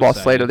college football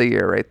excited. slate of the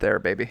year right there,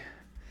 baby.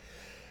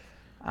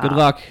 Good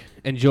luck.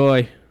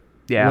 Enjoy.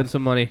 Yeah. Win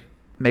some money.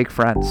 Make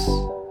friends.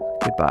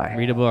 Goodbye.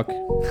 Read a book.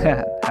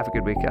 Have a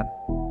good weekend.